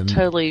out. Which I'll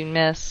totally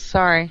miss.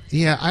 Sorry.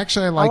 Yeah,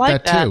 actually, I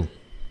like that too.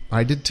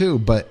 I did too,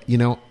 but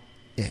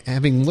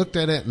having looked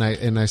at it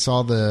and I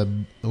saw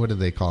what did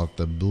they call it?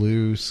 The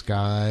blue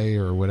sky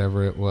or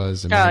whatever it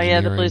was. Oh yeah,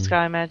 the blue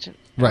sky. Imagine.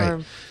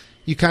 Right.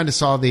 You kind of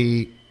saw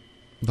the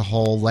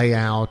whole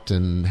layout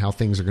and how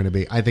things are going to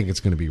be. I think it's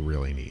going to be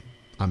really neat.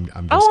 I'm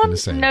just going to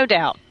say. No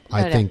doubt.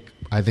 I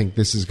think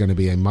this is going to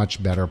be a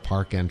much better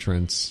park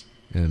entrance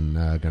and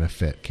going to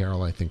fit.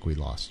 Carol, I think we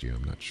lost you.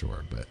 I'm not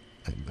sure, but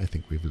I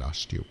think we've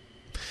lost you.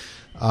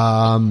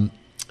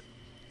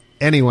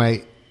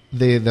 Anyway,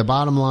 the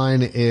bottom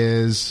line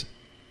is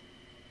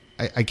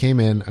I came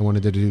in. I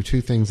wanted to do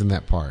two things in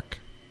that park.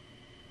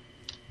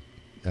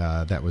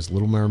 That was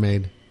Little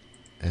Mermaid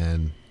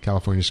and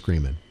California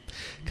Screamin'.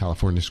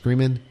 California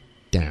Screamin'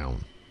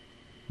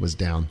 was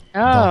down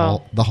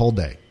the whole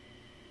day.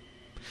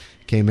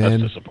 Came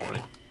in. That's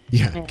disappointing.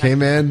 Yeah,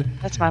 came in.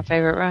 That's my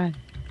favorite ride.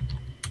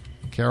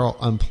 Carol,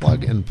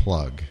 unplug and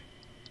plug.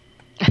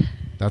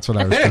 That's what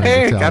I was trying to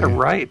tell you. Got it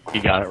right.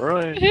 You got it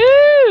right.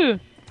 Woo!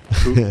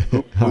 Who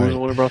was the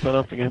one who brought that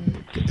up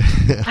again?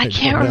 I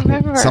can't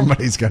remember.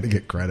 Somebody's got to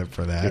get credit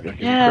for that.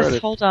 Yes,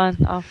 hold on.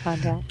 I'll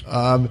find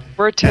out.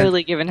 We're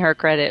totally giving her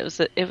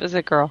credit. It was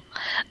a girl.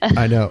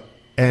 I know.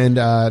 And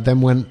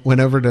then went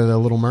over to the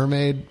Little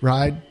Mermaid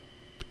ride,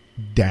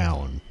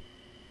 down.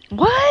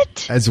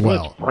 What? As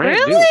well.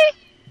 Really?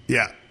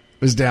 Yeah,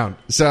 it was down.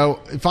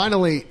 So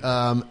finally,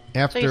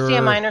 after... So you see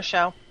a minor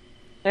show.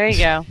 There you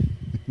go.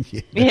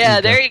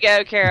 There you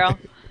go, Carol.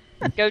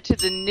 Go to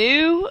the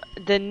new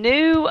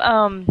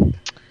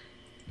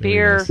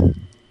beer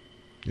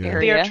area.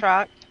 Beer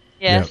truck.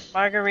 Yes. Yep.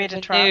 Margarita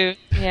truck.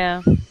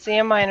 Yeah. See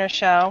a minor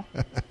show.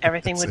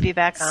 Everything would be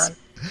back on.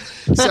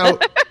 So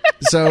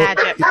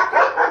Magic.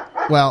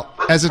 well,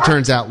 as it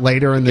turns out,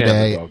 later in the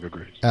day,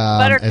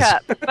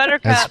 Buttercup.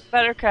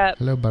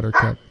 Hello,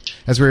 Buttercup.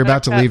 As we were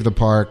about to leave the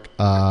park,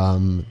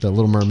 the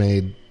Little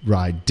Mermaid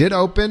ride did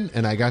open,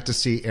 and I got to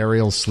see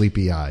Ariel's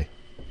sleepy eye.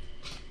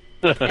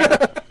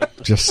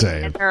 Just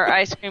saying. And her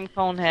ice cream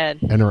cone head.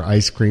 And her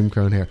ice cream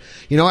cone hair.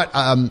 You know what?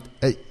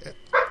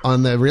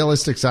 On the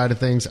realistic side of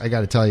things, I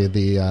got to tell you,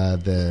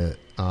 the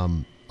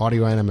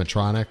audio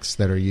animatronics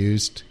that are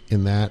used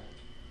in that,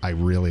 I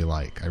really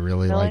like. I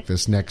really like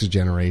this next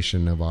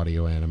generation of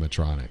audio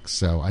animatronics.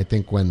 So I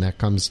think when that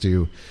comes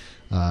to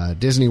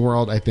Disney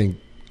World, I think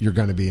you're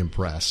going to be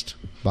impressed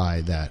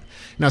by that.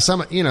 Now,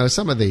 some of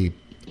the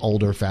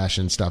older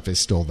fashioned stuff is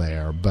still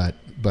there, but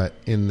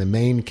in the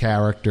main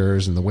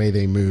characters and the way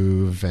they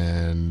move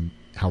and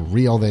how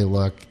real they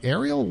look,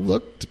 Ariel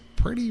looked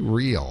pretty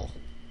real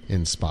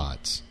in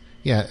spots.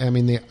 Yeah, I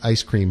mean, the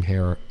ice cream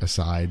hair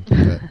aside,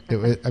 but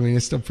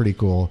it's still pretty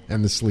cool.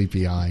 And the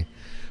sleepy eye,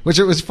 which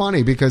it was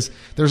funny because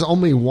there's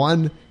only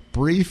one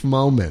brief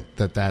moment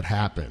that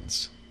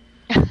happens.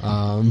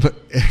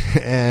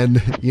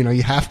 And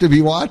you have to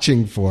be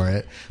watching for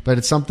it, but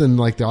it's something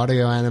like the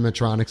audio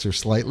animatronics are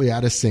slightly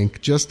out of sync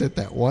just at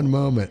that one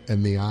moment,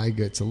 and the eye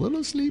gets a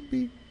little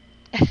sleepy.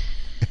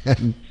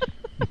 And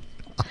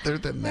other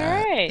than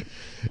that, right.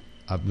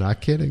 I'm not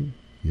kidding.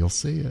 You'll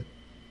see it.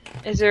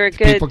 Is there a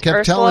good People kept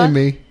Ursula? telling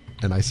me,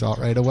 and I saw it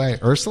right away.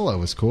 Ursula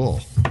was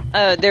cool.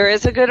 Oh, there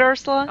is a good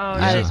Ursula?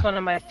 Oh, she's one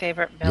of my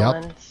favorite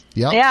villains.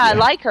 Yep. Yeah, I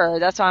like her.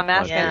 That's why I'm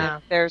asking Yeah.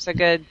 if there's a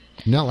good...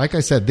 No, like I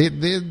said,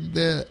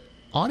 the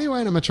audio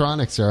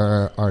animatronics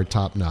are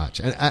top notch,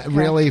 and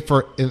really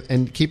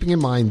and keeping in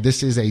mind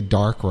this is a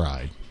dark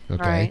ride.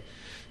 Okay, Right.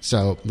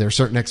 So there are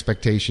certain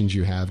expectations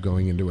you have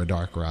going into a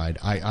dark ride.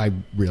 I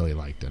really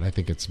liked it. I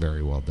think it's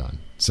very well done.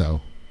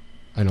 So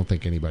I don't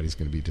think anybody's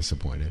going to be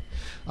disappointed.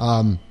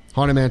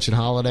 Haunted Mansion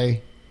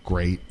Holiday,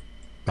 great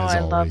as I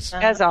always.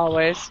 love that. As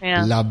always,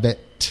 yeah. Love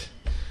it.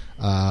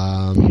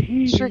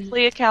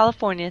 Strictly a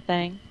California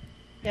thing.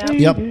 Yeah.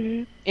 Yep.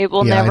 It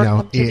will Yeah, never I know.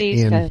 come to the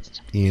East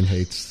Coast. Ian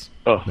hates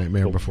Oh,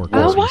 Nightmare Before Oh,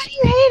 Christmas. why do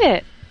you hate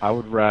it? I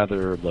would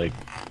rather like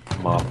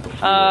mop the floor.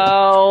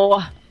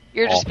 Oh,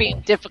 you're just Awful.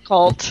 being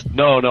difficult.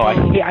 No,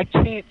 I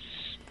can't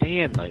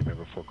stand Nightmare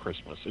Before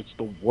Christmas. It's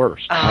the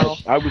worst. Oh.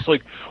 I was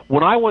like,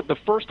 when I went the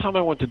first time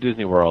I went to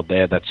Disney World, they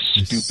had that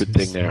stupid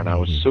thing there, and I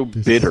was so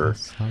bitter At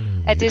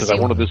because I Disney,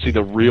 wanted to see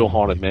the real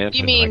Haunted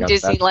Mansion. you and mean I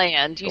got that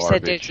Disneyland? You said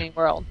garbage. Disney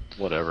World.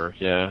 Whatever,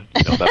 yeah,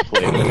 that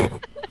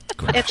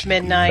place, It's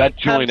midnight. that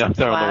joint Pubs up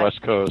there on the flat.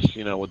 West Coast,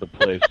 with the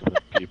place and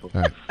the people.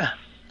 All right.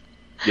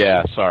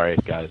 Yeah, sorry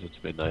guys,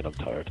 it's midnight. I'm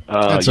tired.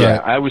 That's yeah, all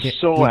right. I was Yeah,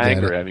 so we get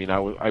angry. it. I mean,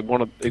 I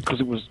wanted because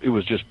it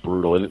was just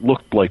brutal, and it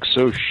looked like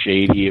so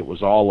shady. It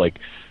was all like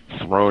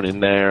thrown in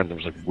there, and there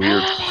was like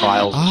weird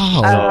piles of Oh,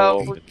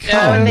 snow. Oh,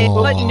 come When they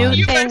put on.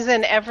 new things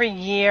in every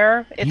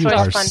year, it's You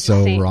always are fun so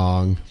to see.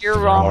 wrong. You're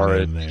Thrown wrong.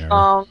 in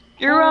there.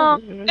 You're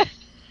wrong.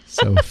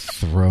 So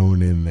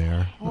thrown in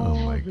there. Oh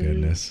my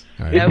goodness.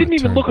 All right, It I'm didn't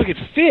even turn- look like it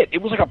fit. It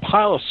was like a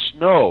pile of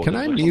snow. Can It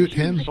was I like mute some,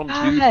 him? Some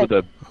God. dude with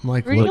a I'm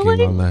like Really?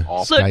 looking on the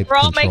Look, Skype we're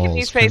all controls. making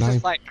these faces Can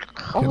I, like.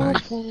 can I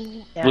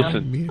Yeah.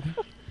 Listen. mute him?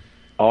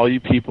 all you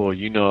people.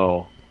 You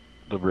know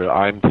the real.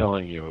 I'm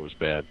telling you, it was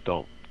bad.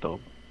 Don't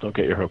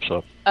get your hopes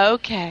up.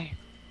 Okay.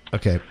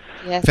 Okay.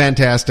 Yes.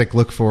 Fantastic.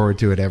 Look forward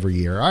to it every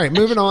year. All right,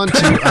 moving on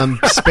to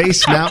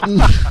Space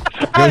Mountain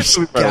Ghost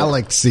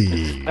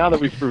Galaxy. Now that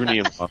we've proven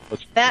him up,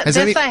 let's, Has This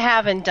any- I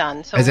haven't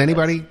done. So Has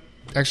anybody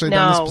actually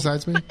done No. this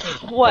besides me?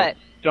 What?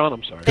 John,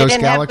 I'm sorry. They Ghost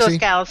didn't Galaxy? have Ghost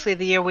Galaxy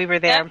the year we were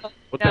there.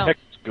 What the heck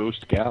is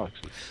Ghost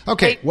Galaxy?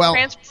 Okay, well,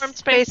 Transform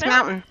Space Space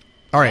Mountain.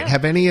 all right.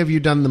 Have any of you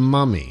done The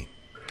Mummy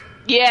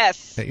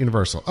Yes. at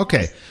Universal?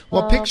 Okay.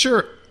 Well,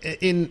 picture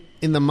in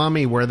The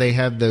Mummy where they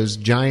have those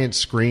giant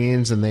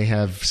screens and they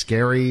have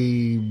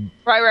scary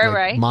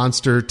Right.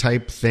 monster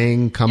type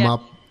thing come Yeah.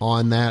 up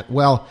on that.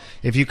 Well,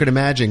 if you could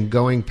imagine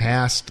going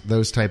past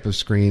those type of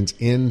screens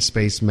in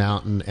Space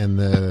Mountain and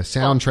the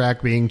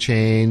soundtrack being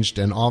changed,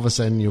 and all of a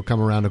sudden you'll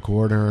come around a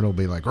corner and it'll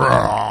be like,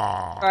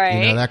 "Rawr,"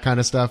 Right. that kind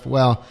of stuff.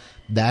 Well,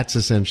 that's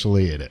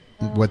essentially it.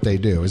 What they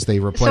do is they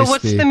So replace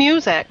what's the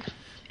music?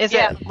 Is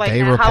Yeah. it like they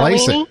a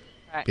replace Halloween-y?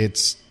 it. Right.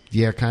 It's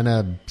kind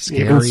of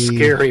Even scary,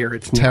 scarier.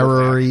 It's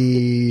never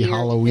terror-y,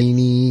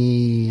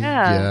 Halloween-y.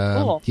 Yeah,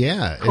 cool.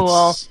 Yeah,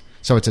 Cool.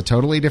 So it's a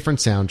totally different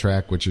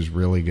soundtrack, which is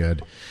really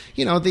good.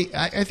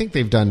 I think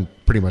they've done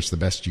pretty much the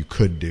best you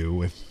could do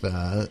with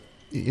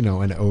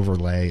an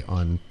overlay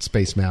on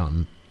Space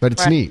Mountain, but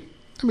it's Right. neat.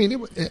 I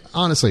mean,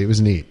 honestly, it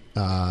was neat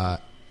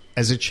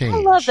as a change. I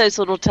love those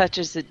little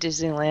touches that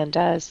Disneyland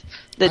does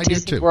that I do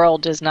Disney too.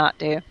 World does not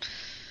do.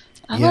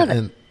 I Yeah, love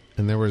it.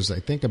 and there was, I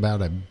think,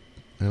 about a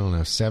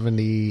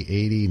 70,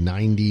 80,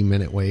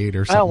 90-minute wait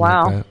or something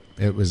wow. like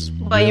that. It was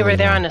Well, you were really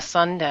there long. on a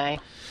Sunday,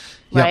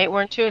 Yeah. right?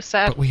 Weren't you?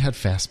 But we had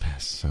Fast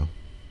Pass, so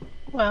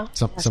Well,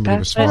 somebody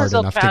was Pass. smart Still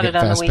enough to crowded get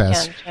on the Fast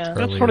Pass. weekend, yeah. earlier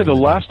That's funny. in The day.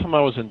 last time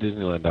I was in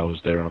Disneyland, I was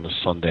there on a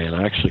Sunday, and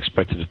I actually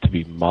expected it to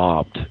be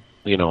mobbed.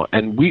 And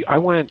I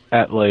went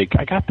at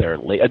I got there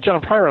late.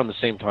 John, probably around the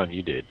same time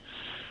you did.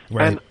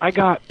 Right. And I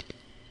got.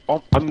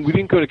 We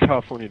didn't go to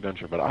California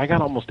Adventure, but I got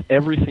almost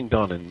everything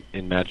done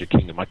in Magic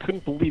Kingdom. I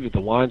couldn't believe it.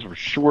 The lines were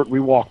short. We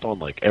walked on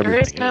everything. There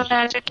is It no was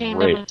Magic Kingdom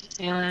great. in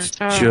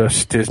Disneyland.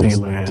 just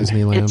Disneyland.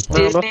 Disneyland. It's No,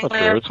 that's not true.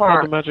 Disneyland It's called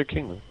Park. the Magic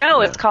Kingdom.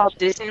 No, it's called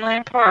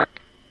Disneyland Park.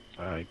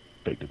 I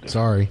beg to differ.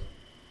 Sorry,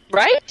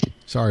 Right?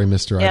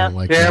 Mister. I Yeah. don't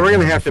like. Yeah, we're gonna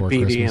Nightmare have to Before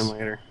BD Christmas. him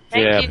later.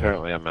 Thank Yeah, you.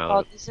 apparently I'm It's out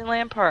called of it.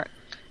 Disneyland Park.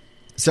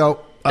 So,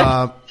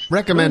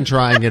 recommend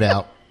trying it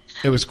out.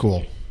 It was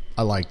cool.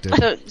 I liked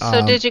it.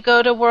 so did you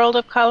go to World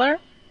of Color?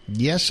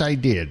 Yes, I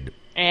did.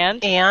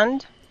 And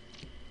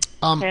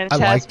I liked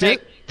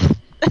Fantastic.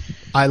 it.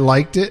 I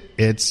liked it.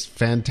 It's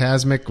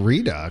Phantasmic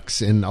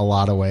Redux in a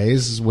lot of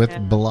ways with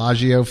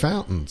Bellagio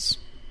fountains.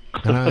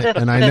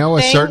 And I know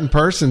a thing- certain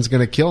person's going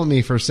to kill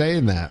me for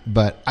saying that,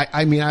 but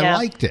I mean, I Yeah.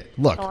 liked it.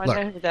 Look, Oh, I look.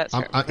 know who that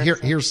certain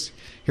person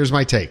Here's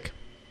my take.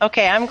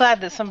 okay, I'm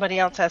glad that somebody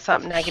else has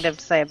something negative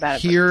to say about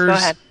it. but Here's Go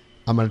ahead.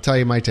 I'm going to tell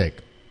you my take.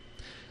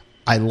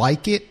 I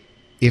like it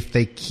if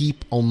they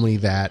keep only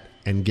that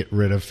and get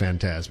rid of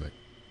Phantasmic,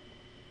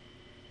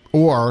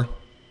 or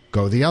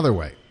go the other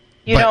way.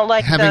 You But don't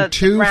like having the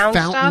two round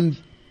fountain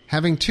stuff?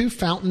 having two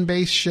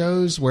fountain-based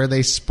shows where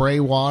they spray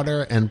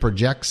water and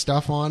project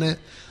stuff on it.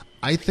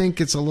 I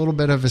think it's a little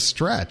bit of a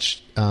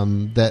stretch.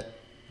 That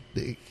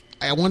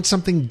I want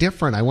something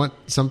different. I want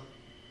some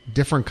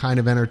different kind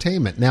of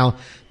entertainment. Now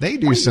they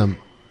do some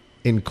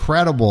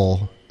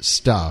incredible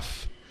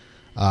stuff.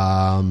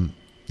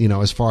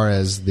 As far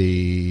as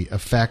the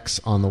effects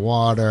on the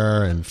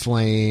water and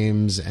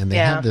flames, and they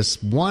Yeah. have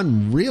this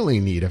one really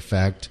neat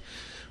effect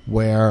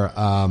where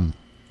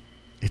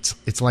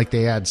it's like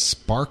they add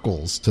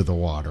sparkles to the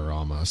water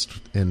almost,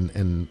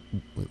 and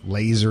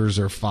lasers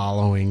are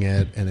following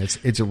it, and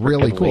it's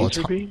really Fucking cool.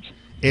 laser beams?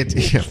 It's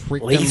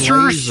freaking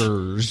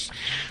lasers.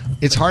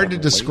 It's hard to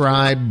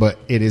describe, but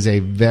it is a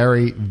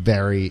very,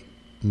 very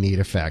neat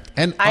effect.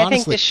 And I honestly,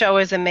 think the show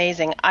is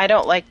amazing. I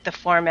don't like the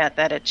format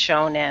that it's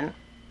shown in.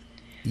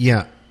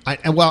 Yeah,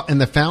 and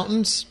the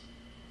fountains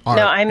are.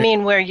 No, I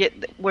mean where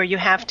you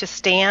have to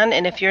stand,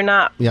 and if you're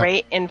not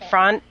right in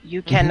front,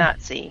 you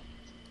cannot see.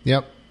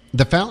 Yep,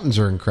 the fountains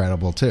are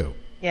incredible too.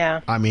 Yeah,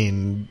 I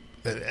mean,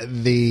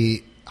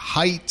 the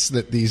heights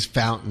that these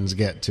fountains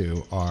get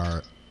to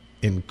are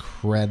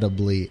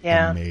incredibly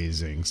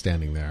amazing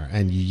standing there.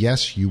 And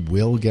yes, you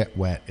will get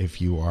wet if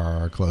you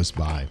are close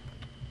by.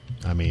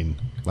 I mean,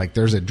 like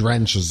there's a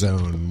drench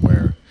zone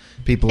where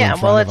people in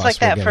front of us it's like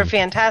that were for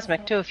getting,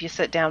 Phantasmic too. If you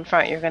sit down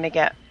front, you're going to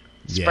get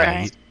sprayed.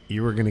 Yeah,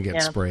 you were going to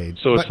get sprayed.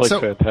 So it's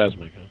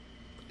Phantasmic, huh?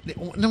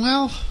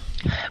 Well,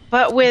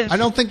 but with I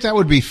don't think that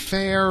would be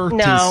fair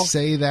to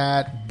say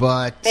that,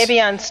 but maybe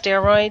on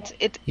steroids.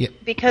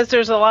 Because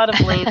there's a lot of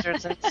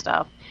lasers and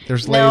stuff.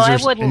 There's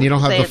lasers, and you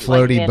don't have the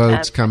floaty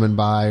boats coming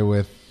by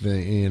with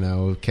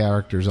the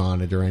characters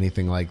on it or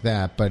anything like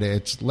that. But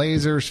it's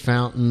lasers,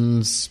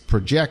 fountains,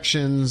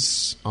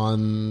 projections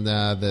on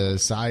the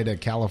side of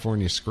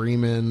California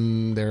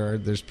Screamin'.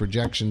 There's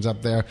projections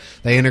up there.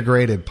 They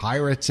integrated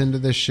pirates into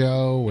the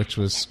show, which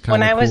was kind of cool.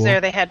 When I was there,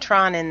 they had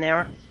Tron in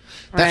there.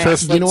 So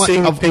it's like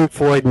seeing Pink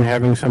Floyd and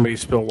having somebody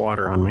spill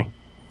water on me.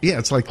 Yeah,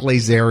 it's like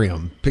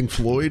Laserium. Pink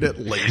Floyd at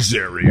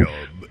Laserium.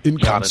 In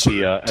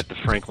concert. At the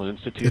Franklin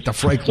Institute. At the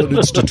Franklin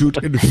Institute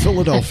in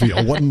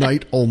Philadelphia, one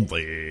night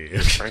only.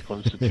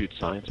 Franklin Institute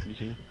Science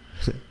Museum.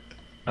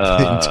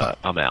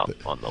 I'm out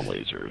on the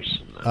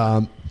lasers.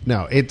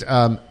 No,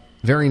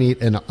 very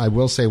neat. And I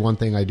will say one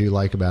thing I do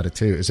like about it,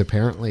 too, is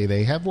apparently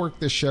they have worked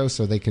this show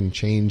so they can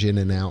change in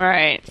and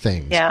out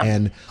things. Yeah.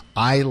 And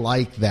I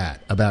like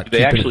that about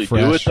keeping it fresh. They actually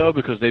do it, though,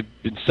 because they've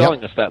been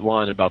selling us that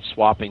line about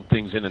swapping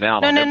things in and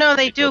out. No,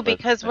 they do,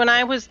 because when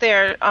I was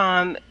there,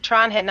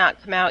 Tron had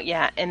not come out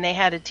yet, and they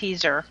had a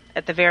teaser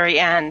at the very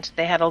end.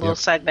 They had a little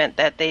segment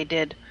that they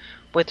did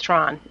with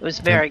Tron. It was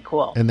very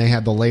cool. And they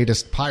had the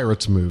latest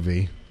Pirates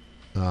movie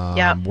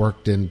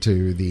worked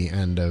into the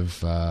end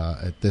of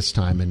at this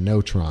time in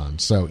No Tron.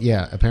 So,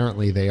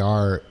 apparently they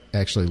are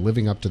actually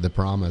living up to the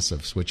promise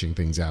of switching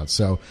things out.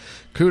 So,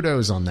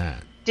 kudos on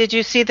that. Did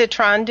you see the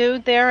Tron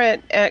dude there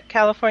at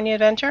California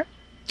Adventure?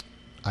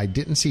 I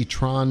didn't see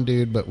Tron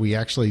dude, but we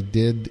actually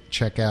did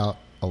check out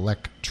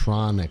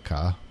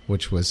Electronica,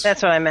 which was...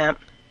 That's what I meant.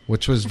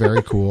 Which was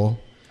very cool.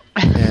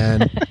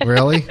 And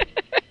really?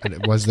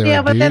 Was there a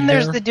dude but then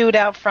there's there? the dude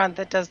out front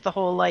that does the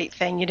whole light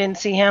thing. You didn't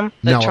see him?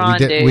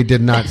 We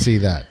did not see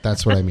that.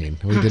 That's what I mean.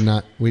 We did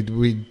not...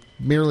 We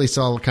merely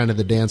saw kind of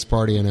the dance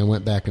party, and I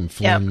went back in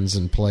Flynn's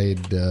and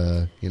played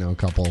a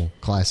couple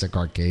classic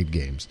arcade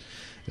games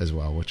as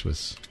well, which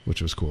was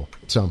cool.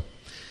 So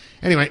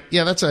anyway,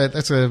 that's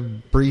a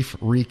brief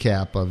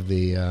recap of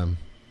the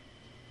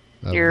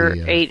your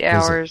 8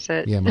 hours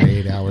at my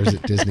 8 hours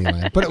at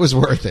Disneyland, but it was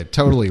worth it,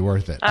 totally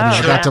worth it. I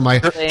got to my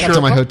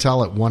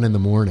hotel at 1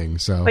 a.m.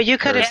 So, but you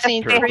could have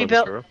seen three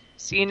Billy.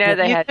 So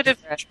they had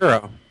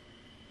churro.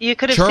 You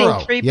could have seen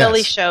three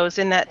Billy shows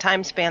in that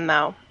time span,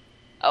 though.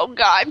 Oh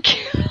God!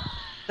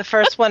 The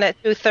first one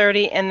at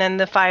 2:30, and then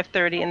the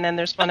 5:30, and then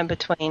there's one in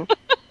between.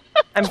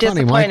 I'm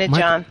disappointed,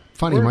 John.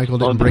 Michael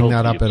didn't bring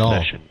that up at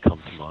all.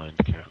 Come to mind,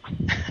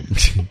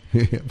 Carol.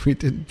 We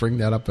didn't bring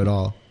that up at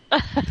all.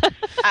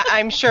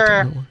 I'm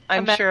sure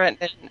it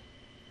didn't.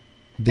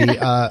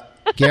 The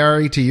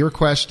Gary, to your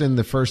question,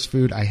 the first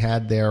food I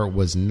had there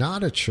was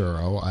not a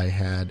churro. I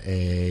had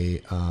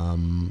a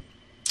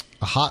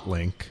hot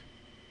link.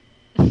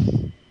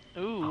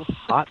 Ooh,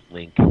 hot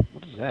link.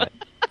 What is that?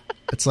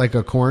 It's like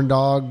a corn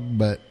dog,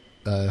 but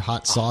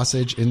hot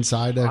sausage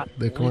inside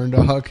the corn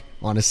dog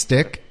on a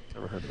stick.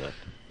 Never heard of that.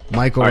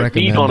 Michael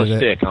recommended on a it.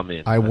 Stick, I'm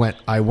in. I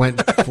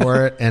went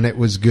for it, and it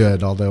was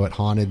good, although it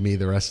haunted me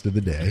the rest of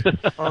the day.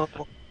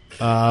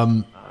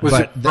 Was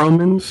it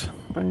Froman's?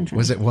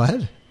 Was it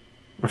what?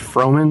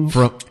 Froman's?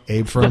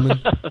 Abe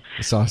Froman,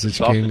 the sausage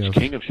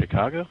king of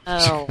Chicago.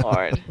 Oh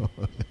Lord.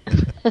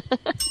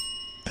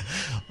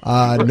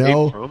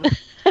 No,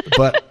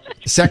 but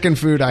second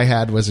food I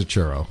had was a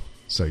churro.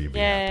 So you be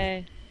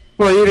happy.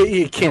 Well,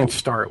 you can't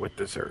start with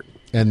dessert.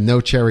 And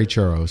no cherry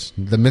churros.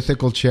 The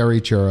mythical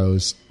cherry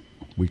churros,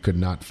 we could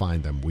not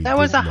find them. That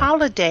was a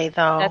holiday,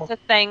 though. That's a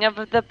thing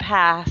of the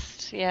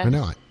past. Yes. I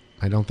know.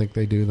 I don't think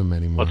they do them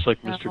anymore. Much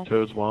like Mr.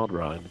 Toad's Wild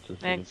Ride.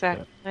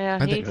 Exactly.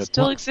 Yeah, he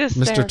still exists.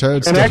 Mr.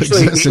 Toad still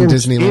exists in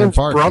Disneyland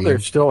Park. His brother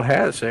still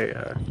has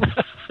a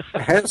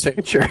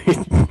cherry.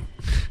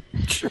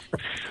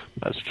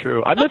 That's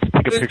true. I'd like to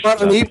take a picture of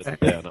that.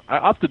 Yeah,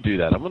 I'll have to do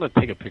that. I'm going to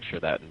take a picture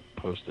of that and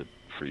post it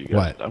for you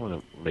guys. What? I'm going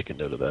to make a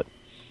note of that.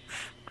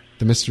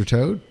 The Mr.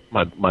 Toad?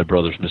 My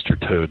brother's Mr.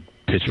 Toad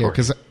pitchfork.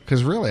 Yeah,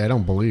 because really, I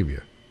don't believe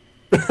you.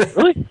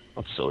 Really?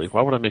 That's silly.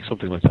 Why would I make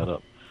something like that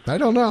up? I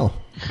don't know.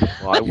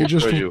 Well, I will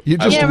show you.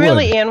 Yeah,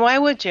 really, Ian. Why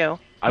would you?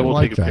 I will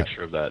take a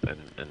picture of that and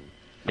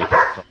make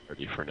it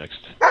ready for next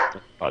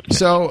podcast.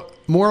 So,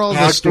 moral of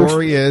the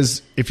story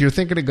is, if you're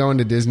thinking of going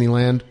to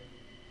Disneyland,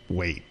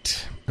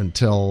 wait.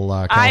 until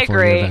I California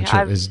agree. Adventure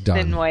I've is done.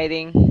 been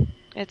waiting.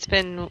 It's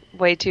been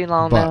way too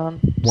long But now.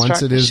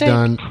 once it is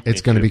done,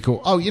 it's going to be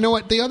cool. Oh, you know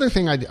what? The other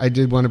thing I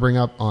did want to bring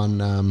up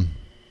on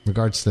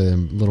regards to the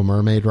Little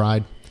Mermaid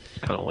ride.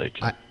 Kind of late.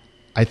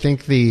 I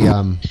think the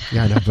yeah,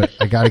 I know, but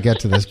I got to get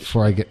to this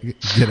before I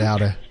get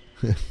out of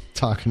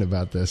talking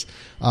about this.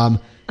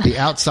 The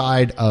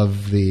outside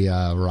of the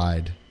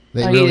ride,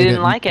 they you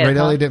didn't like it, They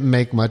really huh? didn't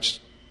make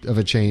much of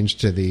a change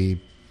to the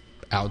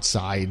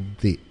outside,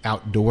 the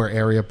outdoor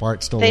area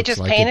part. Still, They looks just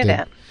like painted did.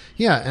 it.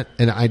 Yeah,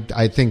 and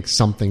I think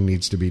something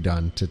needs to be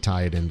done to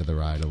tie it into the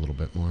ride a little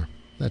bit more.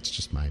 That's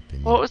just my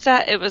opinion. What was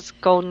that? It was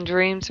Golden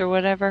Dreams or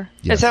whatever.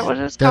 Yes. Is that what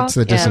it's called? That's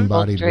the Yeah,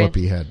 disembodied Golden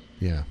Whoopi head.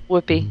 Yeah.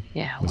 Whoopi.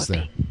 Yeah, Was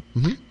Whoopi.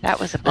 there. That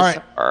was a All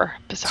right.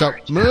 bizarre.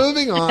 So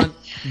moving on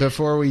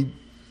before we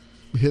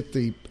hit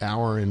the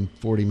hour and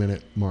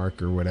 40-minute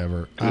mark or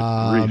whatever.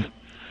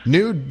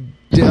 New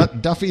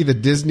Duffy the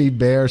Disney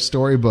Bear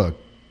storybook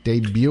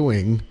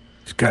debuting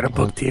He's got a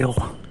book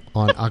deal.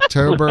 on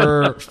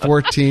October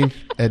 14th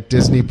at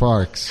Disney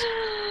Parks.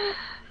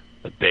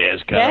 The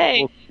bear's got Hey.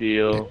 a book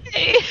deal.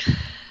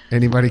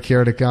 Anybody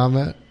care to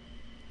comment?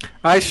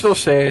 I still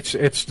say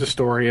it's the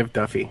story of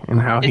Duffy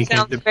and how he It came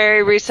sounds to.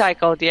 very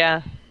recycled,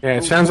 yeah. Yeah,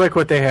 it sounds like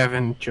what they have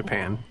in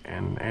Japan,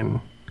 and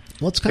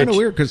Well, it's kind of It's-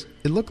 weird because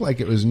it looked like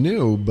it was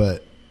new,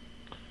 but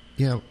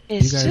yeah,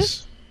 It's you guys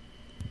just-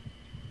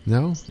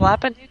 no.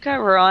 Slap a new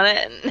cover on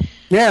it.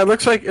 yeah, it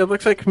looks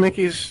like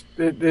Mickey's.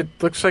 It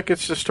looks like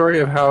it's the story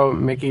of how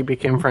Mickey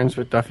became friends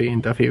with Duffy,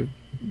 and Duffy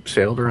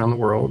sailed around the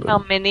world. How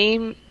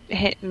Minnie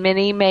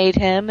made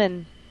him,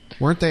 and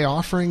Weren't they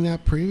offering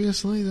that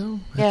previously though?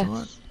 I Yes.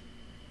 thought.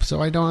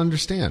 So I don't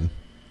understand.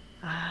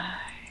 I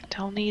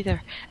don't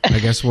either. I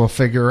guess we'll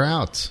figure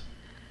out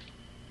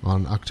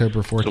on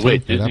October 14th. So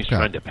wait, at Disney's Epcot.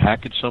 trying to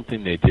package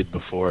something they did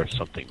before as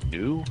something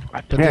new?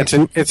 I thought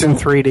Yeah, it's in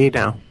 3D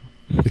now.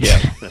 yeah.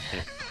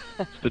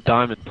 It's the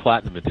Diamond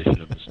Platinum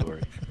edition of the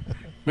story.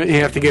 But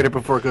you have to get it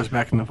before it goes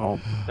back in the vault.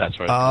 That's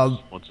right.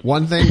 Once a-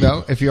 One thing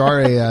though, if you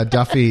are a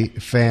Duffy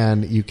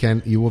fan,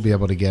 you will be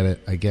able to get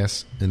it, I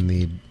guess, in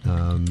the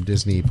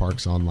Disney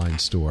Parks online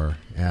store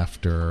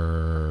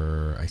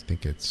after I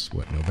think it's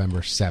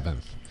November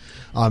 7th.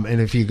 And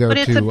if you go But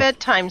to, it's a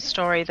bedtime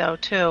story, though,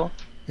 too.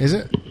 is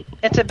it?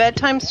 It's a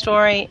bedtime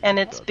story, and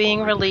it's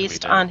being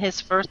released on his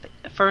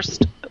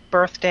first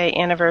birthday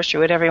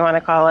anniversary, whatever you want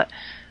to call it,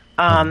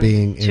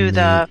 being to in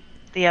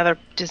the other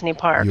Disney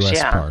parks. U.S.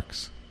 yeah,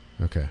 parks.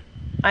 Okay.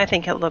 I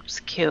think it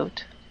looks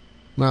cute.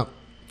 Well,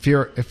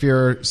 if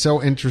you're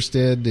so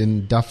interested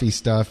in Duffy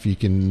stuff, you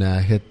can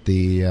hit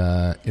the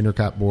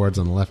Intercot boards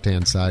on the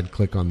left-hand side,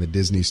 click on the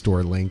Disney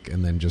Store link,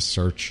 and then just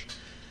search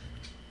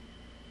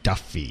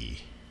Duffy,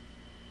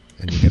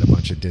 and you get a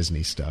bunch of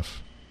Disney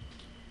stuff.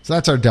 So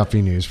that's our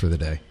Duffy news for the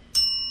day.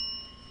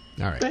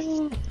 All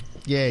right.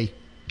 Yay.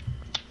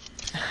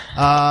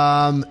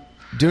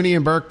 Dooney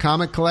and Burke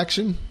comic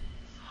collection.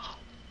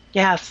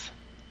 Yes,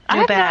 I new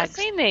have bags.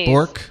 not seen these.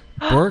 Bork.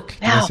 Did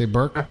I No. say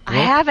Burke? I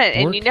haven't,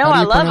 and Bork? you know How do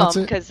I you love pronounce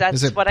them it? because Is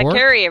that's it what I Bork?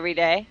 carry every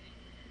day.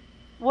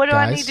 What do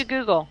I Guys? need to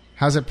Google?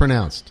 How's it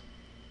pronounced?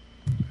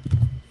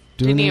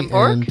 Dooney and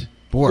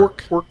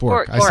Bork? Bork.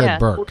 Bork. I said Yeah.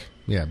 Burke.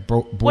 Yeah,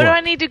 Bork. What do I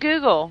need to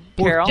Google,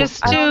 Carol?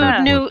 Just I don't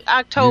do know. new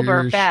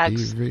October Here's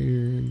bags.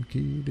 Steven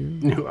Keaton.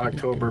 New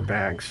October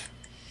bags.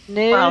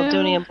 New. Well,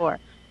 Dooney and Bork.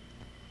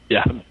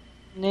 yeah.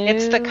 New.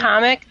 It's the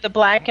comic, the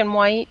black and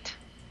white.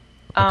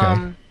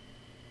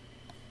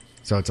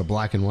 So it's a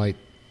black and white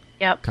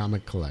Yep.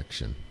 comic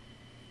collection.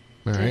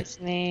 All right.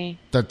 Disney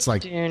That's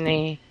like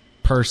Dooney.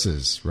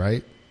 purses,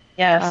 right?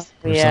 Yes.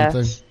 Or yes.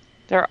 something.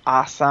 They're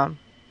awesome.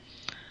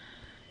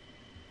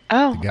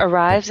 Oh, The guy-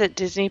 arrives at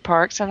Disney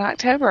Parks in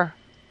October.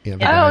 Yeah,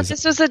 the Oh, guys,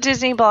 this was a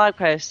Disney blog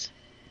post.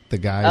 the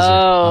guys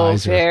Oh,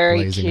 eyes are very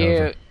glazing cute.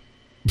 over.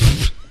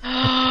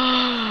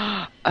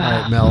 All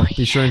right, Mel,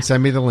 be sure and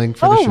send me the link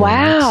for the Oh, show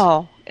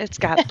wow. It's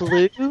got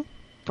blue,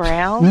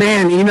 brown.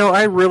 Man,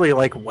 I really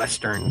like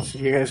westerns.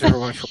 You guys ever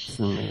watch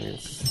western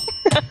movies?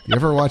 notes. You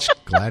ever watch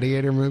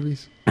Gladiator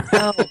movies?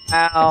 Oh,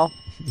 wow.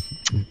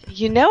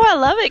 You know I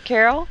love it,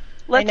 Carol.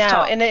 Let's I know,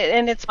 talk. and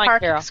it's Come on,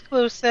 park Carol.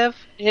 exclusive.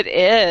 It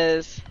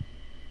is.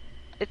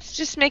 It's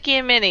just Mickey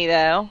and Minnie,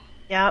 though.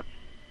 Yep.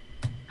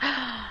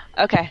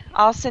 Okay,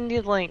 I'll send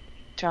you the link,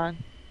 John.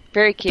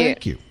 Very cute.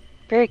 Thank you.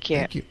 Very cute.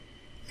 Thank you.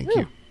 Thank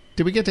you.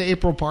 Did we get to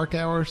April Park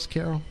Hours,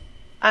 Carol?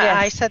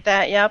 I Yes. said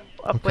that. Yep.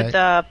 Up Okay. with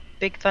the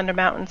Big Thunder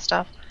Mountain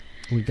stuff.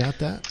 We got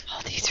that?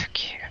 Oh, these are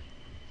cute.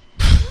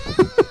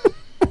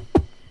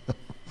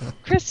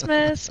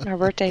 Christmas. My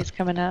birthday's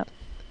coming up.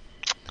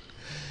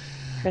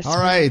 Christmas.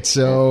 All right,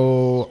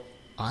 so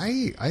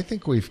I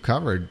think we've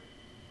covered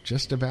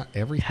just about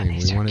everything Yeah,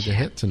 these we are wanted to cute.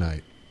 hit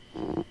tonight.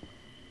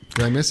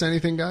 Did I miss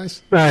anything,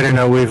 guys? I don't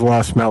know. We've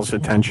lost Mel's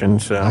attention,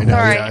 so I know.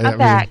 Sorry, yeah, I'm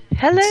back.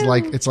 Hello.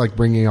 It's like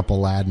bringing up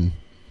Aladdin.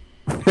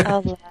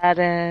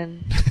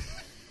 Aladdin.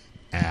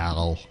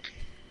 Al.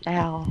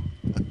 Ow.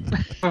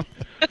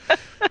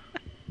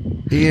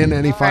 Ian,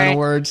 any final right.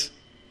 words?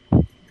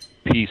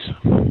 Peace.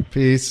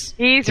 Peace.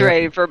 He's Yeah.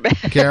 ready for bed.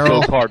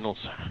 Carol. Go Cardinals.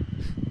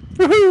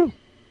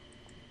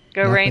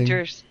 Go Nothing?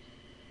 Rangers.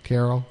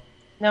 Carol?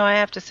 No, I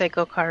have to say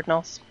go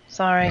Cardinals.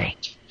 Sorry.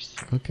 Rangers.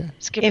 Okay.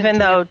 Even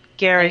though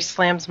Gary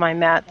slams my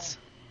Mets.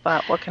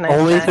 But what can I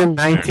Only say? the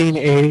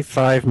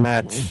 1985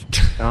 Mets.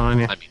 Telling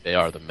you. I mean, they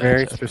are the Mets.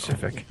 Very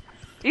specific.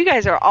 You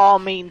guys are all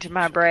mean to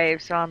my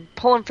Braves, so I'm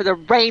pulling for the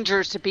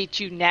Rangers to beat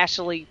you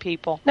National League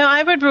people. No,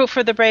 I would root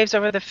for the Braves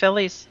over the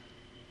Phillies.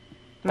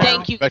 No.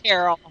 Thank you,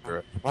 Carol.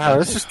 Wow,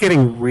 this is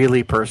getting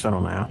really personal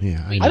now.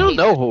 Yeah, I don't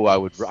know who I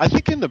would. I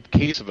think in the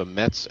case of a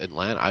Mets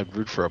Atlanta, I'd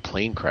root for a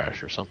plane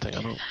crash or something.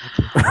 I don't.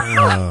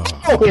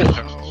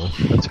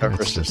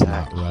 That's just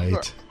not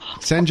right.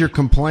 Send your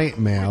complaint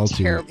mail to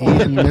Terrible.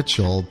 Ian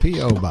Mitchell,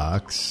 P.O.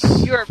 Box,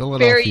 You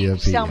Philadelphia,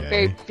 sound PA.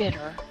 very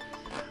bitter.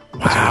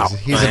 Wow.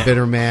 He's a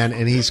bitter man,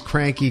 and he's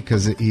cranky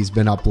because he's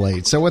been up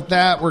late. So with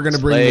that, we're going to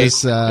bring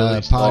this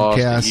Phillies lost,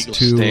 podcast the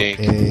to Eagles stink.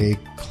 a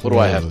close. What do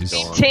I have to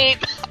go on? Team.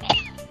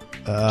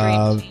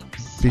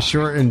 Be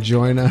sure and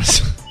join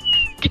us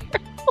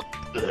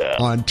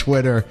on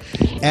Twitter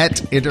at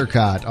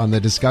Intercot, on the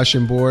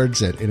discussion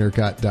boards at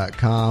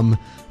intercot.com.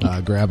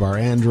 Grab our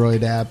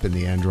Android app in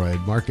the Android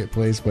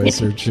marketplace by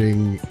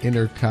searching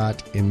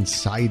Intercot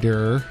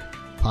Insider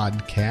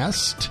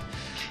Podcast.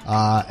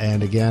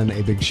 And again,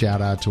 a big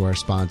shout out to our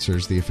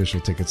sponsors, the Official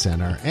Ticket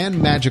Center and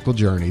Magical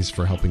Journeys,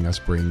 for helping us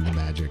bring the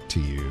magic to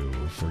you.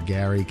 For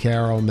Gary,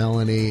 Carol,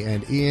 Melanie,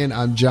 and Ian,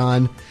 I'm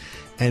John,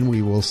 and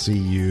we will see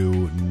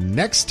you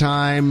next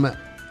time,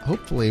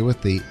 hopefully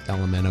with the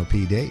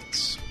LMNOP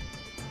dates.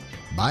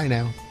 Bye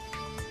now.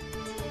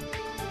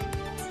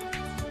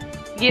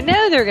 You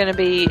know they're going to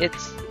be,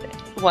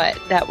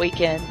 that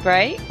weekend,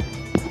 right?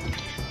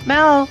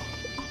 Mel,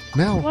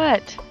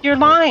 What? your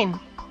line.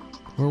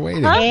 We're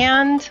waiting. Huh?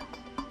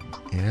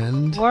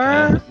 And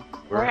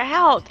We're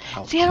out.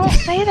 See, I don't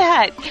say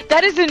that.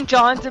 That is in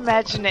John's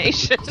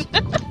imagination.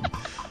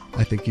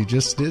 I think you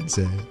just did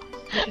say it.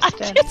 I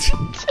just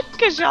did.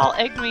 Because y'all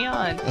egged me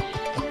on.